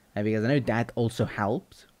 Because I know that also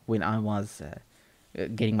helped when I was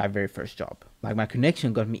getting my very first job. Like my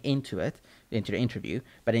connection got me into the interview,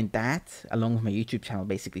 but in that, along with my YouTube channel,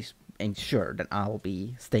 basically ensure that I'll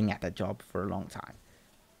be staying at that job for a long time.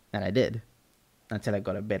 And I did, until I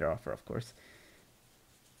got a better offer, of course.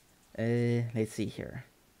 Let's see here.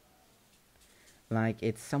 Like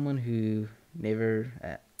it's someone who never.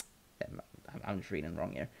 I'm just reading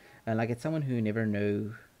wrong here. Like it's someone who never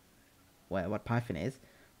knew what Python is,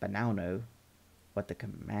 but now know what the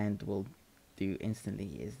command will do instantly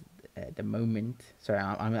is the moment. Sorry,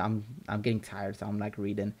 I'm getting tired, so I'm like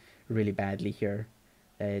reading really badly here.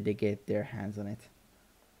 They get their hands on it.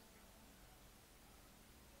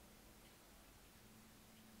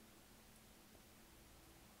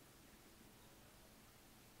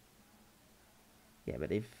 Yeah,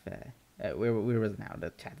 but if where was now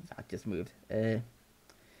the chat just moved.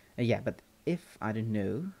 Yeah, but if I don't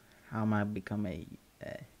know how am I become a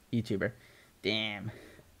YouTuber, damn.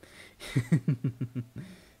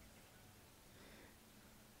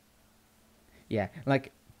 Yeah,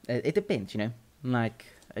 like it depends, Like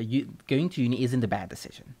you going to uni isn't a bad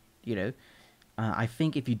decision, I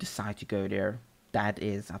think if you decide to go there, that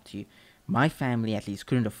is up to you. My family at least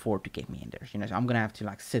couldn't afford to get me in there, so I'm gonna have to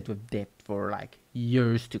like sit with debt for like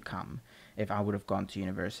years to come if I would have gone to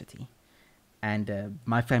university. And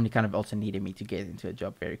my family kind of also needed me to get into a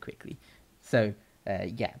job very quickly. So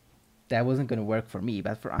yeah, that wasn't gonna work for me.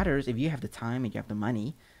 But for others, if you have the time and you have the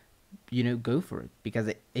money, go for it, because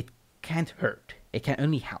it can't hurt. It can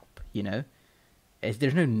only help, If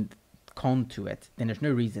there's no con to it, then there's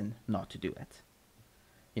no reason not to do it.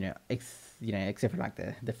 Except for like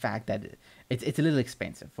the fact that it's a little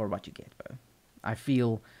expensive for what you get, though. I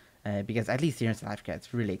feel because at least here in South Africa,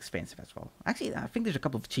 it's really expensive as well. Actually, I think there's a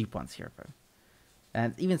couple of cheap ones here, though,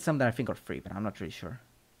 and even some that I think are free, but I'm not really sure.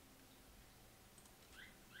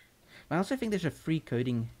 I also think there's a free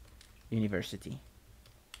coding university.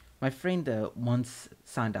 My friend once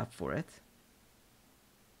signed up for it.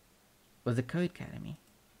 Was the Code Academy?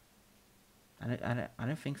 I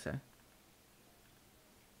don't think so.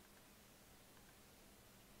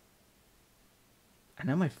 I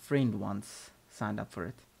know my friend once signed up for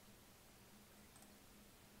it.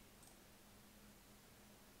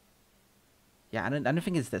 Yeah, I don't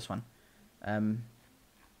think it's this one.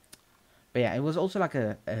 But yeah, it was also like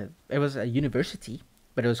it was a university,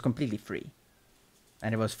 but it was completely free,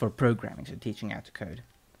 and it was for programming, so teaching how to code.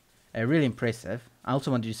 Really impressive. I also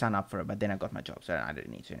wanted to sign up for it, but then I got my job, so I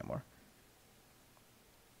didn't need to anymore.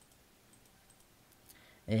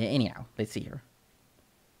 Anyhow, let's see here.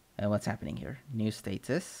 What's happening here? New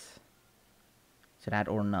status. So that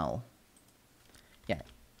or null. Yeah.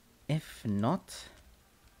 If not,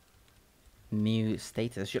 new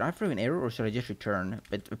status. Should I throw an error or should I just return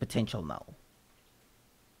a potential null?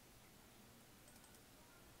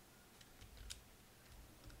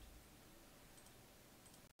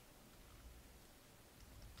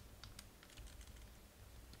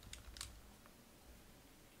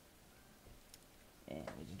 And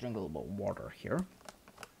we just drink a little bit of water here.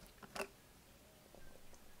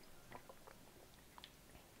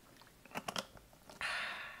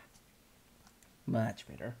 Much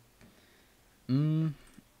better. You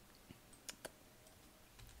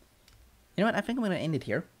know what? I think I'm going to end it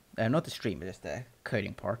here. Not the stream, but just the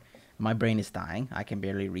coding part. My brain is dying. I can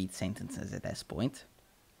barely read sentences at this point.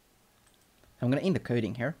 I'm going to end the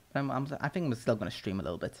coding here. I think I'm still going to stream a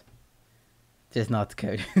little bit. Just not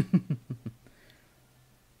code.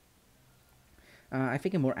 I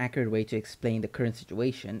think a more accurate way to explain the current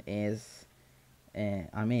situation is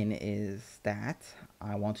is that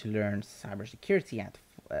I want to learn cybersecurity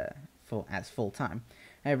as full time.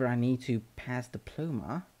 However, I need to pass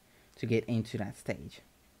diploma to get into that stage.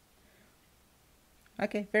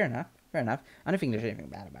 Okay, fair enough. Fair enough. I don't think there's anything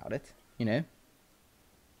bad about it, you know?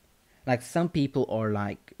 Like, some people are,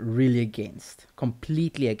 like, really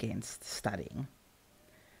completely against studying.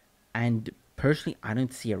 And personally, I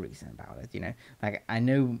don't see a reason about it, you know? Like, I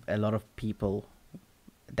know a lot of people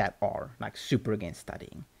that are, like, super against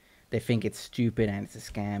studying. They think it's stupid and it's a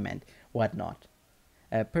scam and whatnot.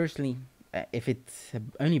 Personally, if it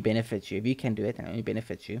only benefits you, if you can do it and it only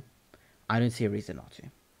benefits you, I don't see a reason not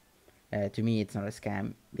to. To me, it's not a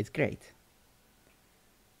scam. It's great.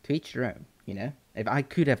 To each their own, you know? If I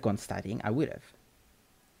could have gone studying, I would have.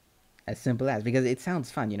 As simple as. Because it sounds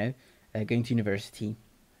fun, you know? Going to university,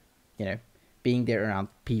 you know? Being there around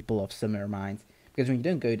people of similar minds. Because when you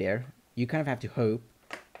don't go there, you kind of have to hope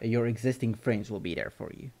your existing friends will be there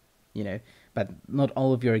for you, you know? But not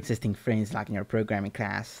all of your existing friends, like in your programming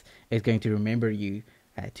class, is going to remember you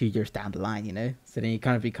 2 years down the line, you know? So then you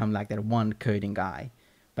kind of become like that one coding guy,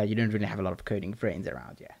 but you don't really have a lot of coding friends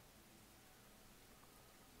around you.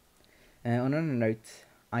 On another note,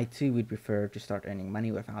 I too would prefer to start earning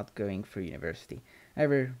money without going through university.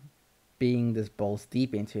 However, being this balls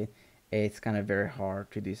deep into it, it's kind of very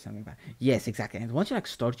hard to do something about it. Yes, exactly. And once you like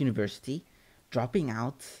start university, dropping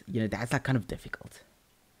out, you know, that's like kind of difficult.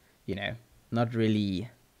 You know, not really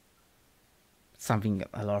something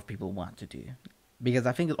a lot of people want to do. Because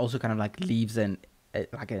I think it also kind of like leaves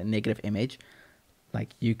like a negative image.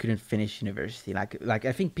 Like you couldn't finish university. Like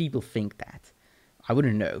I think people think that. I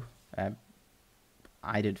wouldn't know.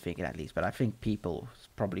 I did think it at least, but I think people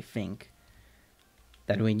probably think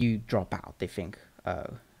that when you drop out, they think,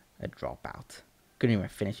 oh, a dropout. Couldn't even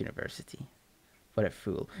finish university. What a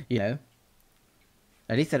fool, you know?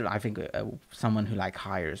 At least I think someone who like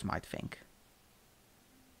hires might think.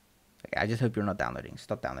 Okay, I just hope you're not downloading.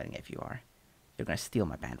 Stop downloading if you are. You're gonna steal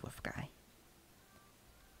my bandwidth, guy.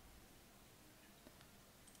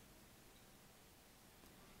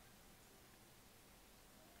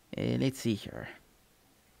 Let's see here.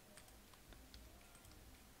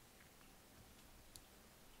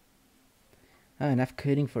 Enough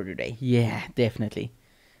coding for today. Yeah, definitely.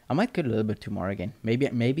 I might code a little bit tomorrow again.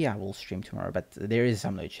 Maybe I will stream tomorrow, but there is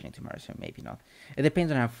some load shedding tomorrow, so maybe not. It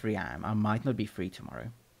depends on how free I am. I might not be free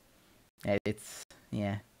tomorrow. It's,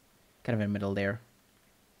 yeah, kind of in the middle there.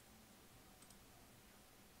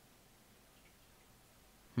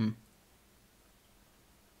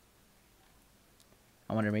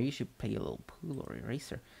 I wonder, maybe you should play a little pool or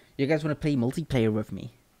eraser. You guys want to play multiplayer with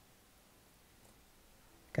me?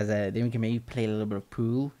 Because then we can maybe play a little bit of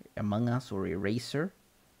pool, Among Us, or eraser.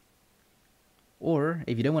 Or,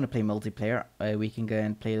 if you don't want to play multiplayer, we can go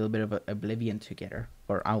and play a little bit of Oblivion together.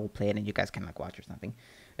 Or I will play it and you guys can like watch or something.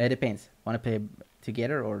 It depends. Want to play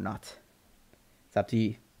together or not? It's up to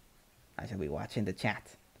you. I shall be watching the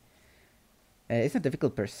chat. It's not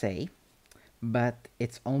difficult per se. but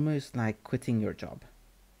it's almost like quitting your job.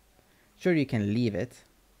 Sure, you can leave it,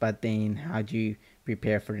 but then how do you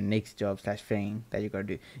prepare for the next job slash thing that you're gonna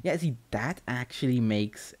do? Yeah, see, that actually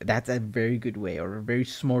makes that's a very good way or a very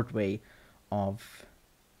smart way of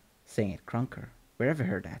saying it. Crunker. Where have I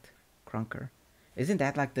heard that? Crunker. Isn't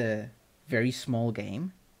that like the very small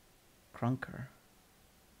game? Crunker.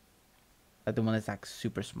 Like the one that's like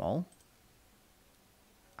super small?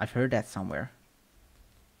 I've heard that somewhere.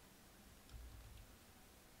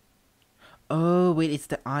 Oh, wait, it's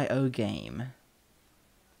the IO game.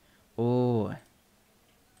 Oh.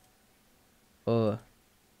 Oh.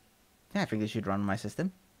 Yeah, I think they should run my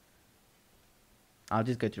system. I'll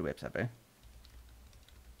just go to the website, bro.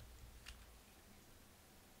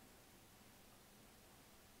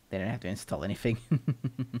 They don't have to install anything.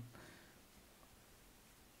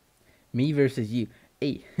 Me versus you.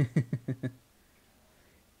 Hey.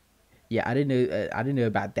 Yeah, I didn't know. I didn't know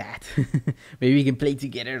about that. Maybe we can play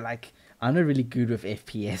together. Like, I'm not really good with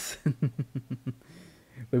FPS,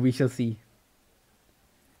 but we shall see.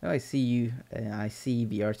 Oh, I see you. I see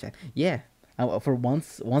VR chat. Yeah. For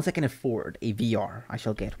once I can afford a VR, I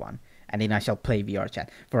shall get one, and then I shall play VR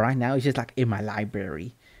chat. For right now, it's just like in my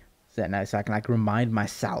library, so now so I can like remind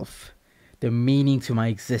myself the meaning to my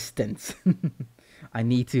existence. I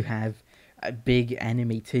need to have big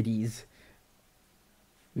anime titties.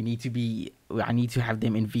 We need to be. I need to have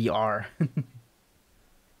them in VR.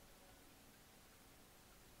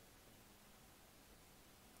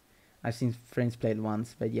 I've seen friends play it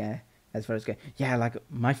once, but yeah, as far as go, yeah, like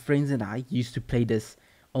my friends and I used to play this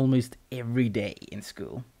almost every day in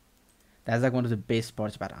school. That's like one of the best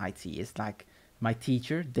parts about IT. Is like my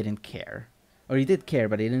teacher didn't care, or he did care,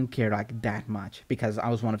 but he didn't care like that much because I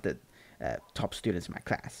was one of the top students in my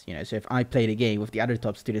class. You know, so if I played a game with the other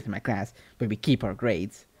top students in my class, but we keep our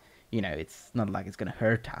grades, you know, it's not like it's gonna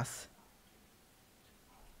hurt us.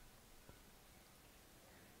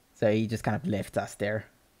 So he just kind of left us there.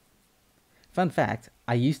 Fun fact,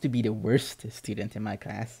 I used to be the worst student in my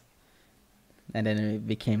class, and then it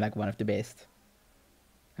became like one of the best.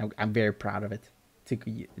 I'm very proud of it.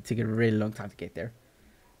 It took a really long time to get there.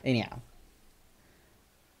 Anyhow,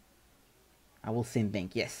 I will send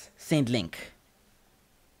link. Yes, send link.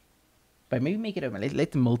 But maybe make it open.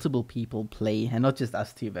 Let multiple people play, and not just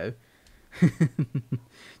us two, though.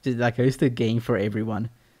 Just like host a game for everyone.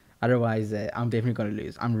 Otherwise, I'm definitely gonna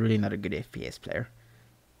lose. I'm really not a good FPS player.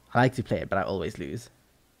 I like to play it, but I always lose.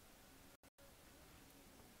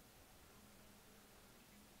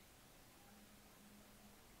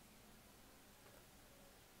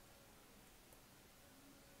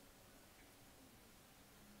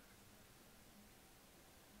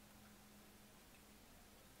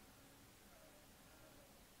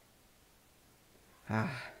 Ah,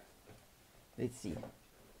 let's see.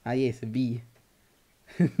 Ah, yes, a B.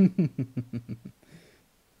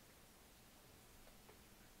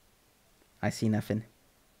 I see nothing.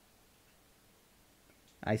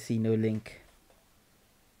 I see no link.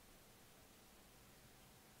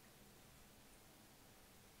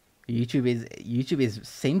 YouTube is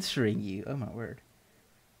censoring you. Oh my word.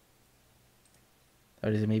 Or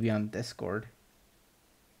is it maybe on Discord?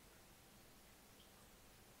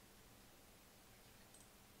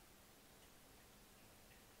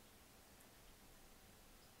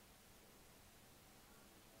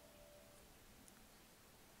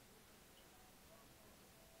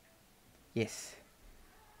 Yes.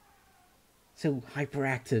 So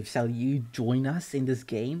hyperactive, shall you join us in this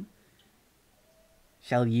game?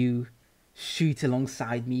 Shall you shoot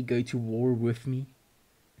alongside me, go to war with me?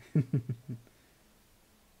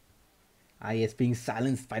 I is being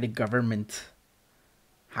silenced by the government.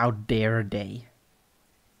 How dare they?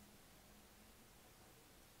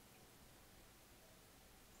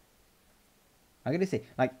 I'm gonna say,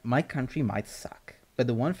 like, my country might suck, but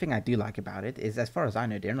the one thing I do like about it is, as far as I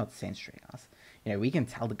know, they're not censoring us. You know, we can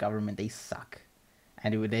tell the government they suck,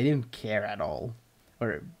 and they didn't care at all.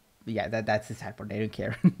 Or, yeah, that's the sad part. They don't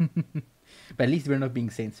care. But at least we're not being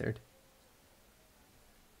censored.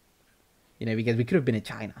 You know, because we could have been a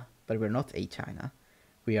China, but we're not a China.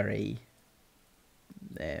 We are a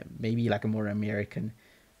maybe like a more American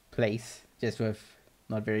place, just with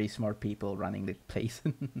not very smart people running the place.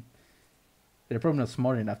 They're probably not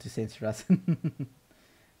smart enough to censor us.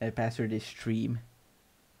 Password this stream.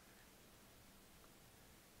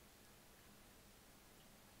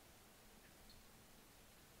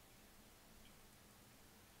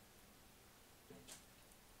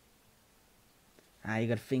 Ah, you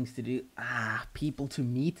got things to do. Ah, people to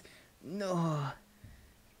meet. No.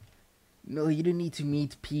 No, you don't need to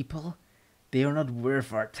meet people. They are not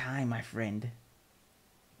worth our time, my friend.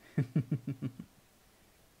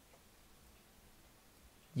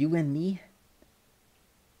 You and me,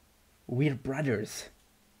 we're brothers.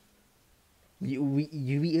 We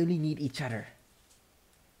only need each other.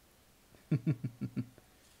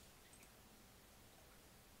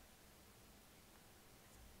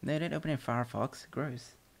 No, don't open in Firefox.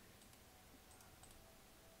 Gross.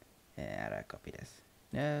 Yeah, how do I copy this?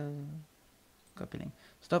 No. Copy link.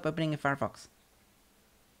 Stop opening in Firefox.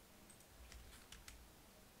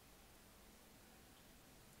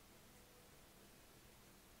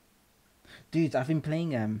 Dude, I've been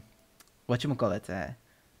playing whatchamacallit,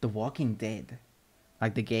 The Walking Dead.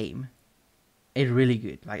 Like the game. It's really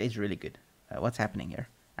good. Like it's really good. What's happening here?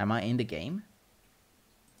 Am I in the game?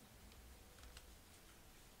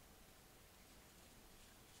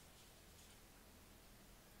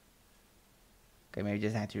 Okay, maybe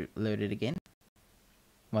just had to load it again.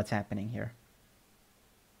 What's happening here?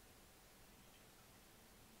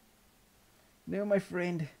 No, my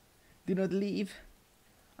friend. Do not leave.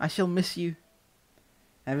 I shall miss you.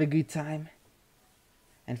 Have a good time.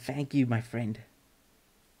 And thank you, my friend.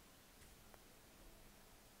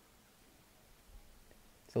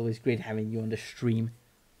 It's always great having you on the stream.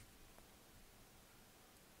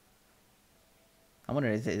 I wonder,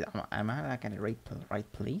 am I like at the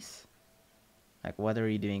right place? Like, what are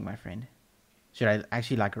you doing, my friend? Should I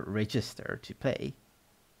actually like register to play?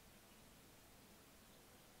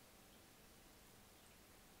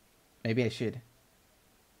 Maybe I should.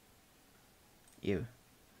 Ew.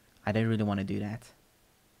 I don't really want to do that.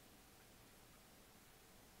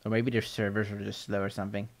 Or maybe their servers are just slow or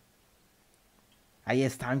something. Ah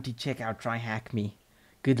yes, time to check out Try Hack Me.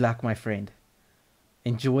 Good luck, my friend.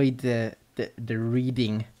 Enjoy the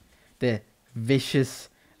reading. The vicious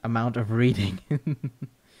amount of reading.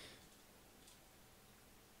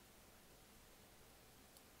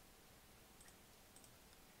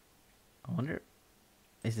 I wonder,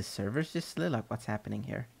 is the servers just slow? Like, what's happening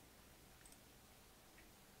here?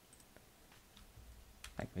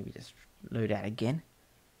 Like, maybe just load that again.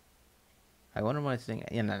 I wonder what it's doing.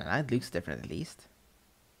 Yeah, no, it looks different at least.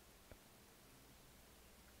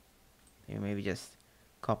 Maybe just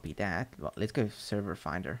copy that. Well, let's go server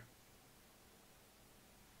finder.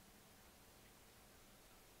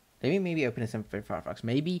 Let me maybe open this up for Firefox.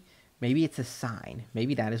 Maybe it's a sign.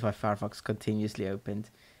 Maybe that is why Firefox continuously opened.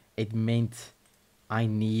 It meant I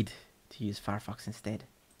need to use Firefox instead.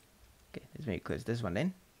 Okay, let's maybe close this one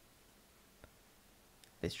then.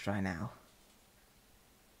 Let's try now.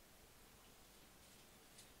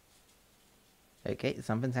 Okay,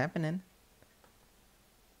 something's happening.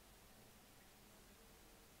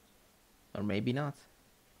 Or maybe not.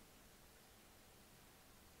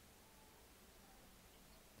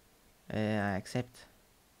 I accept.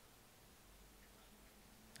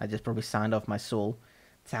 I just probably signed off my soul.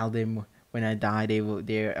 Tell them when I die they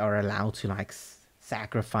are allowed to like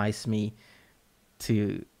sacrifice me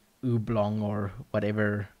to Oblong or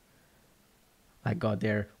whatever I got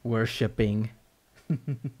there worshipping.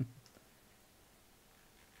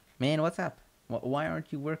 Man, what's up? Why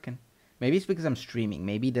aren't you working? Maybe it's because I'm streaming.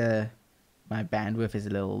 Maybe my bandwidth is a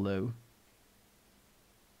little low.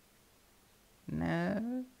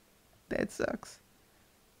 No, that sucks.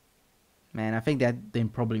 Man, I think that then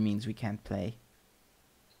probably means we can't play.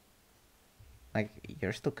 Like,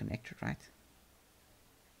 you're still connected, right?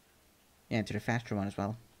 Yeah, to the faster one as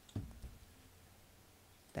well.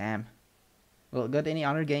 Damn. Well, got any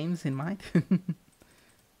other games in mind?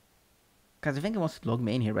 Because I think it wants to log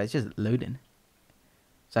me in here, but it's just loading.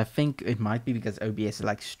 So I think it might be because OBS is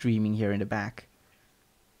like streaming here in the back.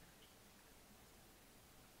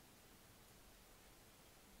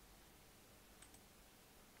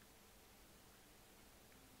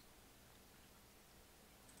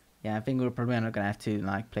 Yeah, I think we're probably not gonna have to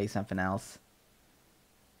like play something else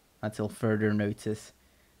until further notice.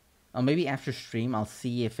 Or maybe after stream I'll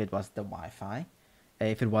see if it was the Wi-Fi.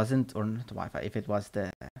 If it wasn't, or not the Wi-Fi, if it was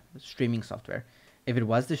the streaming software. If it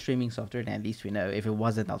was the streaming software, then at least we know. If it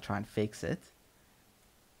wasn't, I'll try and fix it.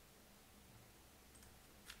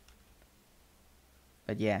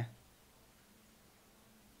 But yeah.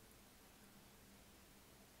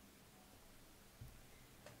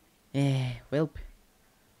 Yeah, well,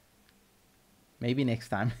 maybe next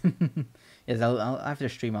time. Yes, I'll after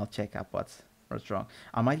stream I'll check up what's wrong.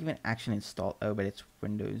 I might even actually install. Oh, but it's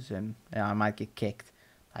Windows, and I might get kicked.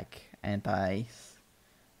 Like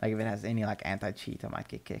like if it has any like anti-cheat, I might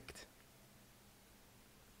get kicked.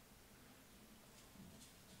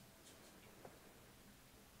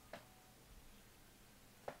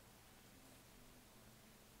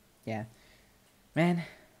 Yeah, man.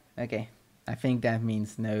 Okay, I think that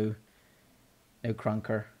means no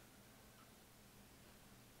crunker.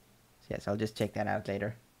 Yes, I'll just check that out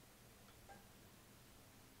later.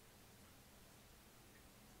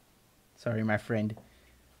 Sorry, my friend.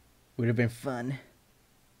 Would have been fun.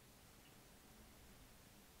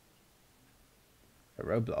 A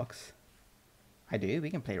Roblox. I do. We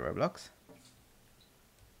can play Roblox.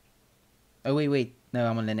 Oh wait. No,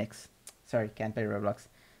 I'm on Linux. Sorry, can't play Roblox.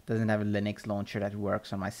 Doesn't have a Linux launcher that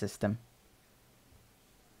works on my system.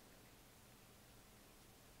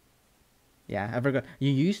 Yeah, I forgot.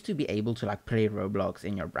 You used to be able to like play Roblox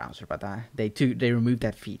in your browser, but they removed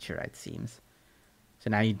that feature, it seems. So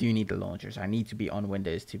now you do need the launcher. So I need to be on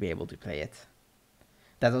Windows to be able to play it.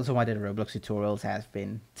 That's also why the Roblox tutorials have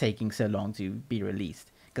been taking so long to be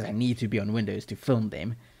released, because I need to be on Windows to film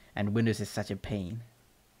them, and Windows is such a pain.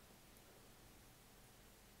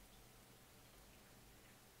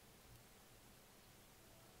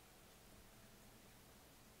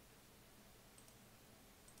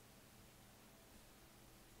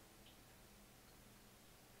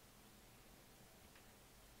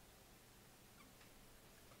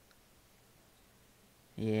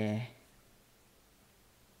 Yeah.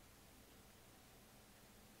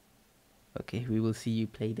 Okay, we will see you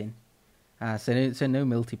play then. So no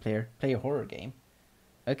multiplayer. Play a horror game.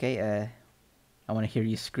 Okay, I want to hear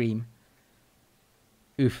you scream.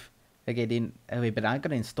 Oof. Okay, then. Oh wait, but I'm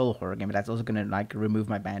gonna install a horror game, but that's also gonna like remove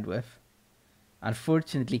my bandwidth.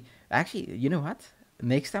 Unfortunately, actually, you know what?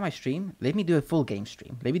 Next time I stream, let me do a full game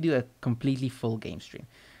stream. Let me do a completely full game stream.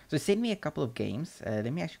 So send me a couple of games.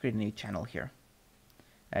 Let me actually create a new channel here.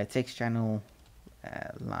 Text channel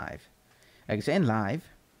live. Okay, so in live,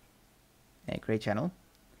 create channel.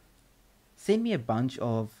 Send me a bunch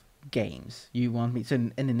of games you want me. So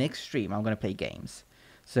in the next stream, I'm gonna play games.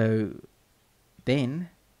 So then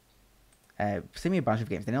send me a bunch of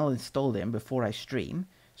games. Then I'll install them before I stream,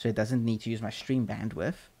 so it doesn't need to use my stream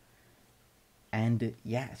bandwidth. And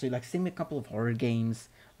yeah, so like send me a couple of horror games,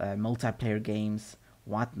 multiplayer games,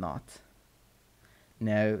 whatnot.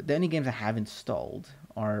 No, the only games I have installed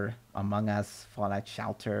are Among Us, Fallout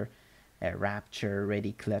Shelter, Rapture,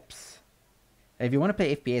 Ready Clips. If you want to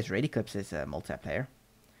play FPS, Ready Clips is a multiplayer.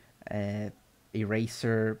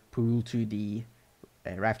 Eraser, Pool 2D,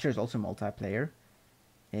 Rapture is also multiplayer.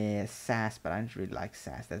 SAS, but I don't really like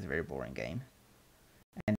SAS. That's a very boring game.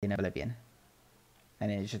 And then Oblivion. And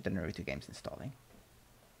then it's just the Naruto games installing.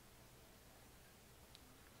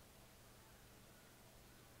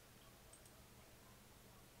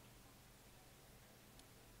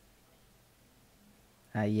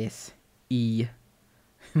 Yes. E.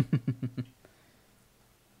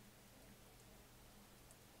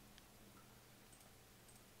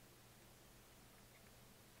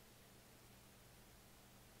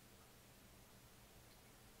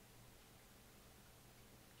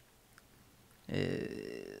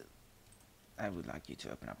 I would like you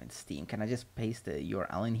to open up in Steam. Can I just paste the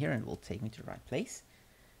URL in here and it will take me to the right place?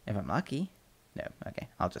 If I'm lucky. No, okay.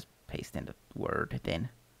 I'll just paste in the word then.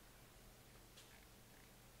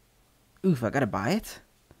 Oof, I gotta buy it?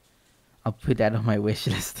 I'll put that on my wish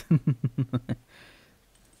list.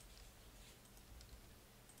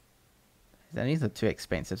 That is not too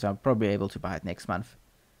expensive, so I'm probably able to buy it next month.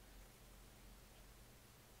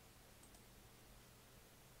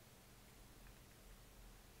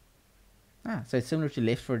 Ah, so it's similar to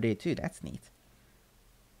Left 4 Dead 2. That's neat.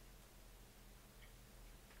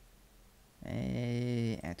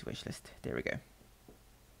 Add to wish list. There we go.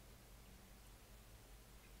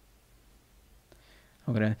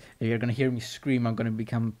 If you're gonna hear me scream, I'm gonna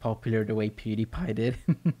become popular the way PewDiePie did,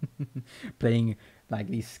 playing like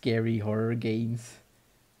these scary horror games.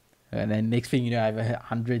 And then next thing you know, I have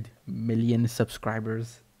 100 million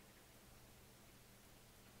subscribers.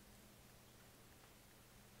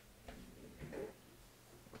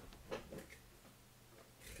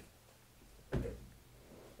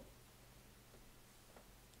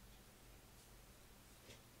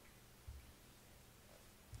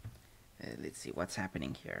 Let's see what's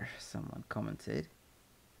happening here. Someone commented,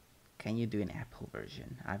 can you do an Apple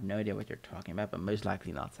version? I have no idea what you're talking about, but most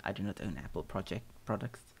likely not. I do not own Apple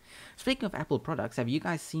products. Speaking of Apple products, have you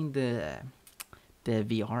guys seen the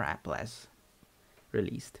VR Apple has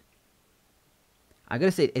released? I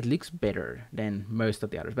gotta say, it looks better than most of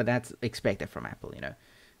the others, but that's expected from Apple, you know.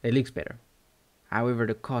 It looks better. However,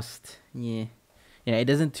 the cost, yeah. You know, it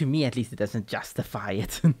doesn't, to me at least, it doesn't justify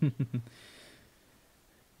it.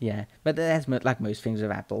 Yeah, but that's like most things with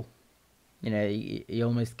Apple. You know, you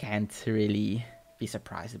almost can't really be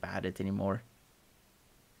surprised about it anymore.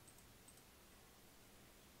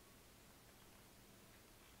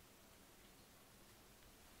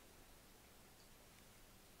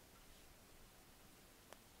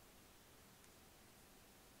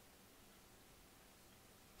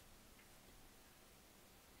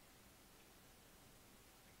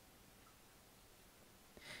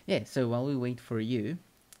 Yeah, so while we wait for you,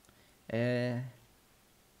 yeah,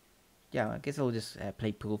 I guess I'll just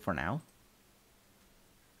play pool for now.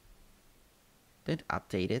 Don't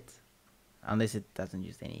update it, unless it doesn't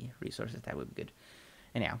use any resources. That would be good.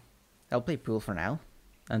 Anyhow, I'll play pool for now,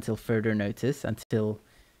 until further notice, until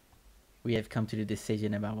we have come to the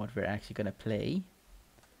decision about what we're actually gonna play.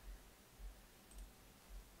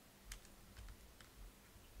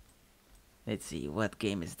 Let's see, what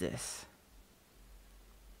game is this?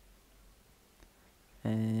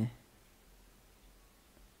 Wait,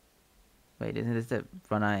 isn't this the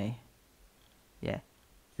one I... Yeah,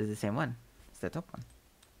 this is the same one. It's the top one.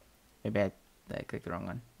 Maybe I clicked the wrong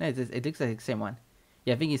one. No, it looks like the same one.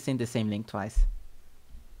 Yeah, I think you sent the same link twice.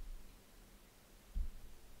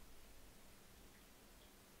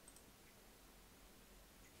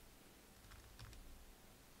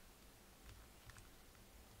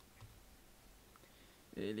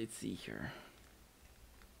 Let's see here.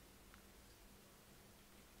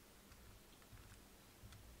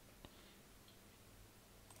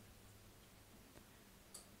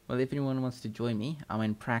 Well, if anyone wants to join me, I'm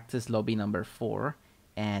in practice lobby number 4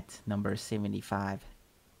 at number 75.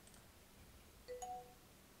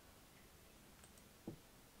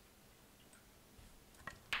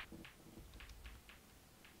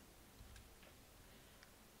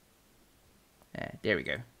 There we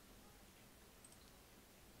go.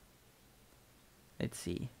 Let's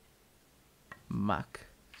see. Muck.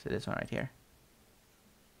 So this one right here.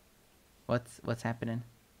 What's happening?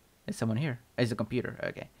 Is someone here? Oh, it's a computer.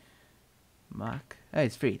 Okay. Muck. Oh,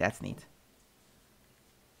 it's free. That's neat.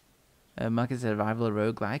 Muck is a survival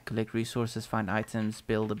roguelike. Collect resources, find items,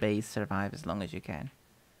 build a base, survive as long as you can.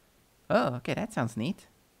 Oh, okay. That sounds neat.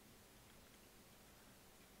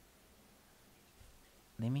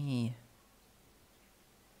 Let me...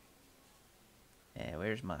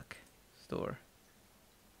 where's Muck? Store.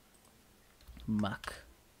 Muck.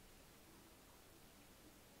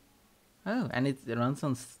 Oh, and it runs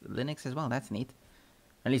on Linux as well. That's neat.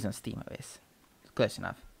 At least on Steam OS. It's close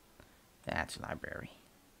enough. That's library.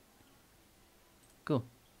 Cool.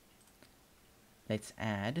 Let's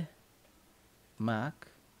add Muck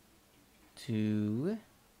to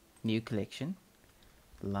new collection.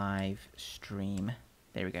 Live stream.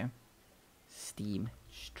 There we go. Steam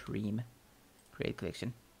stream. Create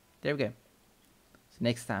collection. There we go. So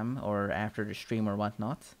next time or after the stream or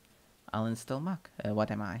whatnot, I'll install Muck. What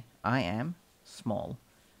am I? I am small.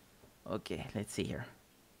 Okay, let's see here.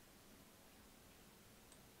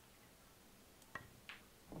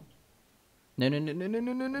 No.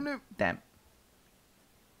 Damn.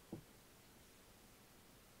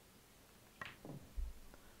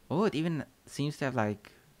 Oh, it even seems to have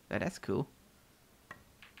like... Oh, that's cool.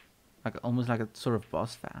 Like almost like a sort of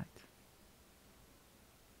boss fight.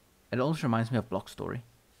 It almost reminds me of Block Story.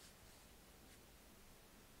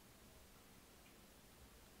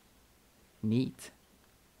 Neat.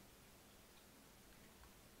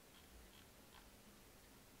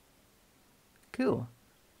 Cool.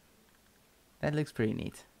 That looks pretty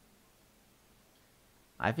neat.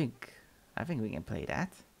 I think we can play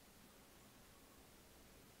that.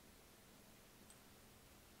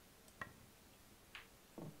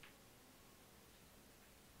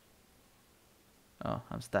 Oh,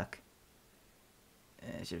 I'm stuck.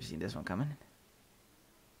 Should have seen this one coming.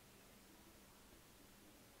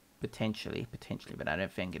 Potentially, but I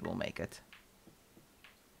don't think it will make it.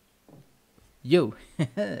 Yo!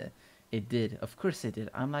 It did. Of course it did.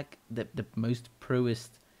 I'm like the most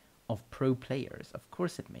proest of pro players. Of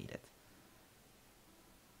course it made it.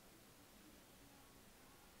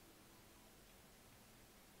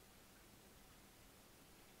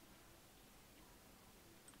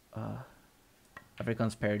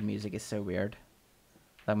 Afrikaans parrot music is so weird.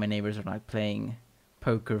 Like my neighbors are like playing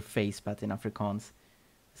poker face but in Afrikaans.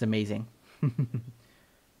 It's amazing.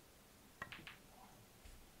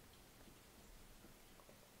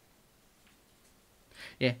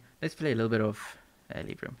 Yeah, let's play a little bit of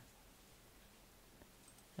Leave Room.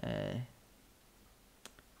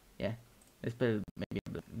 Yeah, let's play maybe a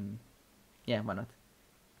bit. Yeah, why not?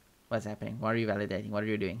 What's happening? What are you validating? What are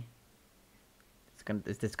you doing?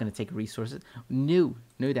 Is this gonna take resources? No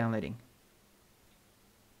downloading.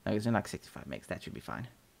 No, it's in like 65 megs. That should be fine.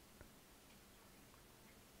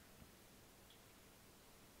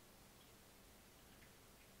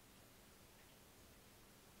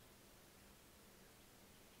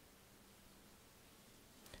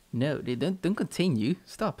 No, they don't continue.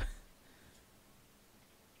 Stop.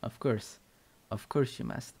 Of course you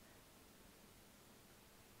must.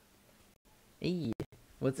 Hey,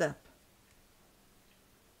 what's up?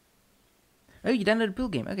 Oh, you downloaded a pool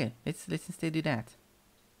game. Okay, let's instead do that.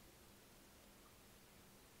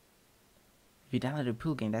 If you download a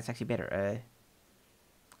pool game, that's actually better.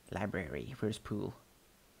 Library. Where's pool?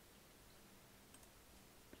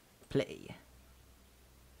 Play.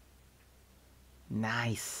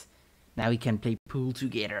 Nice. Now we can play pool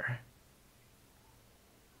together.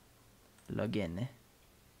 Log in.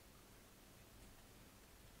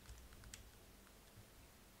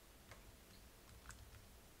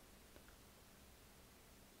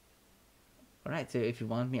 Alright, so if you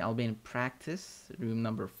want me, I'll be in practice, room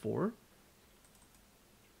number 4.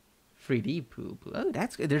 3D pool. Oh,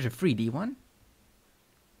 that's good. There's a 3D one.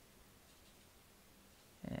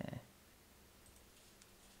 Yeah.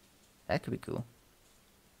 That could be cool.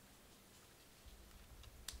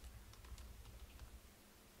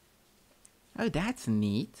 Oh, that's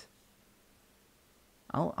neat.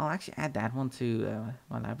 I'll actually add that one to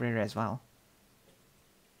my library as well.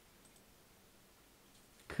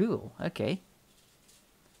 Cool. Okay.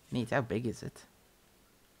 Neat. How big is it?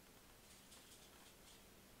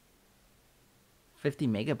 50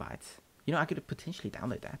 megabytes. You know, I could potentially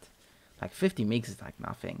download that. Like 50 megs is like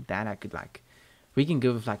nothing. That I could like, we can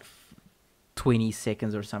go with like 20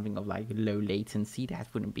 seconds or something of like low latency. That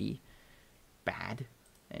wouldn't be bad.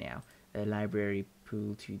 Anyhow, library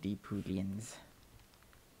pool 2D Poolians.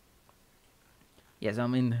 Yes,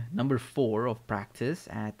 I'm in number 4 of practice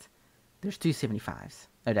at, there's 2 75s.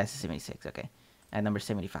 Oh, that's a 76, okay. At number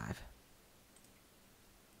 75.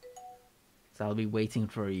 So I'll be waiting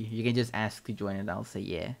for you. You can just ask to join and I'll say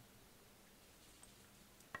yeah.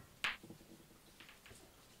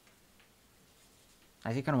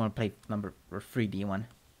 I think I want to play number or 3D one.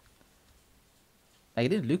 Like, it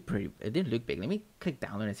didn't look pretty. It didn't look big. Let me click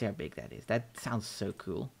download and see how big that is. That sounds so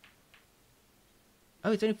cool.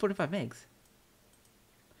 Oh, it's only 45 megs.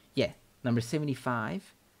 Yeah, number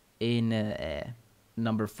 75 in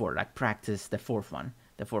number 4, like practice, the 4th one,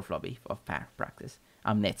 the 4th lobby of practice.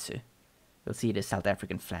 I'm Netsu. You'll see the South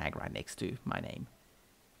African flag right next to my name.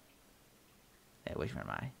 Which one am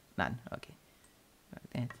I? None. Okay.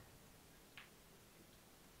 Like that.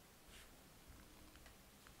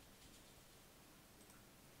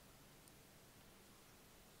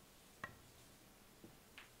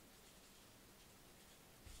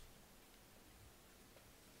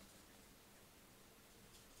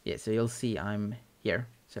 Yeah, so you'll see I'm here.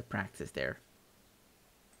 So practice there.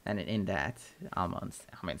 And in that, I'm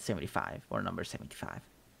in 75 or number 75.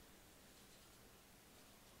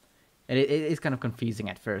 And it's kind of confusing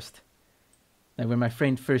at first. Like when my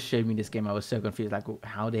friend first showed me this game, I was so confused. Like,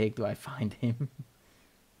 how the heck do I find him?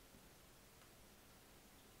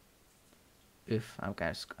 Oof, I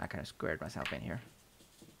kind of squared myself in here.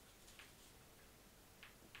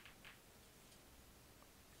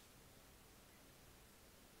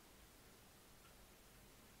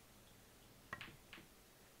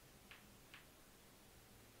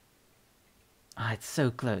 Ah, it's so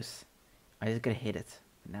close. I just gotta hit it.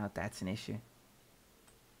 But now that's an issue.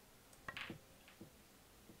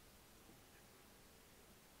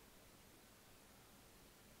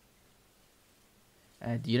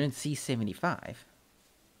 You don't see 75.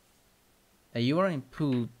 You are in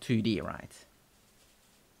pool 2D, right?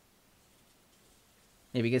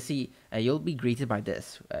 Yeah, because see, you'll be greeted by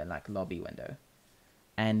this, like lobby window.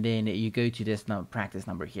 And then you go to this practice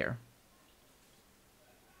number here.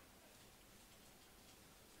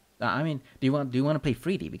 I mean, do you want to play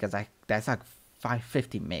 3D? Because that's like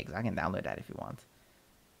 550 megs. I can download that if you want.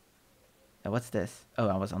 What's this? Oh,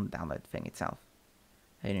 I was on the download thing itself.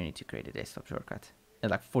 I don't need to create a desktop shortcut.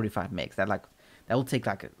 It's like 45 megs. That will take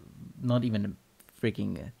like not even a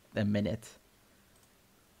freaking a minute.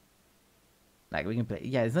 Like we can play.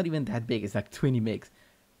 Yeah, it's not even that big. It's like 20 megs.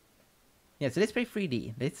 Yeah, so let's play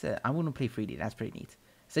 3D. Let's. I want to play 3D. That's pretty neat.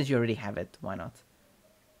 Since you already have it, why not?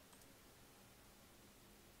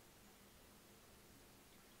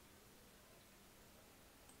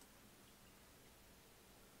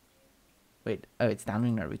 Wait, oh, it's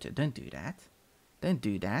downloading Naruto. Don't do that. Don't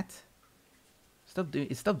do that.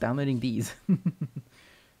 Stop downloading these.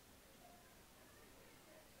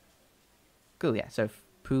 Cool, yeah. So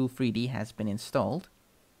Pool 3D has been installed.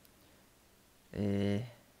 Cool,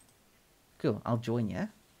 I'll join you.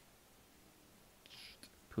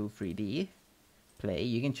 Pool 3D. Play.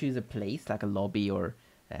 You can choose a place, like a lobby or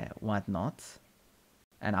whatnot.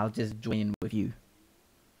 And I'll just join in with you.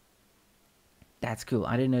 That's cool.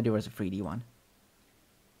 I didn't know there was a 3D one.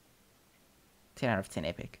 10 out of 10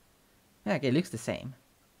 epic. Yeah, okay, it looks the same.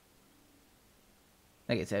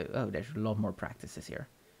 Okay, so, oh, there's a lot more practices here.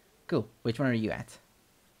 Cool. Which one are you at?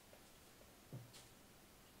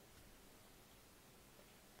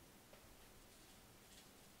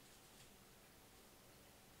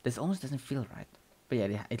 This almost doesn't feel right. But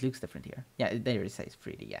yeah, it looks different here. Yeah, there it says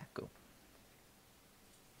 3D. Yeah, cool.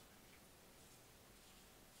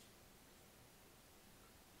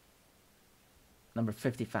 Number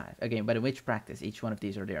 55. Okay, but in which practice? Each one of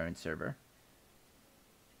these are their own server.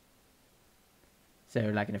 So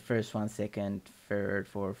like in the first one, second, third,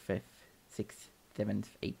 fourth, fifth, sixth, seventh,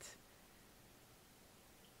 eighth.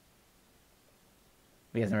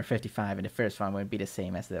 Because number 55 in the first one won't be the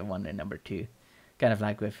same as the one in number 2. Kind of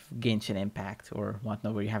like with Genshin Impact or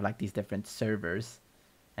whatnot, where you have like these different servers.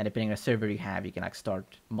 And depending on the server you have, you can like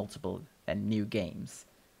start multiple and new games.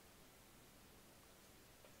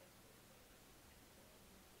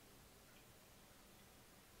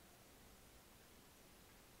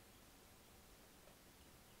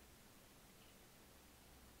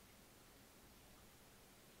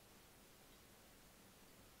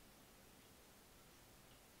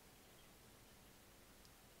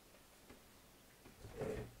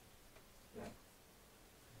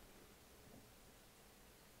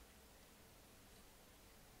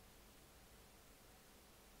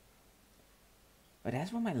 But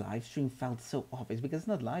that's why my live stream felt so off. It's because it's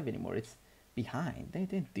not live anymore. It's behind. They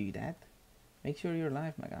didn't do that. Make sure you're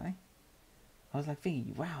live, my guy. I was like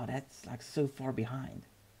thinking, wow, that's like so far behind.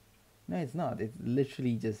 No, it's not. It's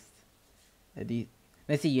literally just the.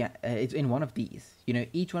 Let's see. Yeah, it's in one of these. You know,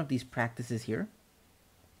 each one of these practices here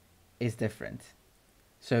is different.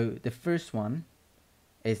 So the first one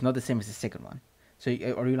is not the same as the second one. So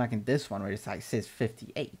are you like in this one where it's like says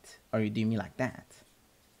 58? Or you do me like that?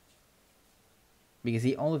 Because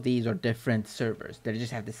see, all of these are different servers. They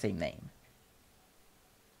just have the same name.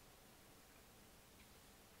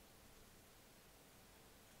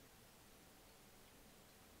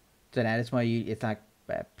 So that is why it's like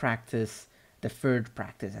practice, the third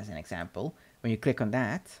practice as an example. When you click on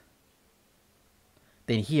that,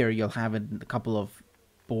 then here you'll have a couple of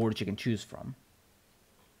boards you can choose from.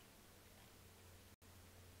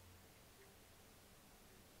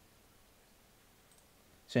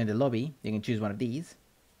 So in the lobby, you can choose one of these.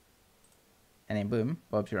 And then boom,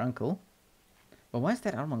 Bob's your uncle. But why is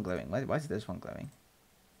that other one glowing? Why is this one glowing?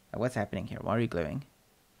 What's happening here? Why are you glowing?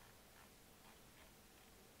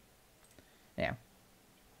 Yeah.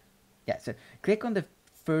 Yeah, so click on the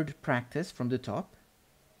third practice from the top.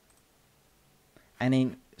 And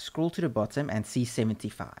then scroll to the bottom and see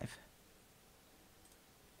 75.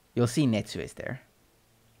 You'll see Netsu is there.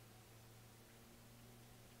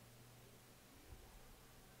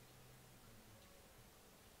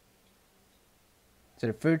 So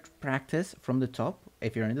the third practice from the top,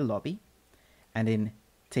 if you're in the lobby, and then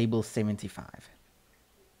table 75.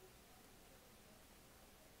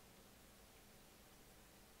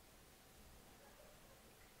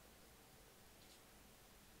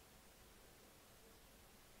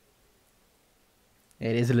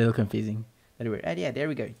 It is a little confusing. But yeah, there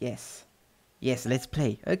we go. Yes. Yes, let's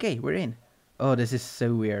play. Okay, we're in. Oh, this is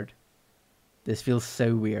so weird. This feels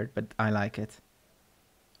so weird, but I like it.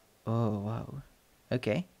 Oh, wow.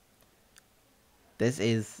 Okay. This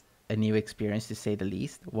is a new experience to say the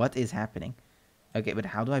least. What is happening? Okay, but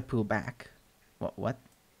how do I pull back? What?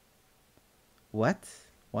 What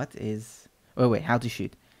is... Oh, wait, how to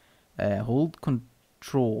shoot. Hold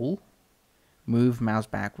control. Move mouse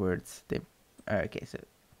backwards. Okay, so...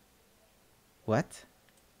 What?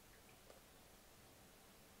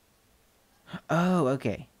 Oh,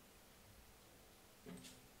 okay.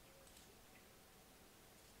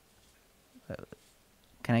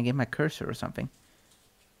 Can I get my cursor or something?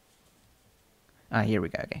 Ah, here we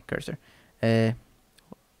go. Okay, cursor.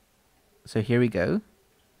 So here we go.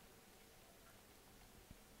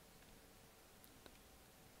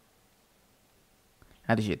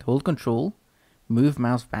 How to shoot? Hold control, move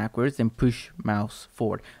mouse backwards, and push mouse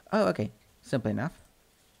forward. Oh, okay. Simple enough.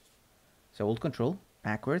 So hold control,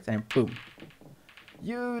 backwards, and boom.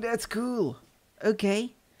 Yo, that's cool.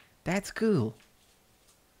 Okay, that's cool.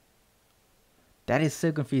 That is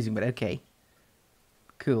so confusing, but okay.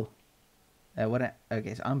 Cool.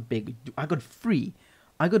 Okay, so I'm big. I got 3.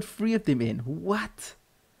 I got 3 of them in. What?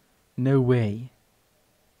 No way.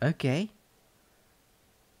 Okay.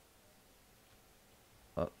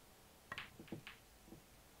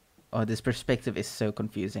 Oh, this perspective is so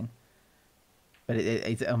confusing. But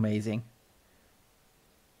it's amazing.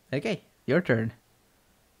 Okay, your turn.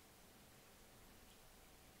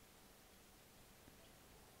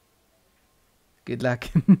 Good luck.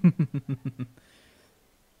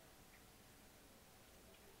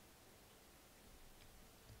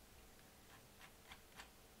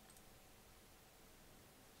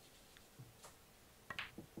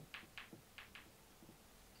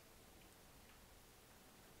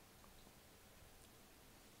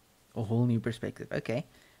 A whole new perspective. Okay.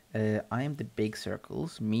 I am the big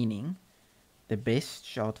circles, meaning the best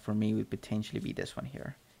shot for me would potentially be this one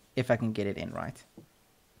here. If I can get it in right.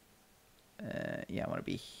 Yeah, I want to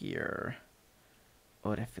be here.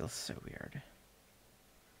 Oh, that feels so weird.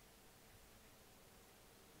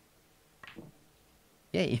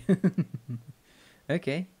 Yay.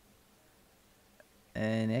 Okay.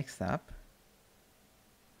 Next up.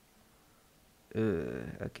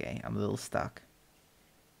 Okay, I'm a little stuck.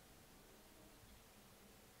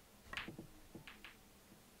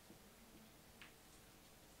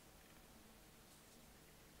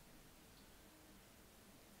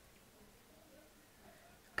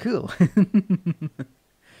 Cool.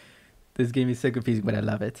 This game is so confusing, but I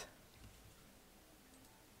love it.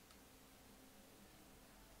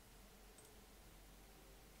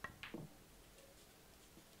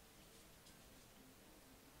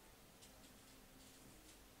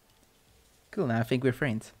 Cool, now I think we're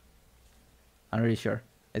friends. I'm really sure.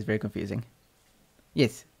 It's very confusing.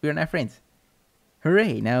 Yes, we're now friends.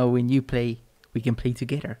 Hooray! Now when you play, we can play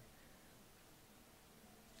together.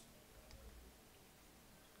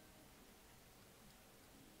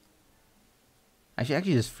 I should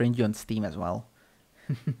actually just friend you on Steam as well.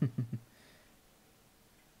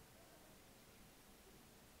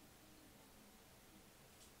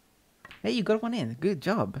 Hey, you got one in. Good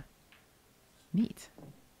job. Neat.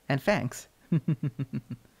 And thanks.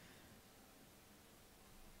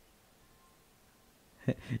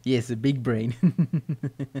 Yes, a big brain.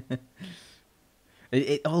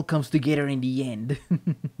 It all comes together in the end.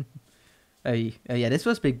 Yeah, this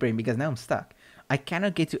was big brain because now I'm stuck. I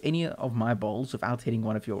cannot get to any of my balls without hitting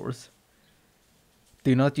one of yours.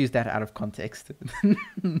 Do not use that out of context.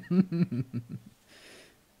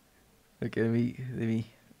 Okay, let me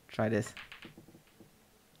try this.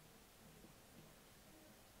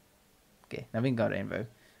 Okay, nothing got rainbow.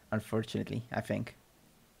 Unfortunately, I think.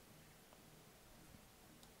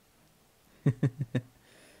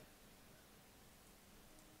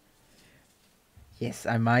 Yes,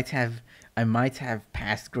 I might have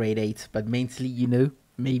passed grade 8, but mentally, you know,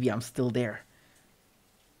 maybe I'm still there.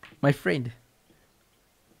 My friend.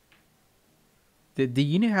 Do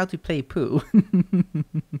you know how to play pool?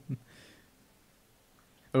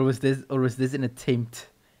 Or was this an attempt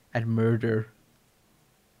at murder?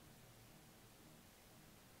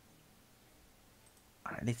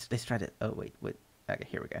 Alright, let's try to wait. Okay,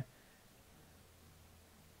 here we go.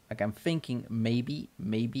 Like I'm thinking maybe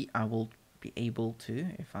I will be able to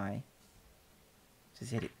if I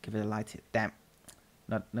just hit it, give it a light hit. Damn.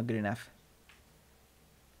 Not good enough.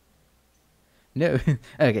 No.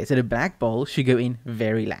 Okay, so the black ball should go in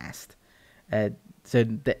very last. So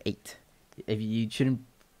the 8. If you shouldn't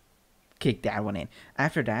kick that one in.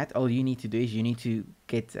 After that, all you need to do is you need to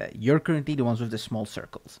get you're currently the ones with the small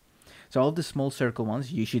circles. So all the small circle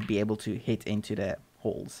ones you should be able to hit into the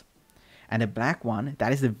holes. And the black one,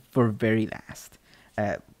 that is for very last.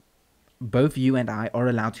 Both you and I are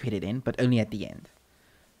allowed to hit it in, but only at the end.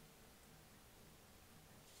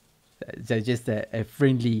 So just a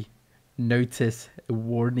friendly notice, a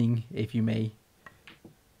warning, if you may.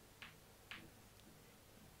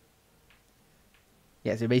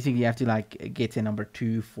 Yeah, so basically you have to like get to number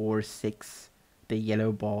 2, 4, 6, the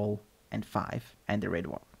yellow ball, and 5, and the red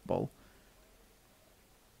ball.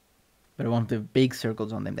 But I want the big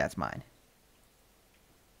circles on them, that's mine.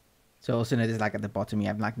 So also notice like at the bottom you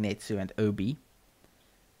have like Netsu and Obi.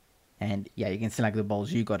 And yeah, you can select the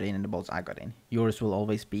balls you got in and the balls I got in. Yours will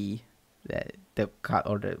always be the cut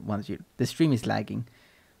or the ones you... The stream is lagging.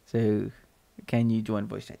 So can you join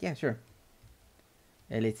voice chat? Yeah, sure.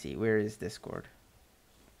 Let's see, where is Discord?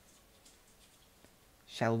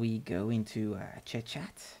 Shall we go into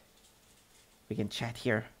chat? We can chat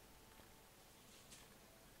here.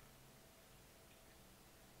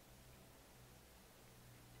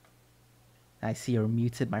 I see you're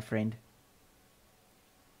muted, my friend.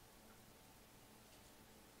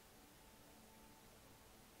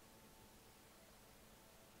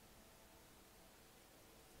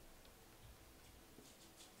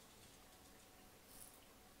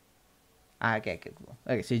 Okay, cool.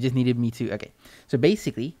 Okay, so you just needed me to... Okay, so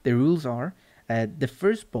basically, the rules are the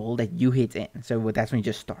first ball that you hit in. So that's when you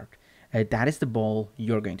just start. That is the ball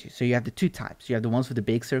you're going to. So you have the two types. You have the ones with the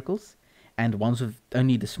big circles and the ones with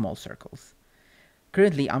only the small circles.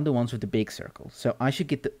 Currently, I'm the ones with the big circles. So I should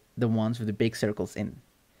get the ones with the big circles in.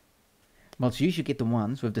 Well, so you should get the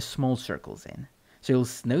ones with the small circles in. So you'll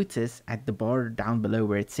notice at the bar down below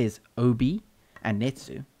where it says Obi and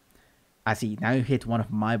Netsu. I see, now you hit one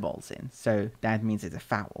of my balls in, so that means it's a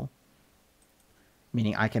foul.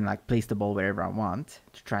 Meaning I can like place the ball wherever I want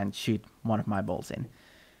to try and shoot one of my balls in.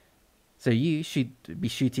 So you should be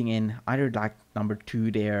shooting in either like number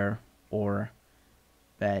 2 there or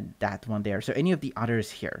that one there. So any of the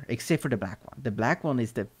others here, except for the black one. The black one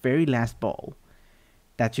is the very last ball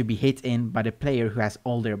that should be hit in by the player who has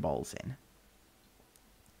all their balls in.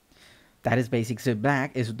 That is basic. So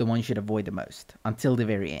black is the one you should avoid the most until the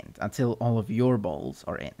very end, until all of your balls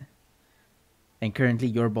are in. And currently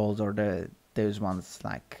your balls are those ones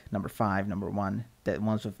like number 5, number 1, the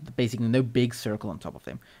ones with basically no big circle on top of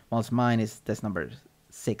them. Whilst mine is this number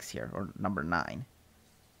 6 here, or number 9.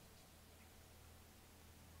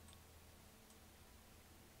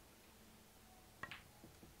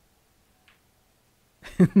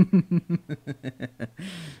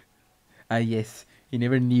 Yes, you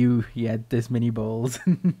never knew he had this many balls.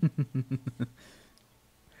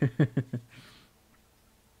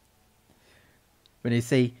 When they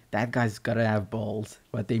say that guy's gotta have balls,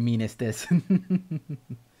 what they mean is this.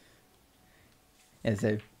 And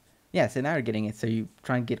so, yeah, so now you're getting it. So you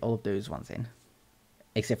try and get all of those ones in,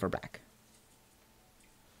 except for black.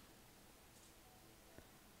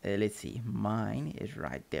 Let's see, mine is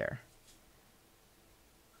right there.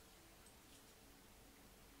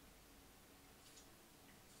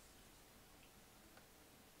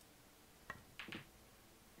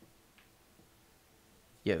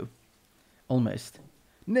 Yo, almost.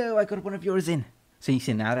 No, I got one of yours in. So you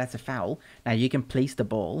see, now that's a foul. Now you can place the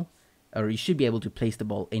ball, or you should be able to place the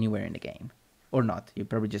ball anywhere in the game. Or not, you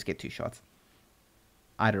probably just get 2 shots.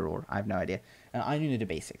 Either or, I have no idea. I only know the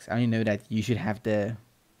basics. I only know that you should have the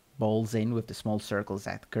balls in with the small circles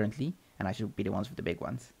at currently, and I should be the ones with the big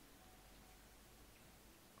ones.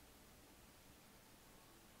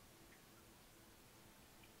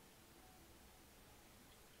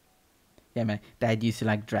 Yeah, man, Dad used to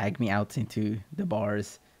like drag me out into the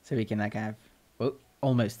bars so we can like have, well,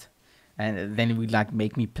 almost, and then we'd like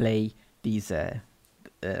make me play these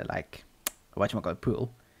like whatchamacallit,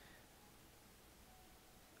 pool.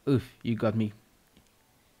 Oof, you got me.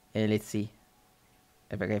 Let's see.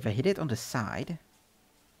 If I hit it on the side,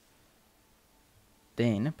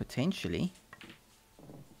 then potentially.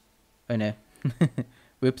 Oh no.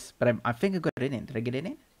 Whoops, but I think I got it in. Did I get it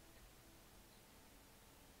in?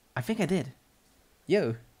 I think I did.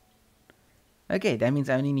 Yo. Okay, that means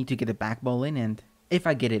I only need to get the back ball in, and if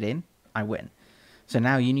I get it in, I win. So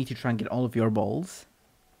now you need to try and get all of your balls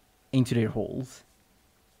into their holes.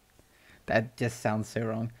 That just sounds so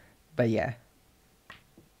wrong. But yeah.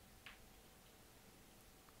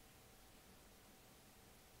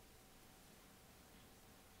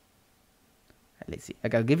 Let's see.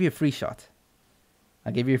 Like, I'll give you a free shot.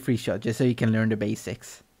 I'll give you a free shot just so you can learn the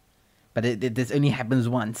basics. But this only happens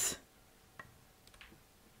once.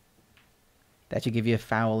 That should give you a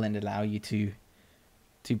foul and allow you to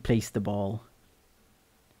place the ball.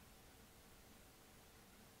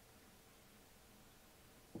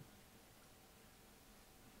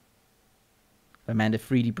 But man, the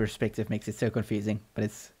 3D perspective makes it so confusing, but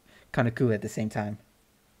it's kind of cool at the same time.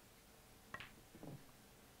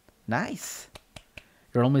 Nice.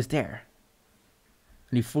 You're almost there.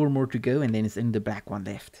 Only 4 more to go, and then it's in the black one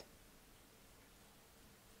left.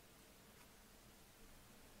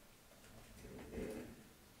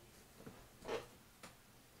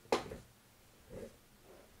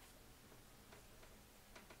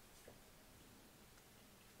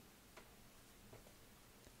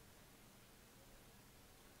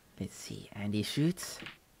 Let's see, Andy shoots.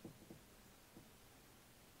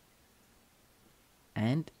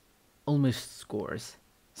 And almost scores.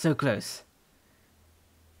 So close.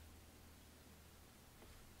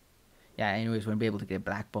 Yeah, anyways, we'll be able to get a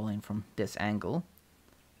black ball in from this angle.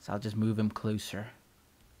 So I'll just move him closer.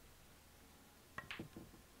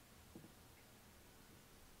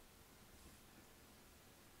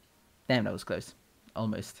 Damn, that was close.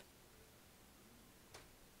 Almost.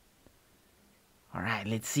 Alright,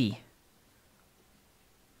 let's see.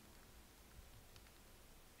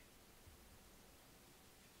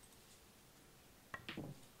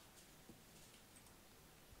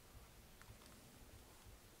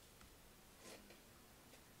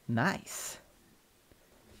 Nice.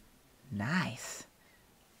 Nice.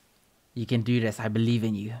 You can do this. I believe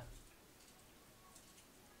in you.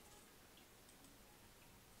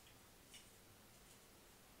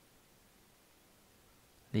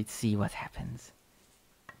 Let's see what happens.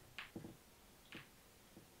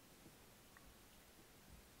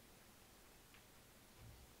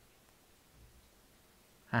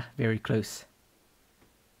 Ah, very close.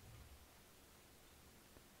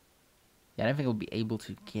 Yeah, I don't think I'll be able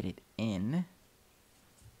to get it in.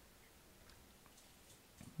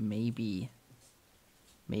 Maybe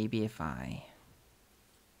if I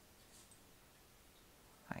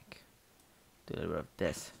like Do a little bit of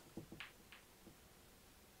this.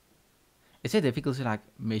 It's so difficult to like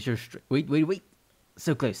measure. Wait!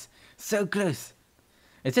 So close, so close.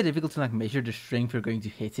 It's so difficult to like measure the strength you're going to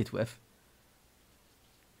hit it with.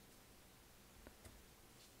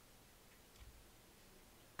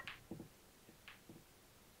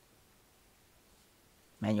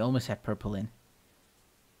 Man, you almost had purple in.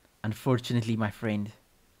 Unfortunately, my friend,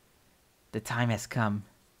 the time has come.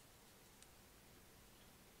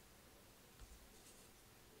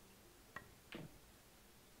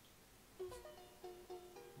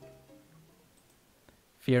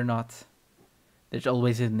 Fear not. There's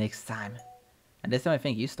always a next time. And this time I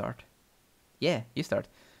think you start. Yeah, you start.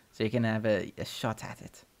 So you can have a shot at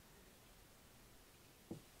it.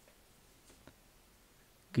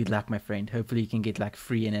 Good luck, my friend. Hopefully you can get like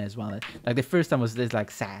 3 in as well. Like the first time was just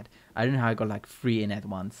like sad. I don't know how I got like 3 in at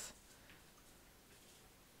once.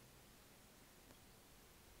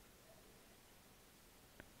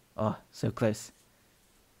 Oh, so close.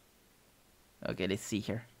 Okay, let's see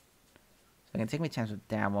here. So I can take my chance with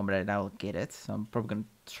that one, but I'll get it. So I'm probably going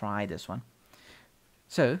to try this one.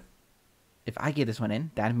 So, if I get this one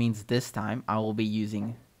in, that means this time I will be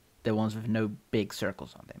using the ones with no big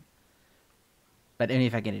circles on them. But only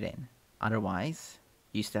if I get it in. Otherwise,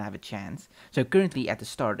 you still have a chance. So currently at the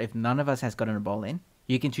start, if none of us has gotten a ball in,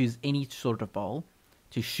 you can choose any sort of ball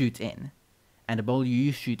to shoot in. And the ball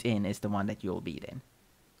you shoot in is the one that you'll beat in.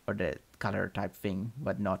 Or the color type thing,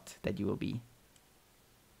 but not that you will be.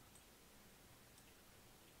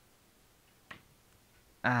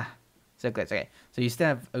 Ah, so close. Okay, so you still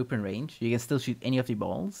have open range. You can still shoot any of the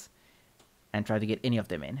balls and try to get any of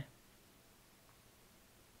them in.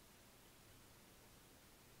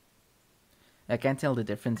 I can't tell the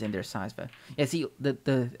difference in their size, but yeah, see,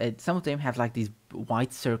 some of them have like these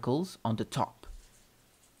white circles on the top,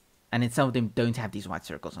 and then some of them don't have these white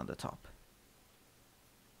circles on the top.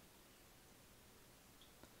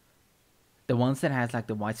 The ones that has like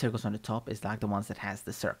the white circles on the top is like the ones that has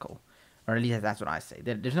the circle, or at least that's what I say.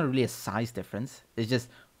 There's not really a size difference. It's just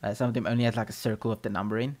some of them only have like a circle of the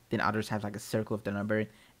number in, then others have like a circle of the number in,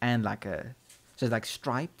 and like a, so it's like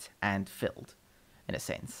striped and filled. In a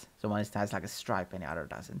sense. So one has like a stripe and the other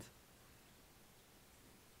doesn't.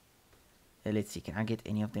 Let's see, can I get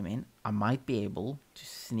any of them in? I might be able to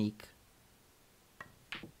sneak.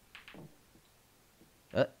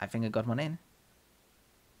 I think I got one in.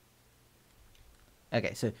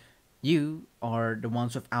 Okay, so you are the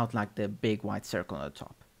ones without like the big white circle on the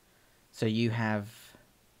top. So you have,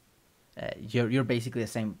 you're basically the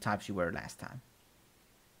same types you were last time.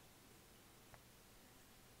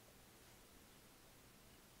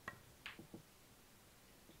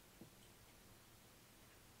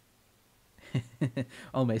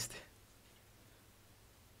 Almost.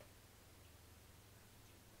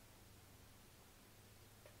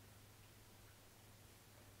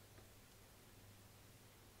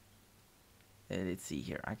 Let's see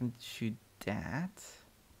here. I can shoot that.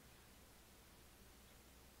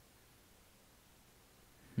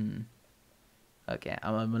 Okay,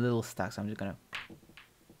 I'm a little stuck, so I'm just gonna.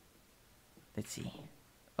 Let's see.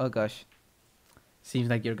 Oh gosh. Seems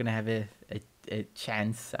like you're gonna have a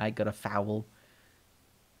chance. I got a foul.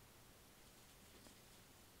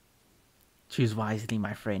 Choose wisely,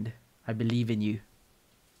 my friend. I believe in you.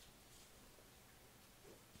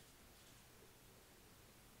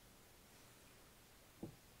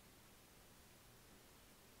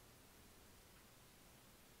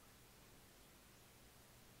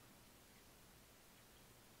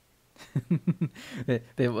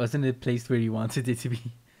 There wasn't a place where you wanted it to be.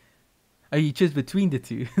 Oh, you chose between the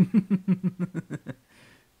two.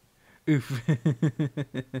 Oof.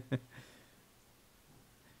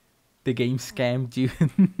 The game scammed you.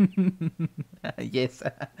 Yes,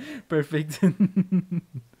 perfect.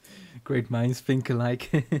 Great minds think alike.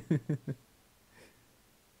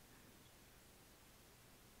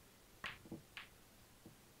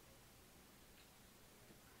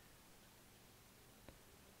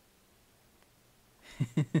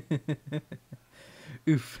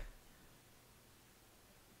 Oof.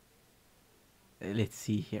 Let's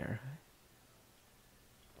see here.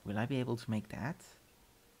 Will I be able to make that?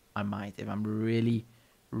 I might. If I'm really,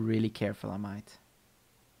 really careful, I might.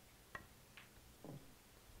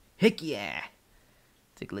 Heck yeah!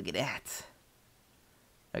 Take a look at that.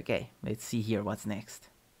 Okay, let's see here what's next.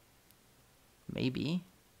 Maybe.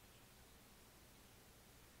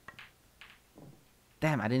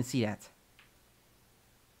 Damn, I didn't see that.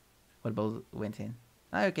 What ball went in?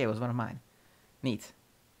 Oh, okay, it was one of mine. Neat.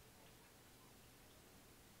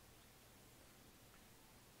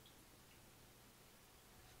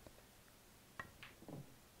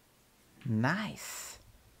 Nice.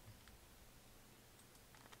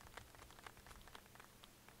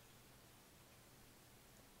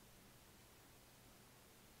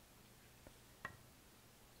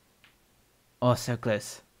 Oh, so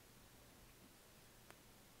close.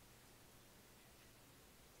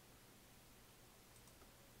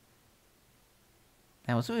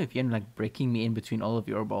 And also, if you're like breaking me in between all of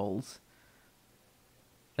your balls,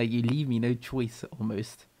 like you leave me no choice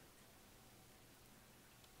almost.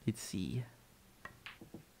 Let's see.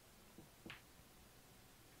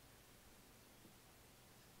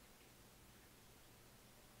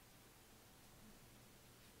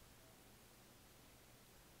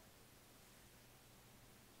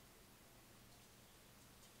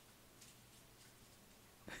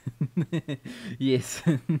 Yes.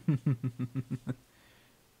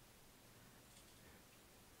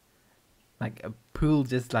 Like a pool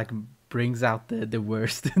just like brings out the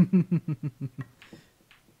worst.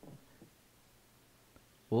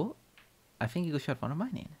 Oh, I think you shot one of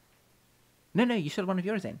mine in. No, no, you shot one of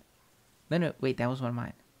yours in. No, no, wait, that was one of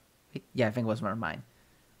mine. Wait, yeah, I think it was one of mine.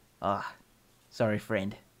 Ah, sorry,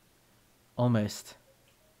 friend. Almost.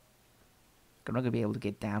 I'm not gonna be able to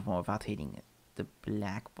get that one without hitting the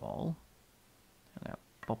black ball. I'm gonna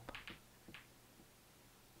pop.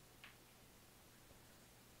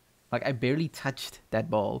 Like I barely touched that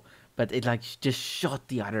ball, but it like just shot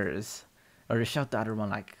the others, or it shot the other one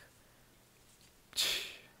like.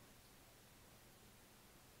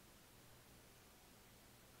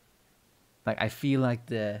 Like I feel like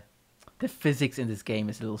the physics in this game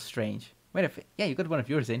is a little strange. Wait, yeah, you got one of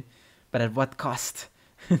yours in, but at what cost?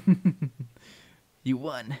 You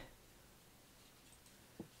won.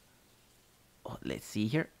 Oh, let's see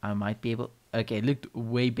here. I might be able. Okay, it looked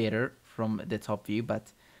way better from the top view,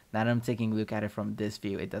 but now that I'm taking a look at it from this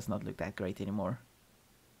view, it does not look that great anymore.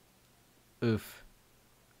 Oof.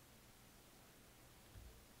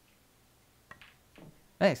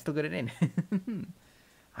 Hey, still got it in.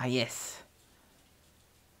 Ah, yes.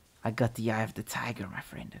 I got the eye of the tiger, my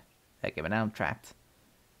friend. Okay, but now I'm trapped.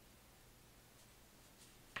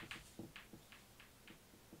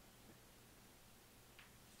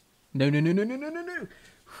 No, no, no, no, no, no, no, no.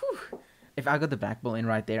 Whew. If I got the black ball in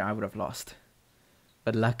right there, I would have lost.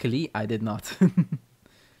 But luckily, I did not.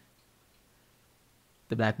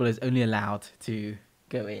 The black ball is only allowed to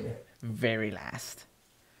go in very last.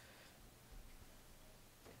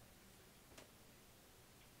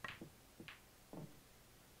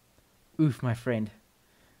 Oof, my friend.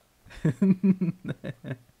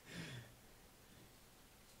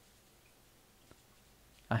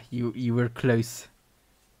 Ah, you were close.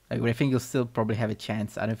 Like, I think you'll still probably have a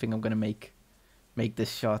chance. I don't think I'm gonna make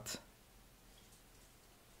this shot.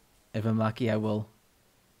 If I'm lucky, I will.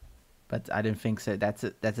 But I don't think so. That's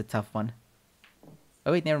a tough one.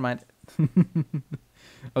 Oh wait, never mind.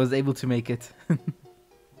 I was able to make it.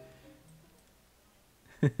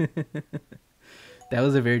 That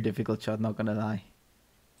was a very difficult shot, not gonna lie.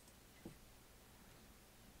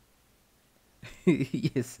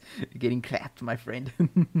 Yes, you're getting clapped, my friend.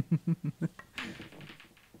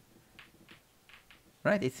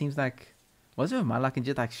 Right, it seems like... Was it with my luck in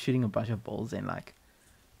just like shooting a bunch of balls in like...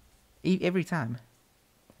 every time?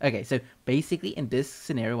 Okay, so basically in this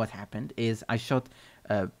scenario what happened is I shot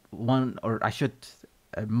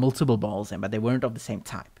multiple balls in, but they weren't of the same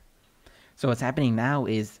type. So what's happening now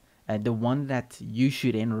is the one that you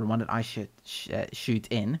shoot in, or the one that I shoot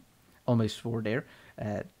in, almost 4 there,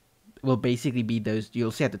 will basically be those. You'll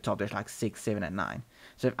see at the top there's like 6, 7, and 9.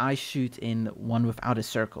 So if I shoot in one without a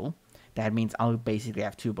circle, that means I'll basically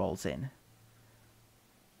have 2 balls in.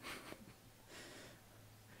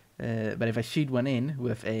 But if I shoot one in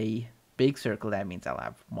with a big circle, that means I'll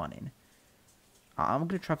have 1 in. I'm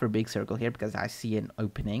gonna try for a big circle here because I see an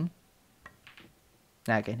opening.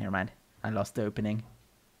 Okay, never mind. I lost the opening.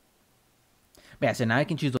 But yeah, so now I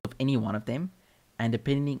can choose off any one of them, and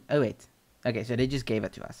depending... Oh wait. Okay, so they just gave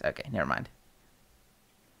it to us. Okay, never mind.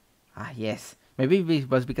 Ah, yes. Maybe it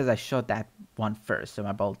was because I shot that one first, so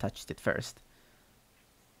my ball touched it first.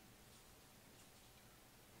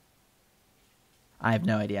 I have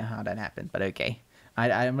no idea how that happened, but okay.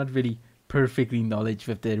 I'm not really perfectly knowledge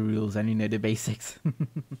with the rules and, you know, the basics.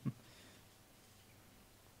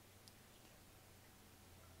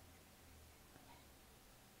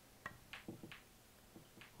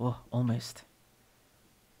 Oh, almost.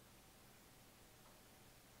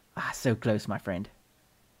 Ah, so close, my friend.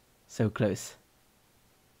 So close.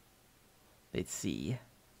 Let's see.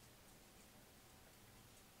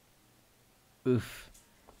 Oof.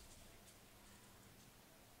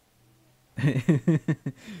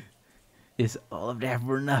 Is all of that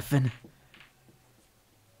for nothing?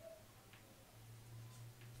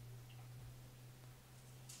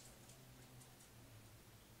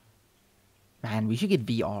 Man, we should get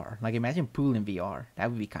VR. Like, imagine pool in VR. That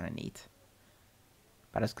would be kind of neat.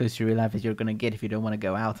 But as close to real life as you're gonna get if you don't want to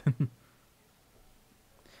go out.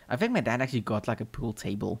 I think my dad actually got like a pool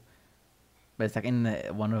table. But it's like in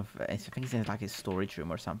one of... I think it's in like his storage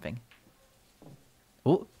room or something.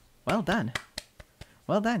 Oh, well done.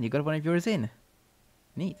 Well done, you got one of yours in.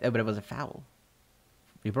 Neat. Oh, but it was a foul.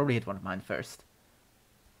 You probably hit one of mine first.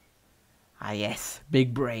 Ah, yes.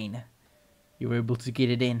 Big brain. You were able to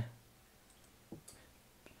get it in.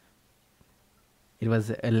 It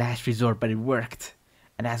was a last resort, but it worked.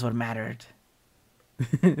 And that's what mattered.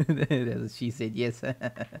 That's what she said, yes. And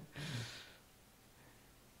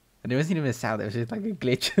there wasn't even a sound, it was just like a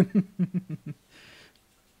glitch.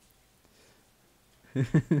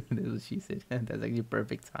 That's what she said. That's actually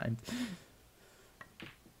perfect timed.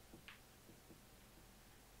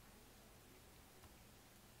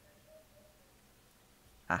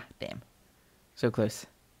 Ah, damn. So close.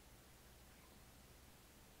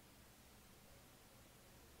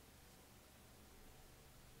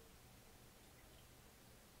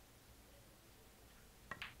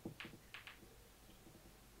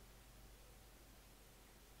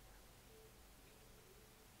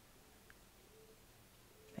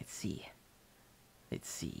 Let's see. Let's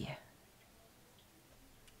see.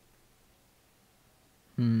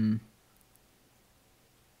 I'm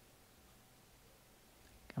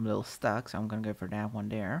a little stuck, so I'm gonna go for that one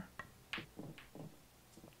there.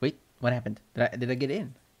 Wait, what happened? Did I get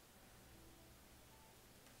in?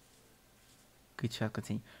 Good shot,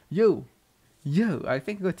 continue. Yo! Yo, I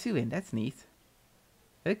think I got 2 in. That's neat.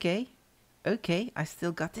 Okay. Okay, I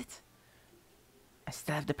still got it. I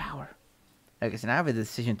still have the power. Okay, so now I have a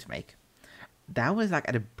decision to make. That was like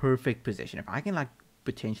at a perfect position. If I can like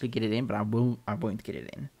potentially get it in, but I won't get it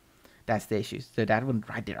in. That's the issue. So that one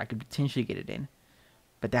right there, I could potentially get it in.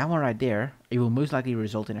 But that one right there, it will most likely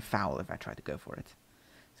result in a foul if I try to go for it.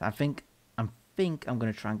 So I think I'm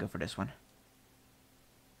gonna try and go for this one.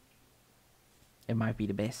 It might be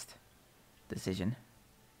the best decision.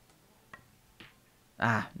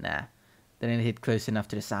 Ah, nah. Didn't hit close enough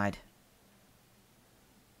to the side.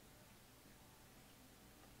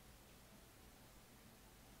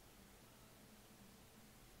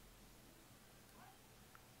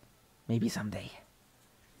 Maybe someday.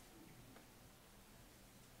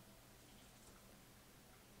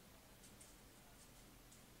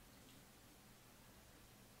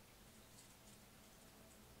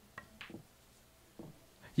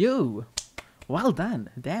 Yo! Well done.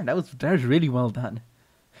 Damn, that was really well done.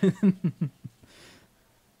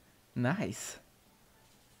 Nice.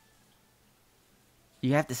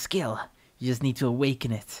 You have the skill. You just need to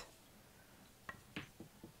awaken it.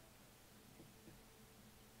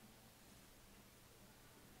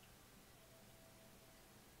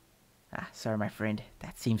 Ah, sorry, my friend.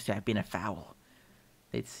 That seems to have been a foul.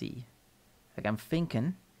 Let's see. Like, I'm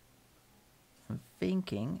thinking,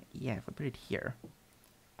 yeah, if I put it here,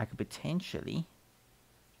 I could potentially,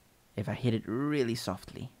 if I hit it really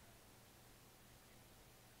softly.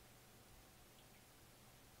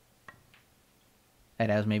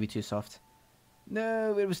 That was maybe too soft.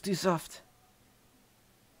 No, it was too soft.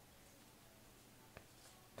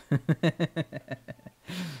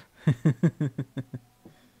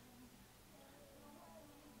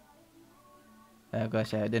 Oh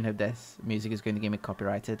gosh, I don't hope this music is going to get me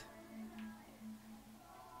copyrighted.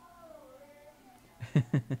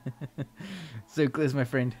 So close, my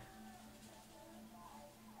friend.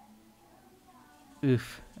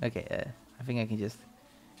 Oof. Okay, I think I can just...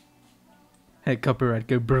 Copyright,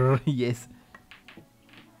 go brrr, yes.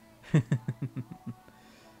 Yeah,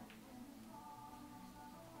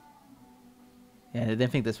 I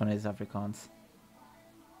don't think this one is Afrikaans.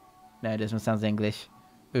 No, this one sounds English.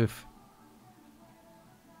 Oof.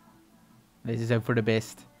 Let's just hope for the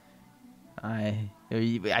best. I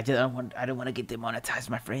don't want to get demonetized,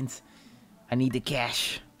 my friends. I need the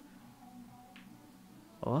cash.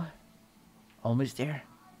 Oh, almost there.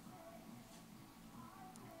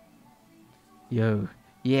 Yo,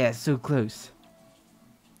 yeah, so close.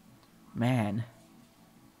 Man,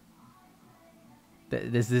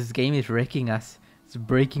 this game is wrecking us. It's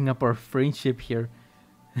breaking up our friendship here.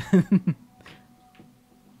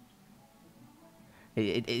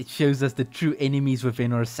 It shows us the true enemies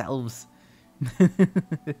within ourselves.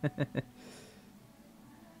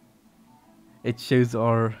 It shows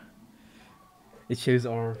our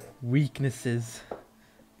weaknesses.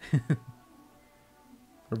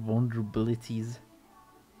 Our vulnerabilities.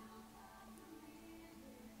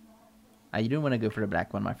 Ah, you don't want to go for the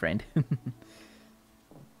black one, my friend.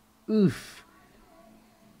 Oof.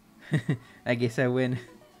 I guess I win.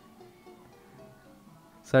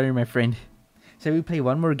 Sorry, my friend. Shall we play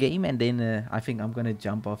one more game and then I think I'm gonna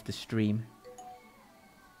jump off the stream.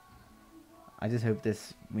 I just hope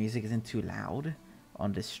this music isn't too loud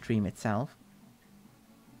on the stream itself.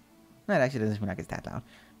 No, it actually doesn't seem like it's that loud.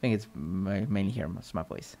 I think it's mainly here my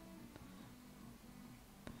voice.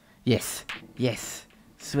 Yes, yes.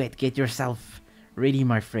 Sweat, get yourself ready,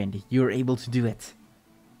 my friend. You're able to do it.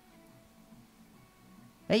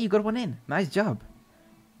 Hey, you got one in. Nice job.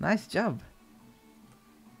 Nice job.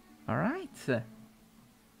 Alright.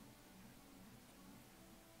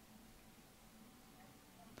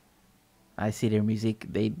 I see their music.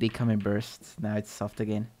 They come in bursts. Now it's soft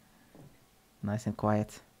again. Nice and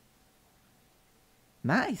quiet.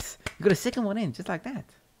 Nice! You got a second one in, just like that.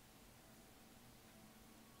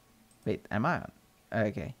 Wait, am I on?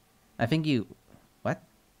 Okay. I think you... What?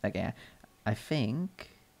 Okay, I think...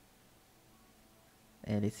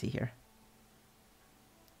 let's see here.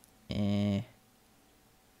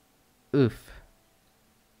 Oof.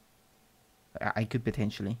 I could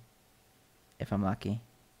potentially. If I'm lucky.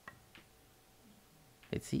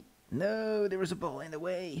 Let's see. No, there was a ball in the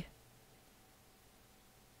way.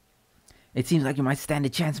 It seems like you might stand a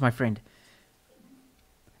chance, my friend.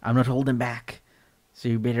 I'm not holding back, so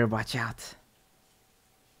you better watch out.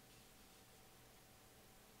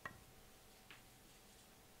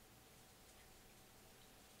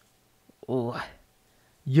 Oh,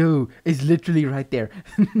 yo, it's literally right there.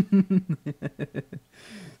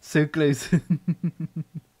 So close. I'm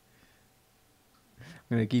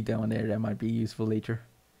gonna keep that one there. That might be useful later.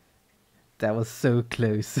 That was so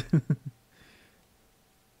close.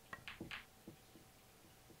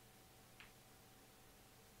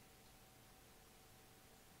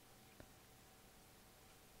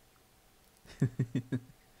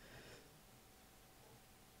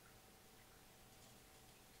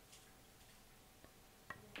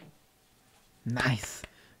 Nice.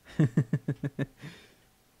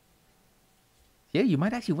 Yeah, you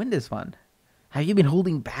might actually win this one. Have you been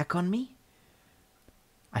holding back on me?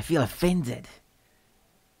 I feel offended.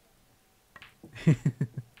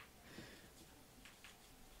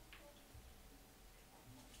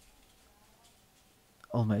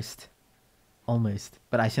 Almost. Almost.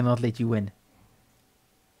 But I shall not let you win.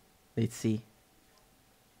 Let's see.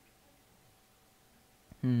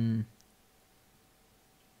 I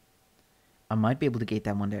might be able to get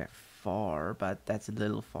that one there far, but that's a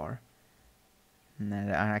little far.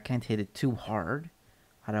 No, I can't hit it too hard.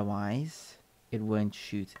 Otherwise, it won't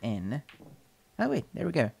shoot in. Oh, wait. There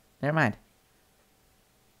we go. Never mind.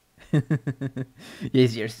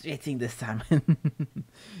 Yes, you're sweating this time.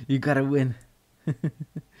 You gotta win.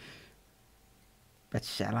 But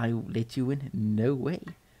shall I let you win? No way.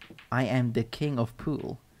 I am the king of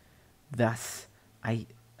pool. Thus, oh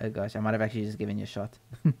gosh, I might have actually just given you a shot.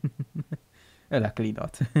 Luckily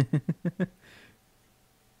not.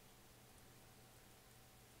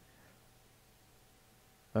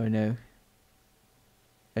 Oh no.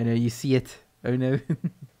 Oh no, you see it. Oh no.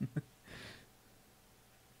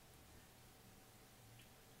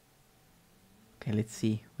 Okay, let's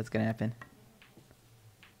see what's gonna happen.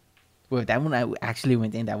 Well, if that one actually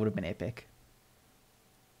went in, that would have been epic.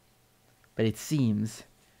 But it seems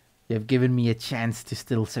you have given me a chance to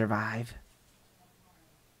still survive.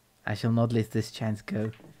 I shall not let this chance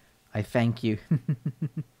go. I thank you.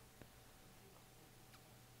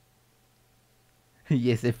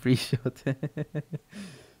 Yes, a free shot.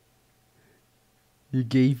 You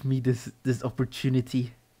gave me this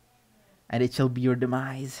opportunity, and it shall be your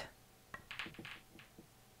demise.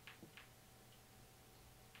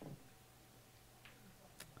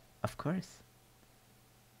 Of course.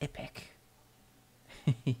 Epic.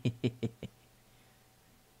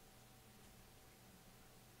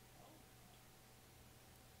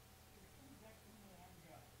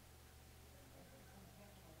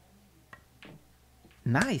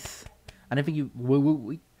 Nice. I don't think you...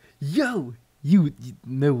 Whoa. Yo! You...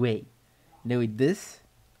 No way. No way. This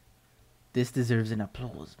deserves an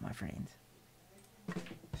applause, my friend.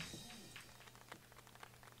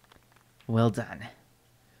 Well done.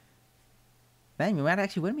 Man, you might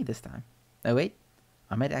actually win me this time. Oh, wait.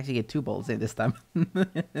 I might actually get 2 balls in this time.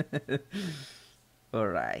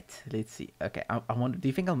 Alright. Let's see. Okay, I wonder... Do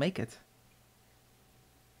you think I'll make it?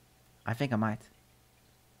 I think I might.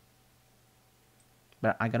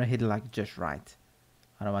 But I gotta hit it like just right.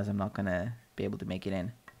 Otherwise, I'm not gonna be able to make it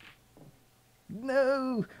in.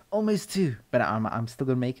 No! Almost 2. But I'm still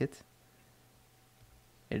gonna make it.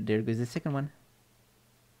 There goes the second one.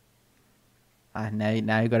 Now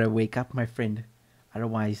you gotta wake up, my friend.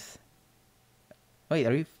 Otherwise... Wait,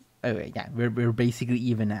 are you... Oh, wait, yeah. We're basically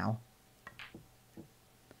even now.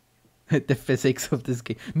 The physics of this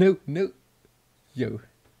game. No! Yo,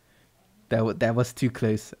 that was too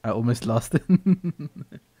close. I almost lost.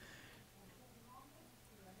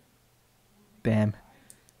 Damn,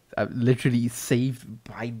 I literally saved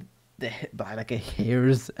by like a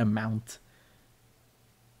hair's amount.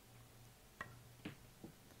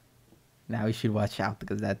 Now you should watch out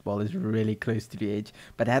because that ball is really close to the edge.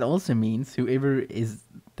 But that also means whoever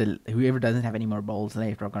doesn't have any more balls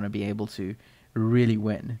left are gonna be able to really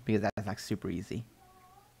win because that's like super easy.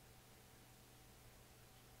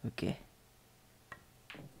 Okay.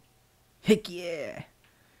 Heck yeah!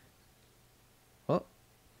 Oh,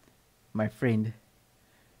 my friend.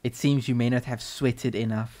 It seems you may not have sweated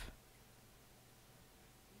enough.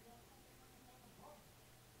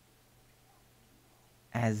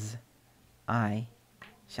 As I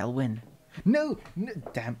shall win. No, no,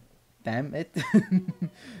 damn it.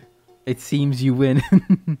 It seems you win.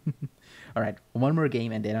 All right, one more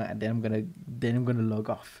game and then I'm gonna log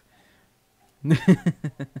off.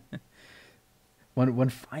 one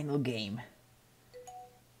final game.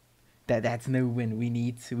 That's no win. We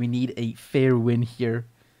need a fair win here.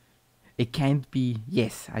 It can't be.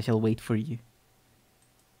 Yes, I shall wait for you.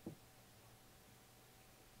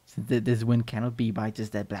 So this win cannot be by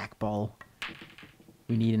just that black ball.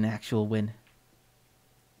 We need an actual win.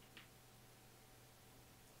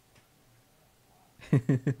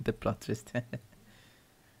 The plot twist.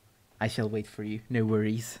 I shall wait for you. No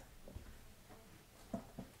worries.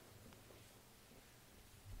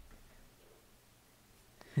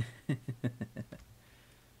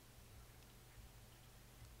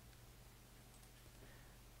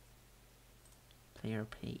 Player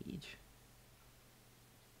page.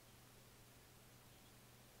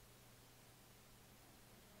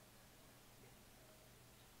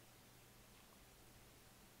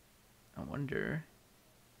 I wonder.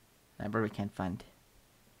 I probably can't find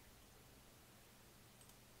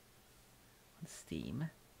on Steam.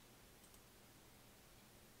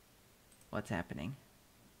 What's happening?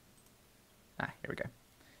 Ah, here we go.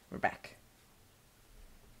 We're back.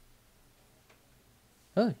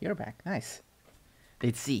 Oh, you're back. Nice.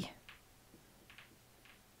 Let's see.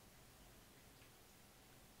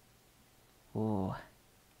 Oh,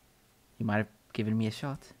 you might have given me a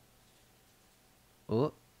shot.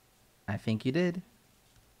 Oh, I think you did.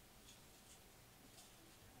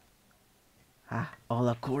 Ah, all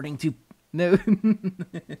according to no.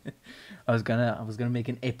 I was gonna make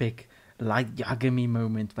an epic light Yagami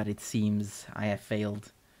moment, but it seems I have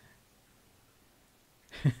failed.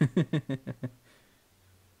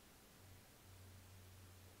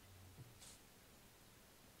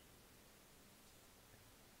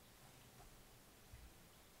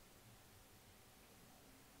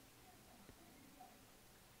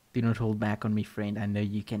 Do not hold back on me, friend. I know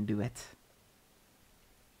you can do it.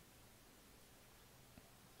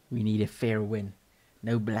 We need a fair win.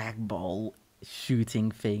 No black ball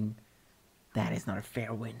shooting thing. That is not a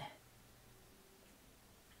fair win.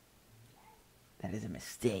 That is a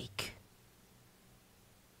mistake.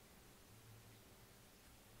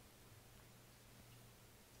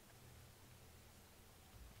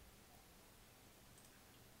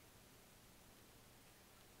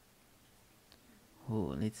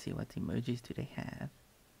 Oh, let's see what emojis do they have.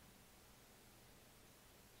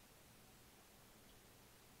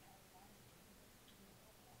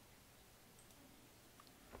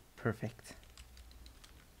 Perfect.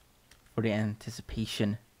 For the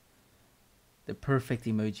anticipation. The perfect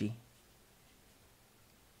emoji.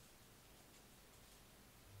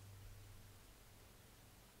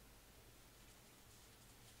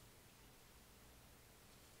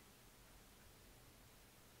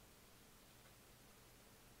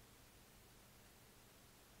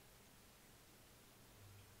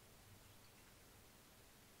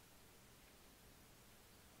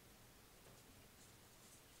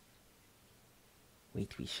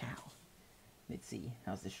 Wait, we shall. Let's see.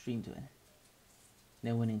 How's the stream doing?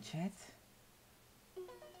 No one in chat?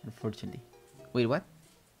 Unfortunately. Wait, what?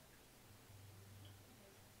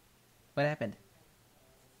 What happened?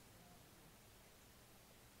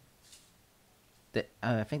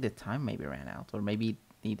 I think the time maybe ran out, or maybe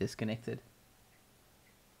he disconnected.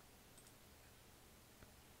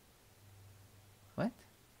 What?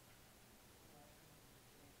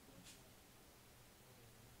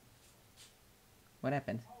 What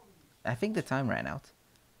happened? I think the time ran out.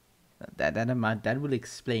 That will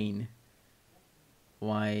explain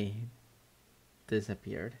why this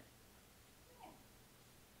appeared.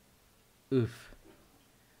 Oof.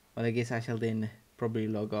 Well, I guess I shall then probably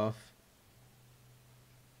log off.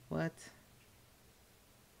 What?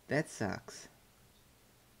 That sucks.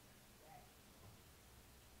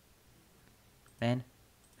 Man.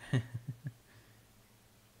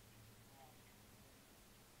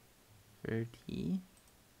 30.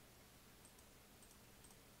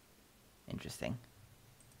 Interesting.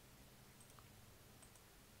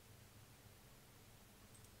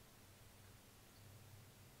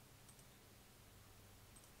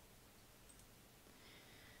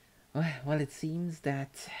 Well, it seems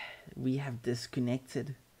that we have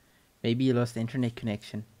disconnected. Maybe you lost internet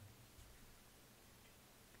connection.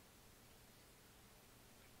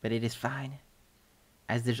 But it is fine,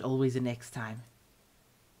 as there's always a next time.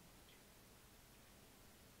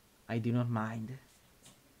 I do not mind.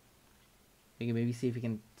 We can maybe see if we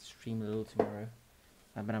can stream a little tomorrow.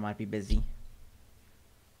 But I might be busy.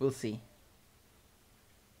 We'll see.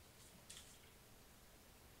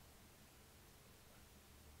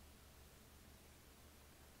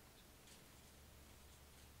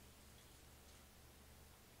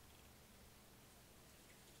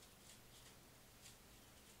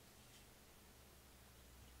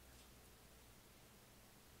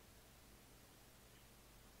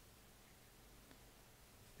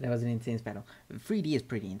 That was an intense battle. 3D is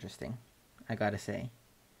pretty interesting, I gotta say,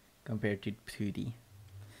 compared to 2D.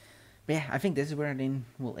 But yeah, I think this is where then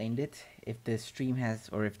we'll end it. If the stream has,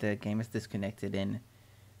 or if the game is disconnected, then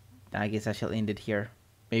I guess I shall end it here.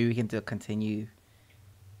 Maybe we can continue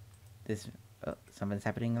this. Oh, something's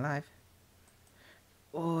happening live.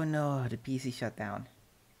 Oh no, the PC shut down.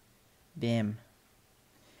 Damn.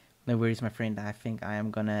 No worries, my friend. I think I am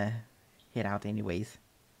gonna head out anyways.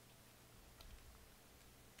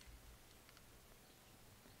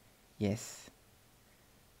 Yes.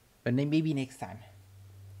 But then maybe next time.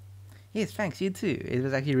 Yes, thanks, you too. It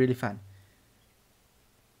was actually really fun.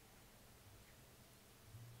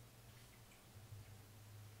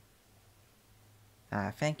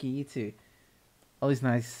 Thank you, you too. Always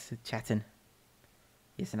nice chatting.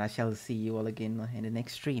 Yes, and I shall see you all again in the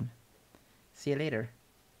next stream. See you later.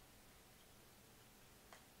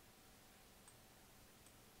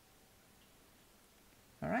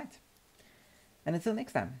 Alright. And until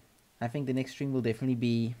next time. I think the next stream will definitely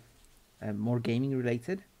be more gaming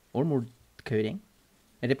related or more coding.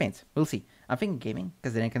 It depends. We'll see. I'm thinking gaming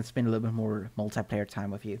because then I can spend a little bit more multiplayer time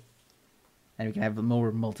with you. And we can have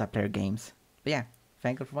more multiplayer games. But yeah,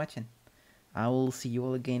 thank you for watching. I will see you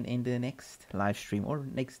all again in the next live stream or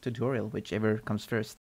next tutorial, whichever comes first.